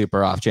like a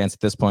super off chance at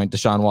this point,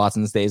 Deshaun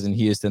Watson stays in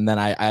Houston, then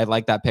I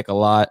like that pick a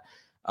lot.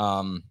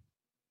 But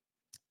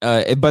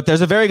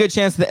there's a very good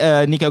chance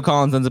that Nico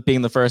Collins ends up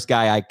being the first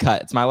guy I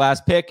cut. It's my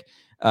last pick.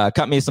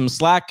 Cut me some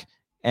slack.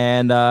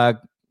 And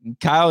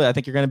Kyle, I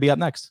think you're going to be up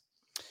next.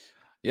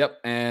 Yep.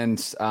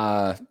 And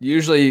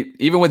usually,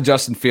 even with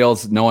Justin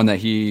Fields, knowing that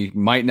he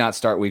might not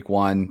start week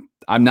 1,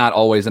 I'm not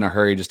always in a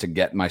hurry just to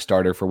get my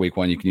starter for week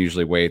 1. You can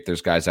usually wait.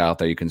 There's guys out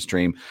there you can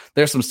stream.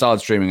 There's some solid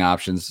streaming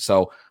options.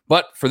 So,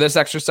 But for this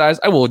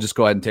exercise, I will just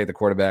go ahead and take the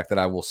quarterback that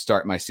I will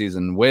start my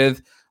season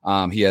with.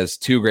 He has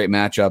two great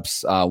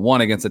matchups,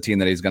 one against a team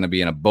that he's going to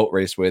be in a boat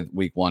race with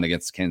week 1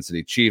 against the Kansas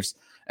City Chiefs.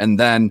 And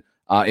then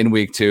in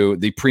week 2,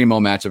 the primo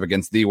matchup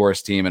against the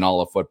worst team in all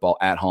of football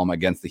at home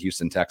against the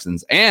Houston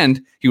Texans.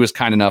 And he was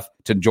kind enough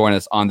to join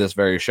us on this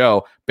very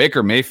show.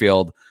 Baker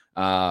Mayfield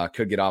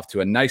could get off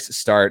to a nice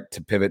start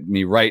to pivot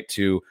me right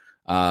to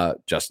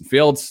Justin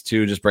Fields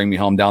to just bring me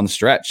home down the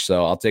stretch.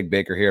 So I'll take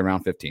Baker here in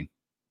round 15.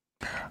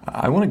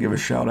 I want to give a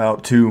shout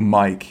out to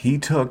Mike. He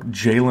took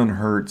Jalen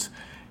Hurts.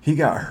 He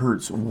got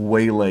Hurts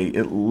way late.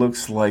 It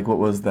looks like, what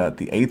was that,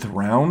 the 8th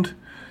round?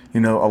 You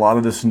know, a lot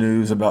of this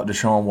news about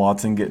Deshaun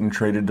Watson getting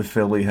traded to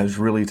Philly has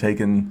really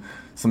taken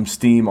some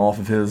steam off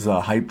of his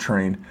hype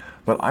train.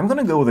 But I'm going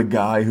to go with a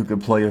guy who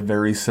could play a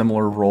very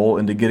similar role,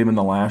 and to get him in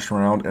the last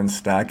round and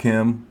stack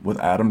him with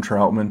Adam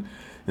Troutman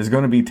is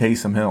going to be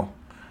Taysom Hill.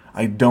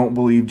 I don't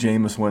believe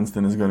Jameis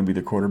Winston is going to be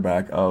the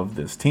quarterback of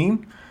this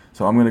team.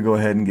 So I'm going to go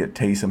ahead and get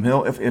Taysom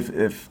Hill.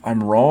 If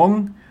I'm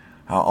wrong,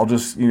 I'll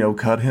just,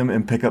 cut him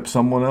and pick up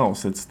someone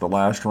else. It's the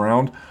last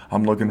round.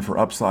 I'm looking for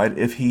upside.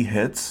 If he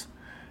hits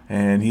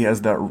and he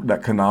has that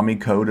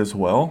Konami code as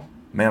well,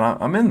 man,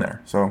 I'm in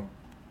there. So,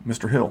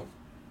 Mr. Hill.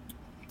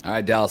 All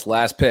right, Dallas,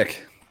 last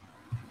pick.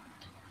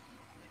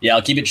 Yeah,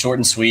 I'll keep it short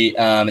and sweet.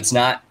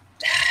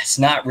 It's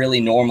not really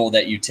normal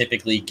that you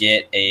typically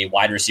get a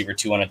wide receiver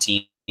 2 on a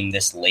team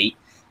this late.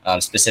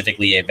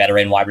 Specifically a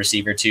veteran wide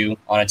receiver 2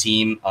 on a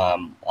team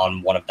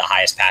on one of the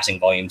highest passing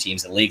volume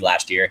teams in the league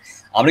last year.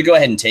 I'm going to go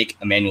ahead and take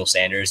Emmanuel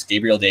Sanders.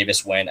 Gabriel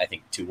Davis went, I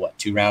think,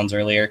 2 rounds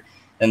earlier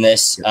than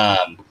this.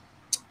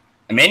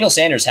 Emmanuel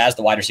Sanders has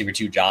the wide receiver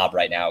 2 job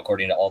right now,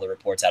 according to all the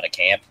reports out of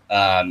camp.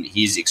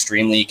 He's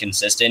extremely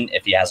consistent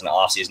if he has an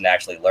offseason to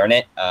actually learn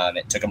it.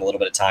 It took him a little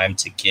bit of time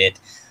to get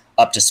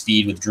up to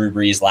speed with Drew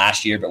Brees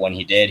last year, but when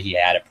he did, he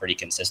had a pretty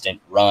consistent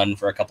run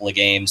for a couple of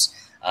games.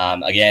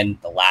 Again,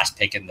 the last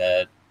pick in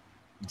the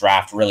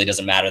draft really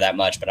doesn't matter that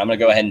much, but I'm going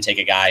to go ahead and take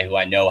a guy who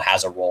I know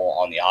has a role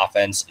on the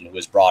offense and who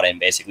was brought in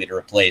basically to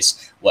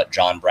replace what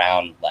John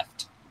Brown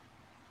left.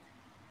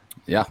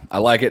 Yeah, I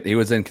like it. He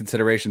was in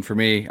consideration for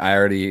me.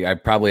 I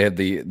probably had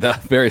the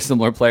very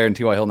similar player in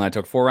T.Y. Hilton I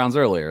took 4 rounds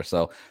earlier.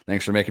 So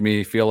thanks for making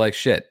me feel like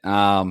shit.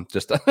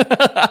 Just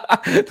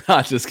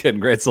not just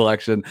kidding. Great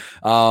selection.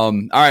 All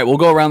right, we'll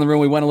go around the room.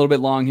 We went a little bit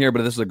long here,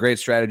 but this was a great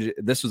strategy.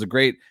 This was a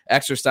great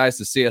exercise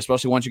to see,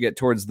 especially once you get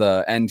towards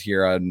the end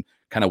here on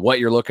kind of what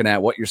you're looking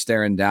at, what you're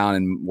staring down,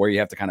 and where you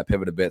have to kind of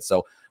pivot a bit.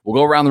 So we'll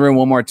go around the room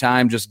one more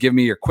time. Just give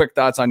me your quick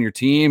thoughts on your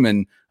team,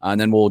 and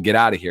then we'll get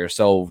out of here.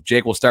 So,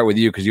 Jake, we'll start with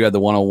you because you had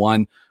the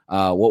 101.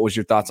 What was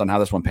your thoughts on how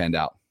this one panned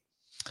out?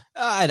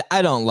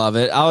 I don't love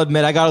it. I'll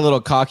admit I got a little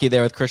cocky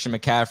there with Christian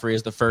McCaffrey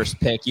as the first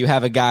pick. You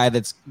have a guy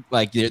that's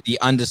like the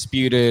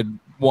undisputed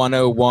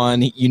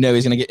 101. You know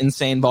he's going to get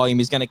insane volume.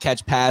 He's going to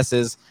catch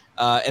passes.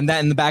 And that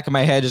in the back of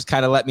my head just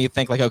kind of let me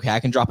think like, okay, I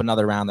can drop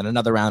another round and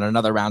another round and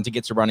another round to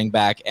get to running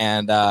back.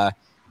 And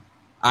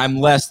I'm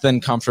less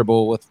than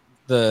comfortable with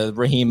the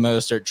Raheem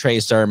Mostert, Trey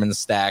Sermon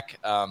stack.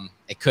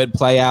 It could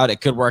play out. It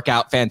could work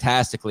out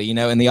fantastically,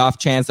 in the off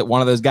chance that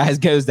one of those guys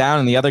goes down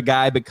and the other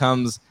guy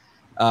becomes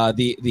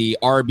the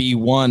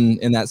RB1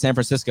 in that San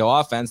Francisco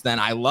offense. Then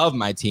I love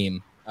my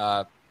team.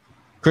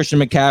 Christian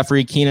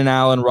McCaffrey, Keenan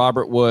Allen,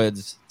 Robert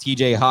Woods,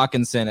 TJ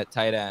Hawkinson at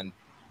tight end.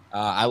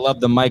 I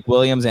love the Mike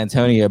Williams,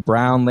 Antonio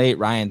Brown late,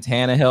 Ryan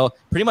Tannehill.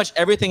 Pretty much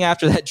everything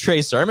after that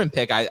Trey Sermon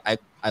pick, I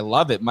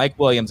love it. Mike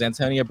Williams,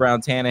 Antonio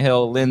Brown,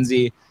 Tannehill,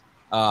 Lindsey,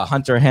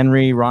 Hunter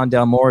Henry,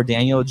 Rondell Moore,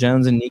 Daniel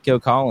Jones, and Nico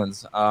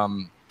Collins.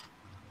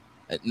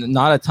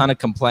 Not a ton of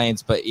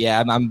complaints, but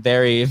yeah, I'm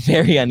very,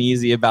 very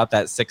uneasy about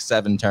that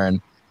 6-7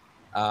 turn.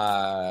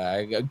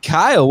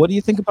 Kyle, what do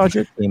you think about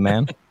your team,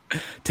 man?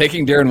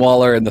 Taking Darren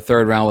Waller in the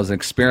 3rd round was an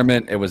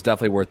experiment. It was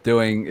definitely worth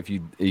doing. If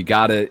you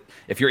got it,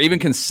 if you're even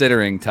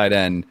considering tight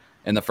end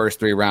in the first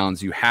 3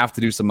 rounds, you have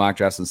to do some mock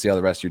drafts and see how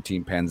the rest of your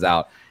team pans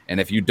out.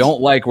 And if you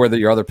don't like where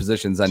your other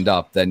positions end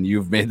up, then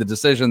you've made the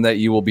decision that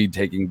you will be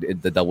taking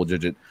the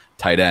double-digit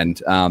tight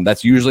end.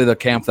 That's usually the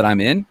camp that I'm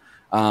in.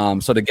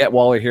 So to get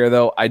Waller here,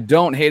 though, I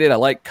don't hate it. I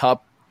like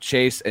Kupp,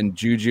 Chase, and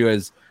Juju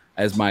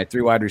as my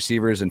 3 wide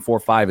receivers in 4,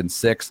 5, and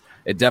 6.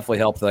 It definitely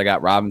helped that I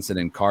got Robinson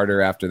and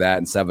Carter after that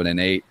in 7 and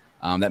 8.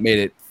 That made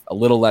it a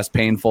little less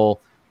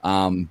painful.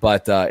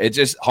 But it's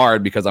just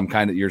hard because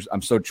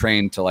I'm so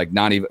trained to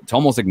to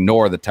almost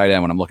ignore the tight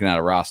end when I'm looking at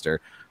a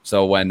roster.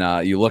 So when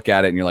you look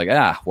at it and you're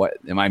like, what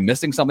am I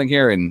missing something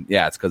here? And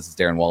yeah, it's because it's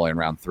Darren Waller in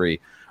round 3.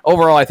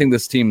 Overall, I think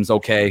this team's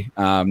okay.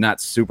 Not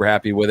super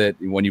happy with it.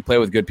 When you play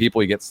with good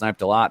people, you get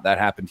sniped a lot. That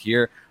happened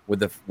here with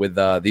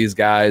these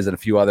guys and a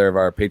few other of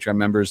our Patreon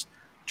members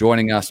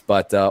joining us.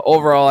 But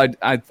overall,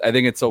 I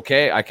think it's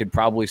okay. I could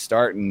probably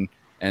start and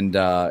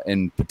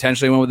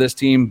potentially win with this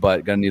team,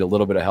 but gonna need a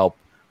little bit of help.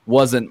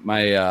 Wasn't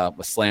my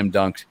slam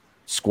dunk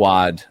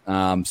squad.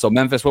 So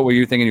Memphis, what were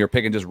you thinking? You're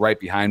picking just right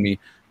behind me.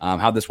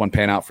 How'd this one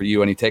pan out for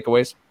you? Any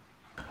takeaways?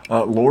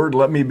 Lord,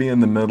 let me be in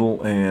the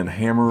middle and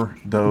hammer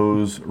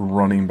those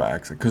running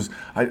backs, because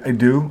I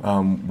do.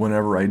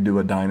 Whenever I do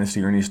a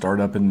dynasty or any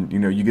startup, and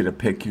you get to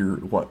pick your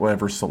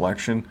whatever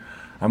selection,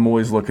 I'm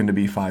always looking to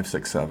be 5,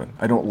 6, 7.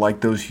 I don't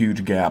like those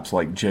huge gaps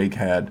like Jake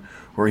had,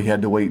 where he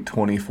had to wait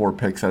 24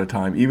 picks at a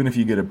time. Even if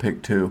you get a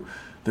pick 2,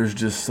 there's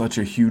just such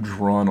a huge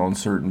run on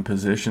certain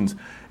positions,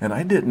 and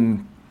I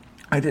didn't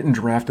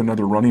draft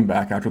another running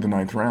back after the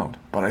 9th round,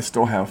 but I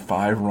still have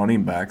 5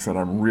 running backs that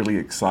I'm really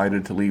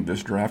excited to leave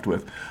this draft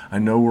with. I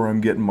know where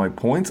I'm getting my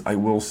points. I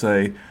will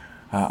say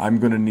I'm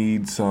going to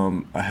need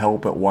some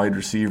help at wide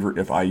receiver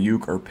if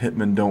Ayuk or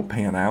Pittman don't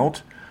pan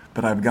out,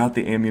 but I've got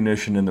the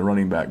ammunition in the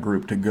running back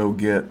group to go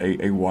get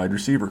a wide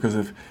receiver, because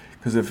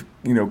if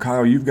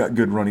Kyle, you've got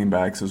good running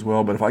backs as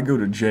well, but if I go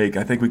to Jake,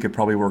 I think we could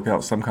probably work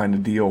out some kind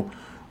of deal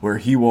where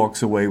he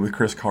walks away with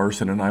Chris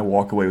Carson and I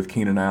walk away with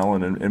Keenan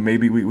Allen, and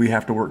maybe we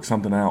have to work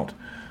something out.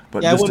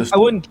 But yeah,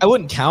 I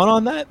wouldn't count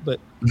on that, but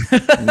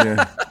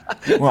yeah.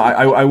 Well,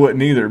 I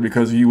wouldn't either,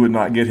 because you would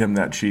not get him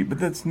that cheap. But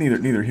that's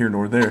neither here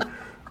nor there.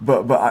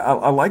 But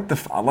I like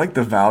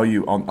the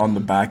value on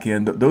the back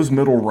end. Those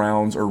middle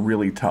rounds are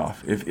really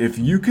tough. If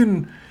you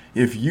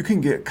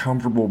can get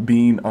comfortable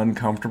being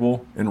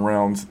uncomfortable in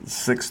rounds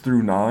 6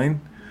 through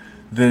 9,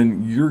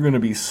 then you're going to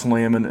be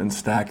slamming and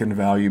stacking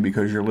value,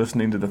 because you're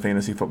listening to the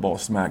Fantasy Football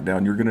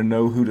Smackdown. You're going to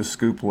know who to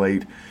scoop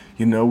late.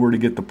 You know where to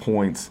get the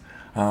points.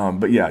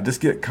 But yeah,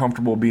 just get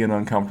comfortable being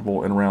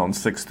uncomfortable in rounds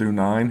 6 through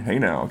 9. Hey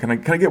now, can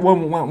I get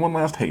one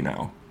last hey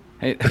now?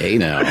 Hey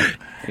now.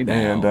 Hey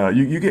now. And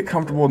you get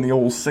comfortable in the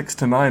old 6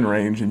 to 9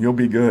 range, and you'll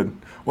be good.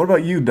 What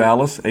about you,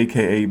 Dallas,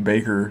 aka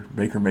Baker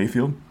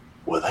Mayfield?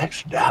 Well,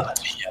 that's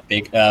Dallas. Yeah,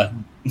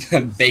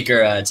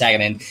 Baker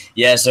tagging in.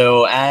 Yeah,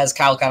 so as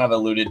Kyle kind of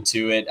alluded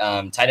to it,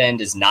 tight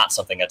end is not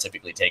something I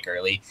typically take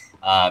early.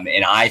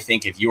 And I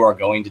think if you are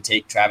going to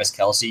take Travis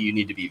Kelce, you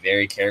need to be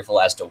very careful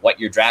as to what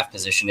your draft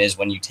position is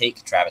when you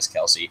take Travis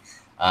Kelce.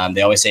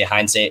 They always say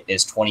hindsight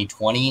is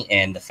 20/20,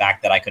 and the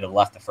fact that I could have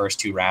left the first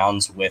 2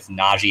 rounds with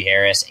Najee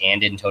Harris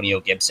and Antonio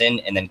Gibson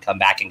and then come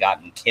back and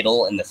gotten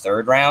Kittle in the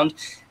 3rd round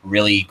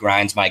really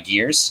grinds my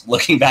gears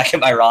looking back at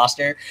my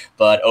roster.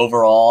 But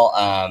overall,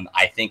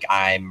 I think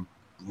I'm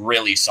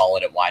really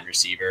solid at wide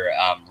receiver.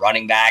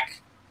 Running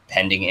back,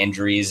 pending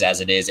injuries as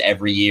it is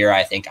every year,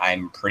 I think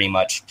I'm pretty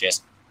much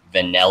just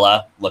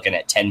vanilla, looking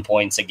at 10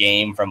 points a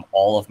game from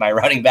all of my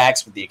running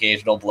backs with the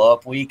occasional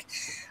blow-up week.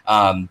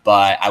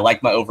 But I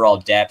like my overall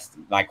depth.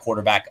 My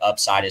quarterback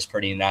upside is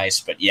pretty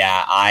nice. But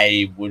yeah,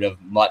 I would have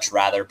much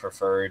rather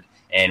preferred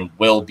and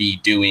will be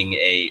doing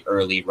a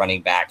early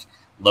running back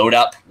load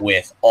up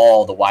with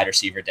all the wide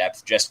receiver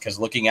depth, just because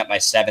looking at my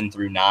 7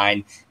 through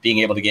 9, being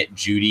able to get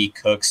Judy,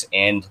 Cooks,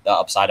 and the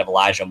upside of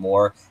Elijah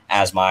Moore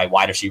as my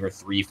wide receiver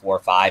 3, 4,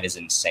 5 is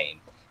insane.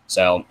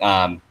 So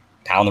pound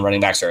the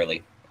running backs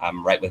early.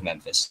 I'm right with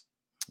Memphis.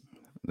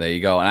 There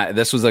you go. And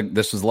this was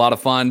a lot of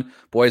fun,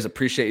 boys.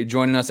 Appreciate you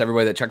joining us.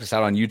 Everybody that checked us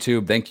out on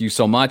YouTube, thank you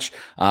so much.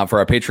 For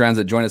our Patreons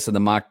that joined us in the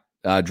mock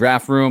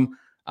draft room,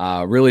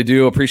 really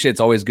do appreciate. It's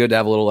always good to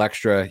have a little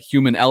extra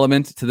human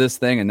element to this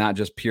thing and not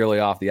just purely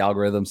off the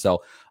algorithm.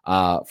 So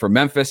for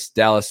Memphis,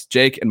 Dallas,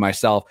 Jake, and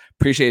myself,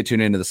 appreciate you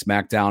tuning into the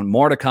Smackdown.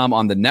 More to come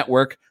on the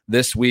network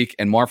this week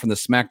and more from the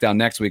Smackdown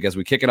next week as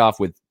we kick it off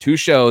with 2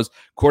 shows,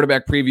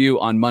 quarterback preview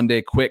on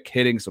Monday, quick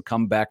hitting. So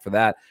come back for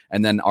that.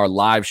 And then our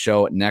live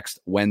show next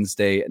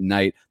Wednesday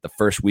night, the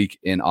first week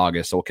in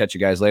August. So we'll catch you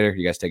guys later.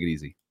 You guys take it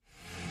easy.